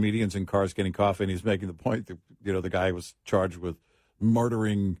Macdonald's Comedians in Cars Getting Coffee, and he's making the point that, the guy was charged with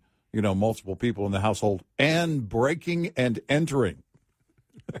murdering, multiple people in the household and breaking and entering.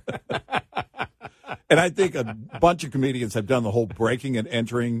 And I think a bunch of comedians have done the whole breaking and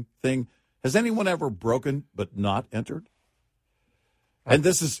entering thing. Has anyone ever broken but not entered? And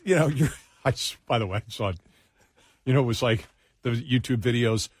this is, by the way, I saw it. It was like the YouTube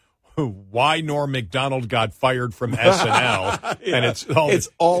videos, why Norm Macdonald got fired from SNL. Yeah. And it's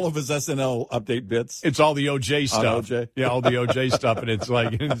all of his SNL update bits. It's all the OJ stuff. OJ. Yeah, all the OJ stuff. And it's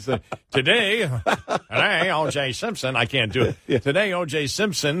like, today, OJ Simpson, I can't do it. Yeah. Today, OJ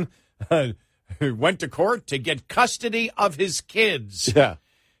Simpson went to court to get custody of his kids. Yeah.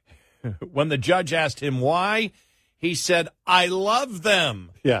 when the judge asked him why, he said, "I love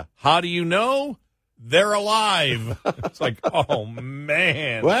them." Yeah. How do you know? They're alive. It's like, oh,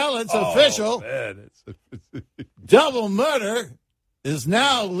 man. Well, it's official. Man. Double murder is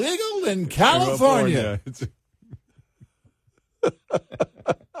now legal in California.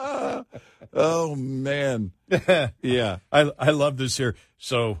 Oh, man. Yeah. I love this here.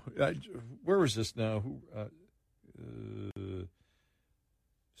 So, where is this now?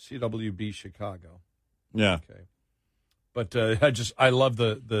 CWB Chicago. Yeah. Okay. But I just love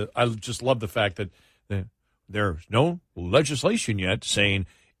the fact that there's no legislation yet saying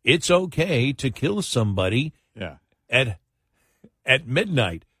it's okay to kill somebody at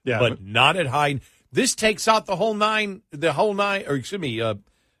midnight, but not at high. This takes out the whole high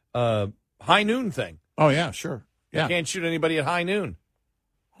noon thing. Oh, yeah, sure. Yeah. You can't shoot anybody at high noon.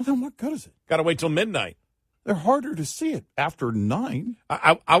 Well, then what good is it? Got to wait till midnight. They're harder to see it after 9.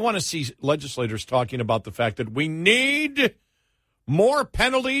 I want to see legislators talking about the fact that we need more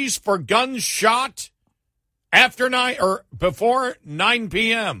penalties for guns shot after 9 or before 9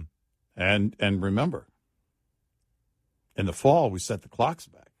 p.m. And remember, in the fall, we set the clocks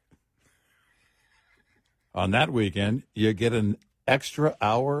back. On that weekend, you get an extra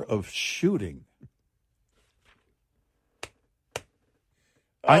hour of shooting.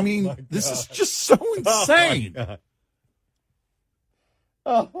 I mean, this is just so insane.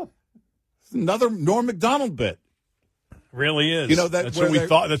 It's another Norm Macdonald bit. Really is. You know that's what we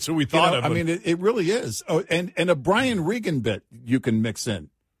thought. That's what we thought of. I mean, it really is. Oh, and a Brian Regan bit you can mix in,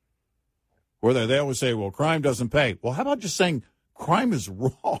 where they always say, "Well, crime doesn't pay." Well, how about just saying crime is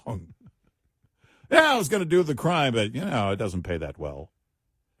wrong? Yeah, I was going to do the crime, but it doesn't pay that well.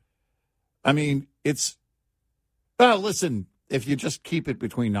 I mean, listen. If you just keep it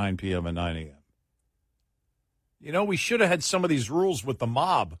between 9 p.m. and 9 a.m. We should have had some of these rules with the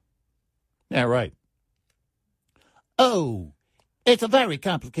mob. Yeah, right. Oh, it's a very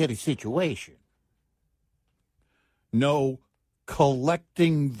complicated situation. No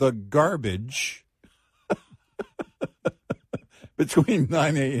collecting the garbage between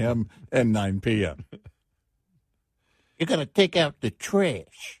 9 a.m. and 9 p.m. You're going to take out the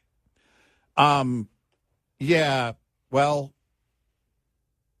trash. Yeah, well,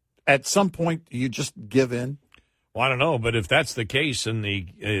 at some point, you just give in. Well, I don't know, but if that's the case and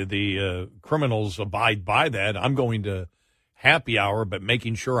the criminals abide by that, I'm going to happy hour, but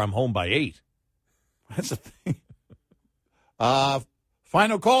making sure I'm home by 8. That's the thing.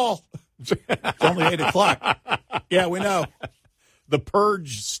 Final call. It's only 8 o'clock. Yeah, we know. The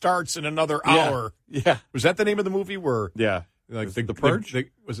Purge starts in another hour. Yeah. Was that the name of the movie? Yeah. Like the Purge?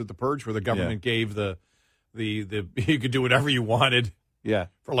 Was it The Purge where the government gave the you could do whatever you wanted? Yeah.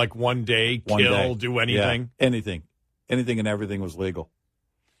 For like one day, do anything. Yeah. Anything and everything was legal.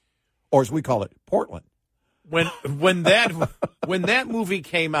 Or as we call it, Portland. When that movie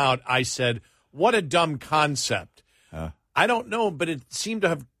came out, I said, what a dumb concept. I don't know, but it seemed to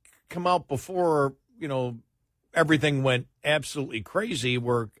have come out before, everything went absolutely crazy,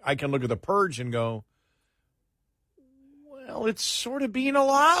 where I can look at The Purge and go, well, it's sort of being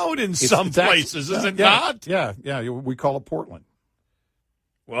allowed in some places, is it not? Yeah, we call it Portland.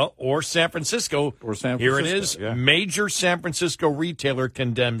 Well, or San Francisco. Here it is. Yeah. Major San Francisco retailer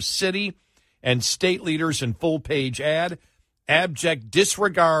condemns city and state leaders in full-page ad. Abject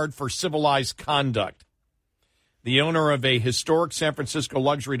disregard for civilized conduct. The owner of a historic San Francisco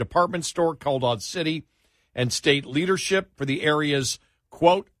luxury department store called out city and state leadership for the area's,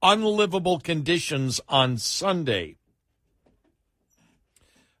 quote, unlivable conditions on Sunday.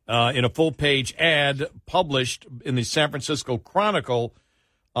 In a full-page ad published in the San Francisco Chronicle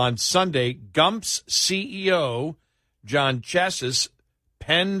on Sunday, Gump's CEO, John Chassis,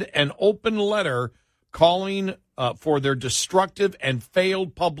 penned an open letter calling for their destructive and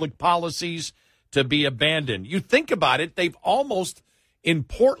failed public policies to be abandoned. You think about it, they've almost, in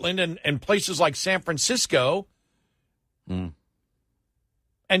Portland and places like San Francisco and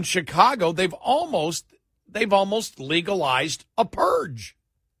Chicago, they've almost legalized a purge.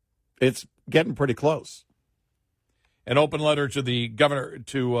 It's getting pretty close. An open letter to the governor,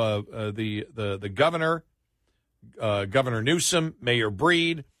 the governor, Governor Newsom, Mayor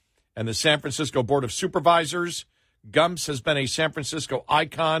Breed, and the San Francisco Board of Supervisors. Gump's has been a San Francisco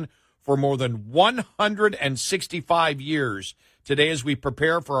icon for more than 165 years. Today, as we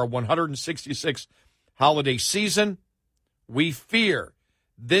prepare for our 166th holiday season, we fear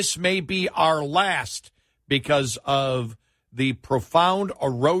this may be our last because of the profound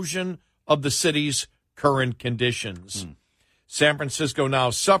erosion of the city's current conditions. San Francisco now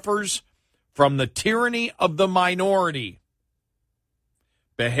suffers from the tyranny of the minority.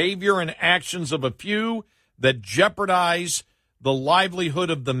 behavior and actions of a few that jeopardize the livelihood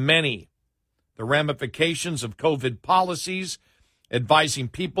of the many. The ramifications of COVID policies advising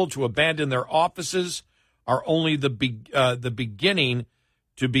people to abandon their offices are only the beginning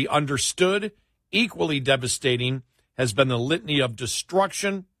to be understood. Equally devastating has been the litany of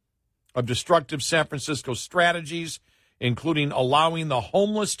destructive San Francisco strategies, including allowing the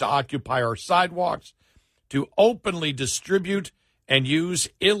homeless to occupy our sidewalks, to openly distribute and use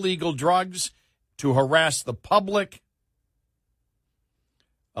illegal drugs, to harass the public,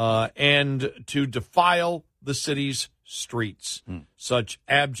 and to defile the city's streets. Such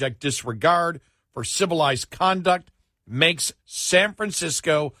abject disregard for civilized conduct makes San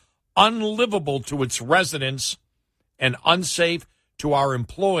Francisco unlivable to its residents and unsafe to our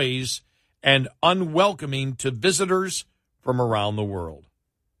employees and unwelcoming to visitors from around the world.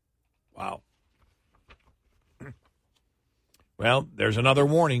 Wow. Well, there's another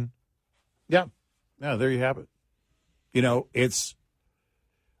warning. Yeah. Yeah, there you have it. You know, it's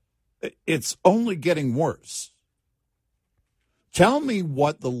only getting worse. Tell me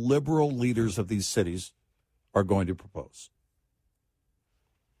what the liberal leaders of these cities are going to propose.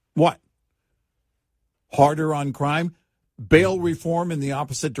 What? Harder on crime? Bail reform in the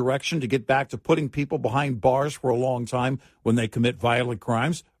opposite direction to get back to putting people behind bars for a long time when they commit violent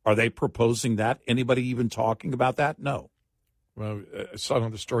crimes? Are they proposing that? Anybody even talking about that? No. Well, I saw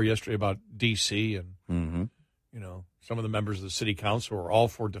another story yesterday about D.C. and, you know, some of the members of the city council who are all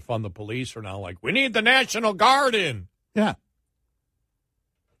for defund the police are now like, we need the National Guard in. Yeah.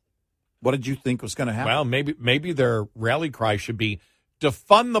 What did you think was going to happen? Well, maybe their rally cry should be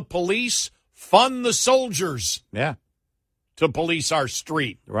defund the police, fund the soldiers. Yeah. To police our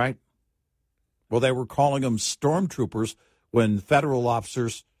street. Right. Well, they were calling them stormtroopers when federal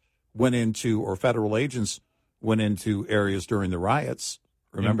officers went into, or federal agents went into areas during the riots.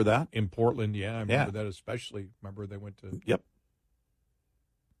 Remember that? In Portland, yeah. I remember that especially. Remember they went to... Yep.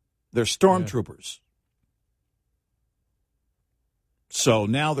 They're stormtroopers. Yeah. So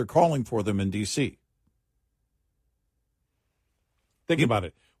now they're calling for them in D.C. Think about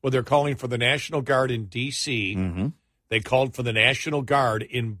it. Well, they're calling for the National Guard in D.C. Mm-hmm. They called for the National Guard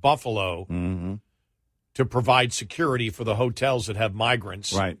in Buffalo to provide security for the hotels that have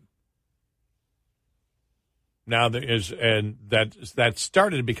migrants. Right. Now there is, and that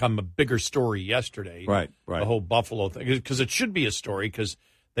started to become a bigger story yesterday. Right. The whole Buffalo thing, because it should be a story, because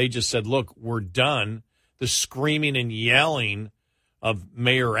they just said, "Look, we're done." The screaming and yelling of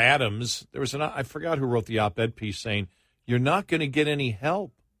Mayor Adams. There was I forgot who wrote the op-ed piece saying, "You're not going to get any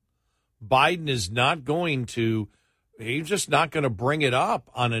help. Biden is not going to. He's just not going to bring it up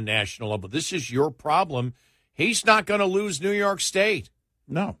on a national level. This is your problem. He's not going to lose New York State.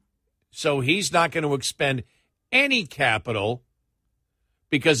 No. So he's not going to expend any capital,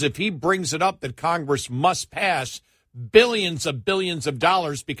 because if he brings it up that Congress must pass billions of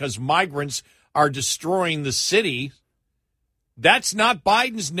dollars because migrants are destroying the city, that's not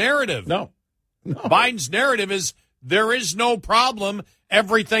Biden's narrative. No. Biden's narrative is there is no problem.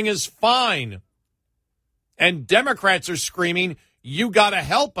 Everything is fine. And Democrats are screaming, you got to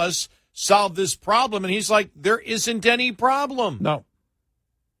help us solve this problem. And he's like, there isn't any problem. No.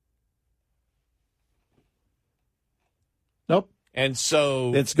 Nope. And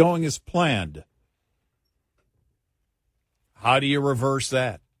so it's going as planned. How do you reverse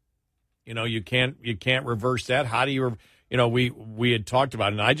that? You know, you can't reverse that. How do you, we had talked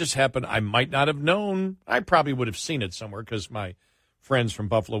about it, and I might not have known. I probably would have seen it somewhere because my friends from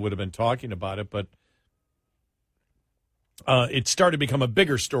Buffalo would have been talking about it, but it started to become a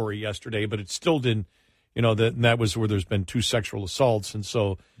bigger story yesterday, but it still didn't, that was where there's been 2 sexual assaults. And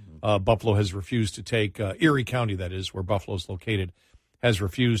so Buffalo has refused to take, Erie County, that is, where Buffalo is located, has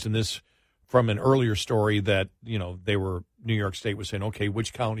refused. And this from an earlier story that, New York State was saying, okay,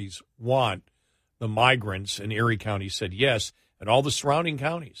 which counties want the migrants? And Erie County said yes. And all the surrounding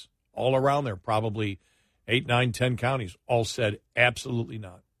counties, all around there, probably 8, 9, 10 counties, all said absolutely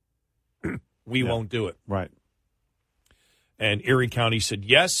not. We won't do it. Right. And Erie County said,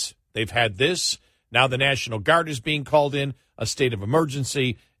 yes, they've had this. Now the National Guard is being called in, a state of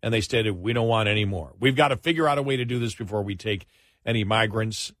emergency, and they stated, we don't want any more. We've got to figure out a way to do this before we take any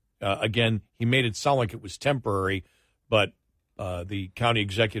migrants. Again, he made it sound like it was temporary, but the county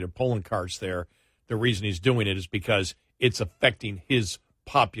executive polling cards there, the reason he's doing it is because it's affecting his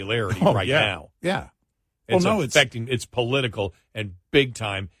popularity now. Yeah. It's political and big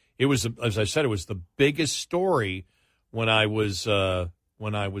time. It was, as I said, it was the biggest story when I was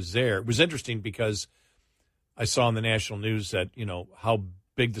there. It was interesting because I saw on the national news that, how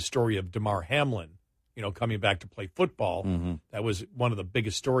big the story of Damar Hamlin coming back to play football. Mm-hmm. That was one of the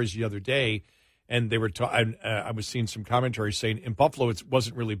biggest stories the other day. And they were I was seeing some commentary saying in Buffalo it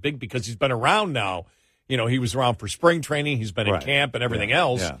wasn't really big because he's been around now. He was around for spring training. He's been in camp and everything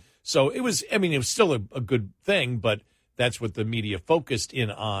else. Yeah. So it was still a good thing, but that's what the media focused in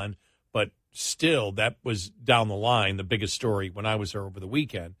on. But still, that was down the line, the biggest story when I was there over the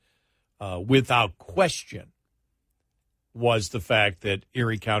weekend, without question, was the fact that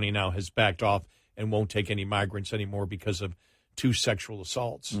Erie County now has backed off and won't take any migrants anymore because of 2 sexual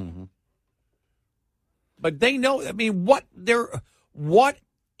assaults. Mm-hmm. But they know,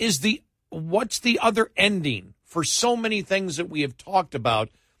 what's the other ending for so many things that we have talked about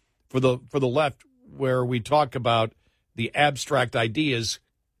for the left, where we talk about the abstract ideas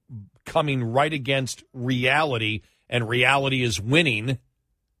coming right against reality, and reality is winning.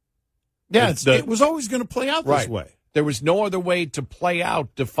 Yeah, it was always going to play out this way. There was no other way to play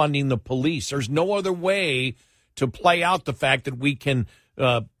out defunding the police. There's no other way to play out the fact that we can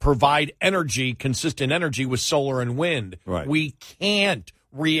provide energy, consistent energy with solar and wind. Right. We can't.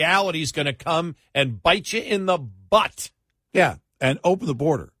 Reality's going to come and bite you in the butt. Yeah, and open the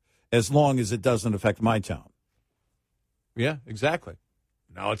border as long as it doesn't affect my town. Yeah, exactly.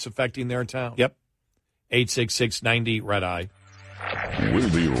 Now it's affecting their town. Yep. 866-90-RED-EYE. We'll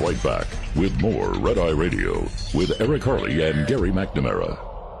be right back with more Red Eye Radio with Eric Harley and Gary McNamara.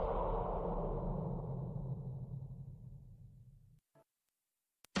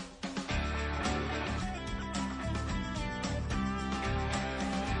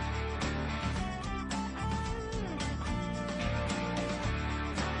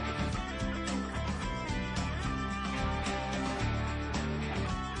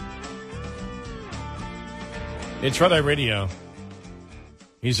 It's Red Eye Radio.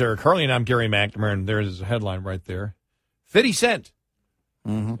 He's Eric Harley, and I'm Gary McNamara, and there's a headline right there. 50 Cent.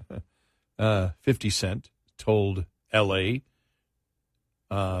 Mm-hmm. 50 Cent told L.A.,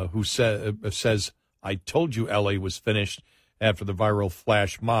 who says, I told you L.A. was finished after the viral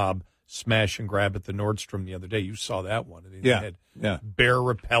flash mob smash and grab at the Nordstrom the other day. You saw that one. They had bear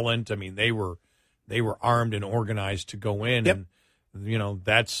repellent. I mean, they were armed and organized to go in. Yep. And,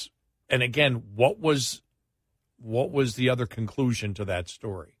 and again, what was the other conclusion to that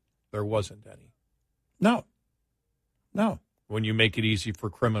story? There wasn't any. No. When you make it easy for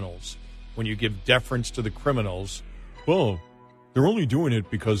criminals, when you give deference to the criminals, well, they're only doing it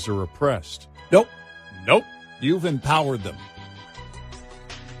because they're oppressed. Nope. You've empowered them.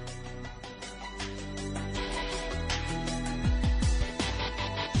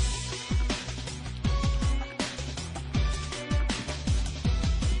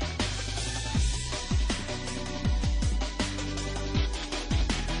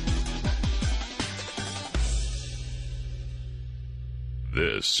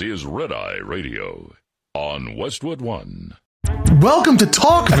 This is Red Eye Radio on Westwood One. Welcome to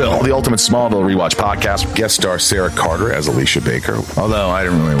Talkville, the ultimate Smallville rewatch podcast. Guest star Sarah Carter as Alicia Baker, although I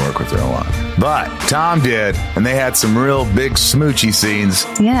didn't really work with her a lot. But Tom did, and they had some real big smoochy scenes.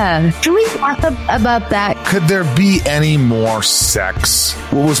 Yeah. Can we talk about that? Could there be any more sex?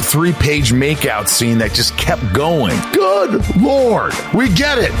 What was a 3-page makeout scene that just kept going? Good Lord, we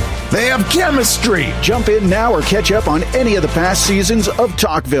get it. They have chemistry. Jump in now or catch up on any of the past seasons of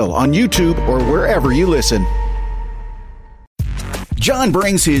Talkville on YouTube or wherever you listen. John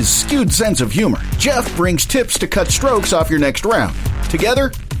brings his skewed sense of humor. Jeff brings tips to cut strokes off your next round.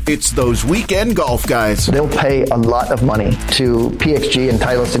 Together, it's those weekend golf guys. They'll pay a lot of money to PXG and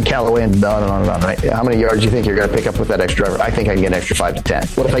Titleist and Callaway and on and on and on, right? How many yards do you think you're going to pick up with that extra driver? I think I can get an extra 5 to 10.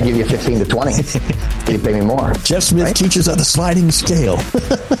 What if I give you 15 to 20? Can you pay me more? Jeff Smith teaches on the sliding scale.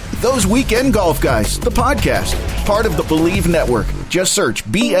 Those Weekend Golf Guys, the podcast, part of the Believe Network. Just search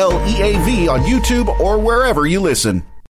BLEAV on YouTube or wherever you listen.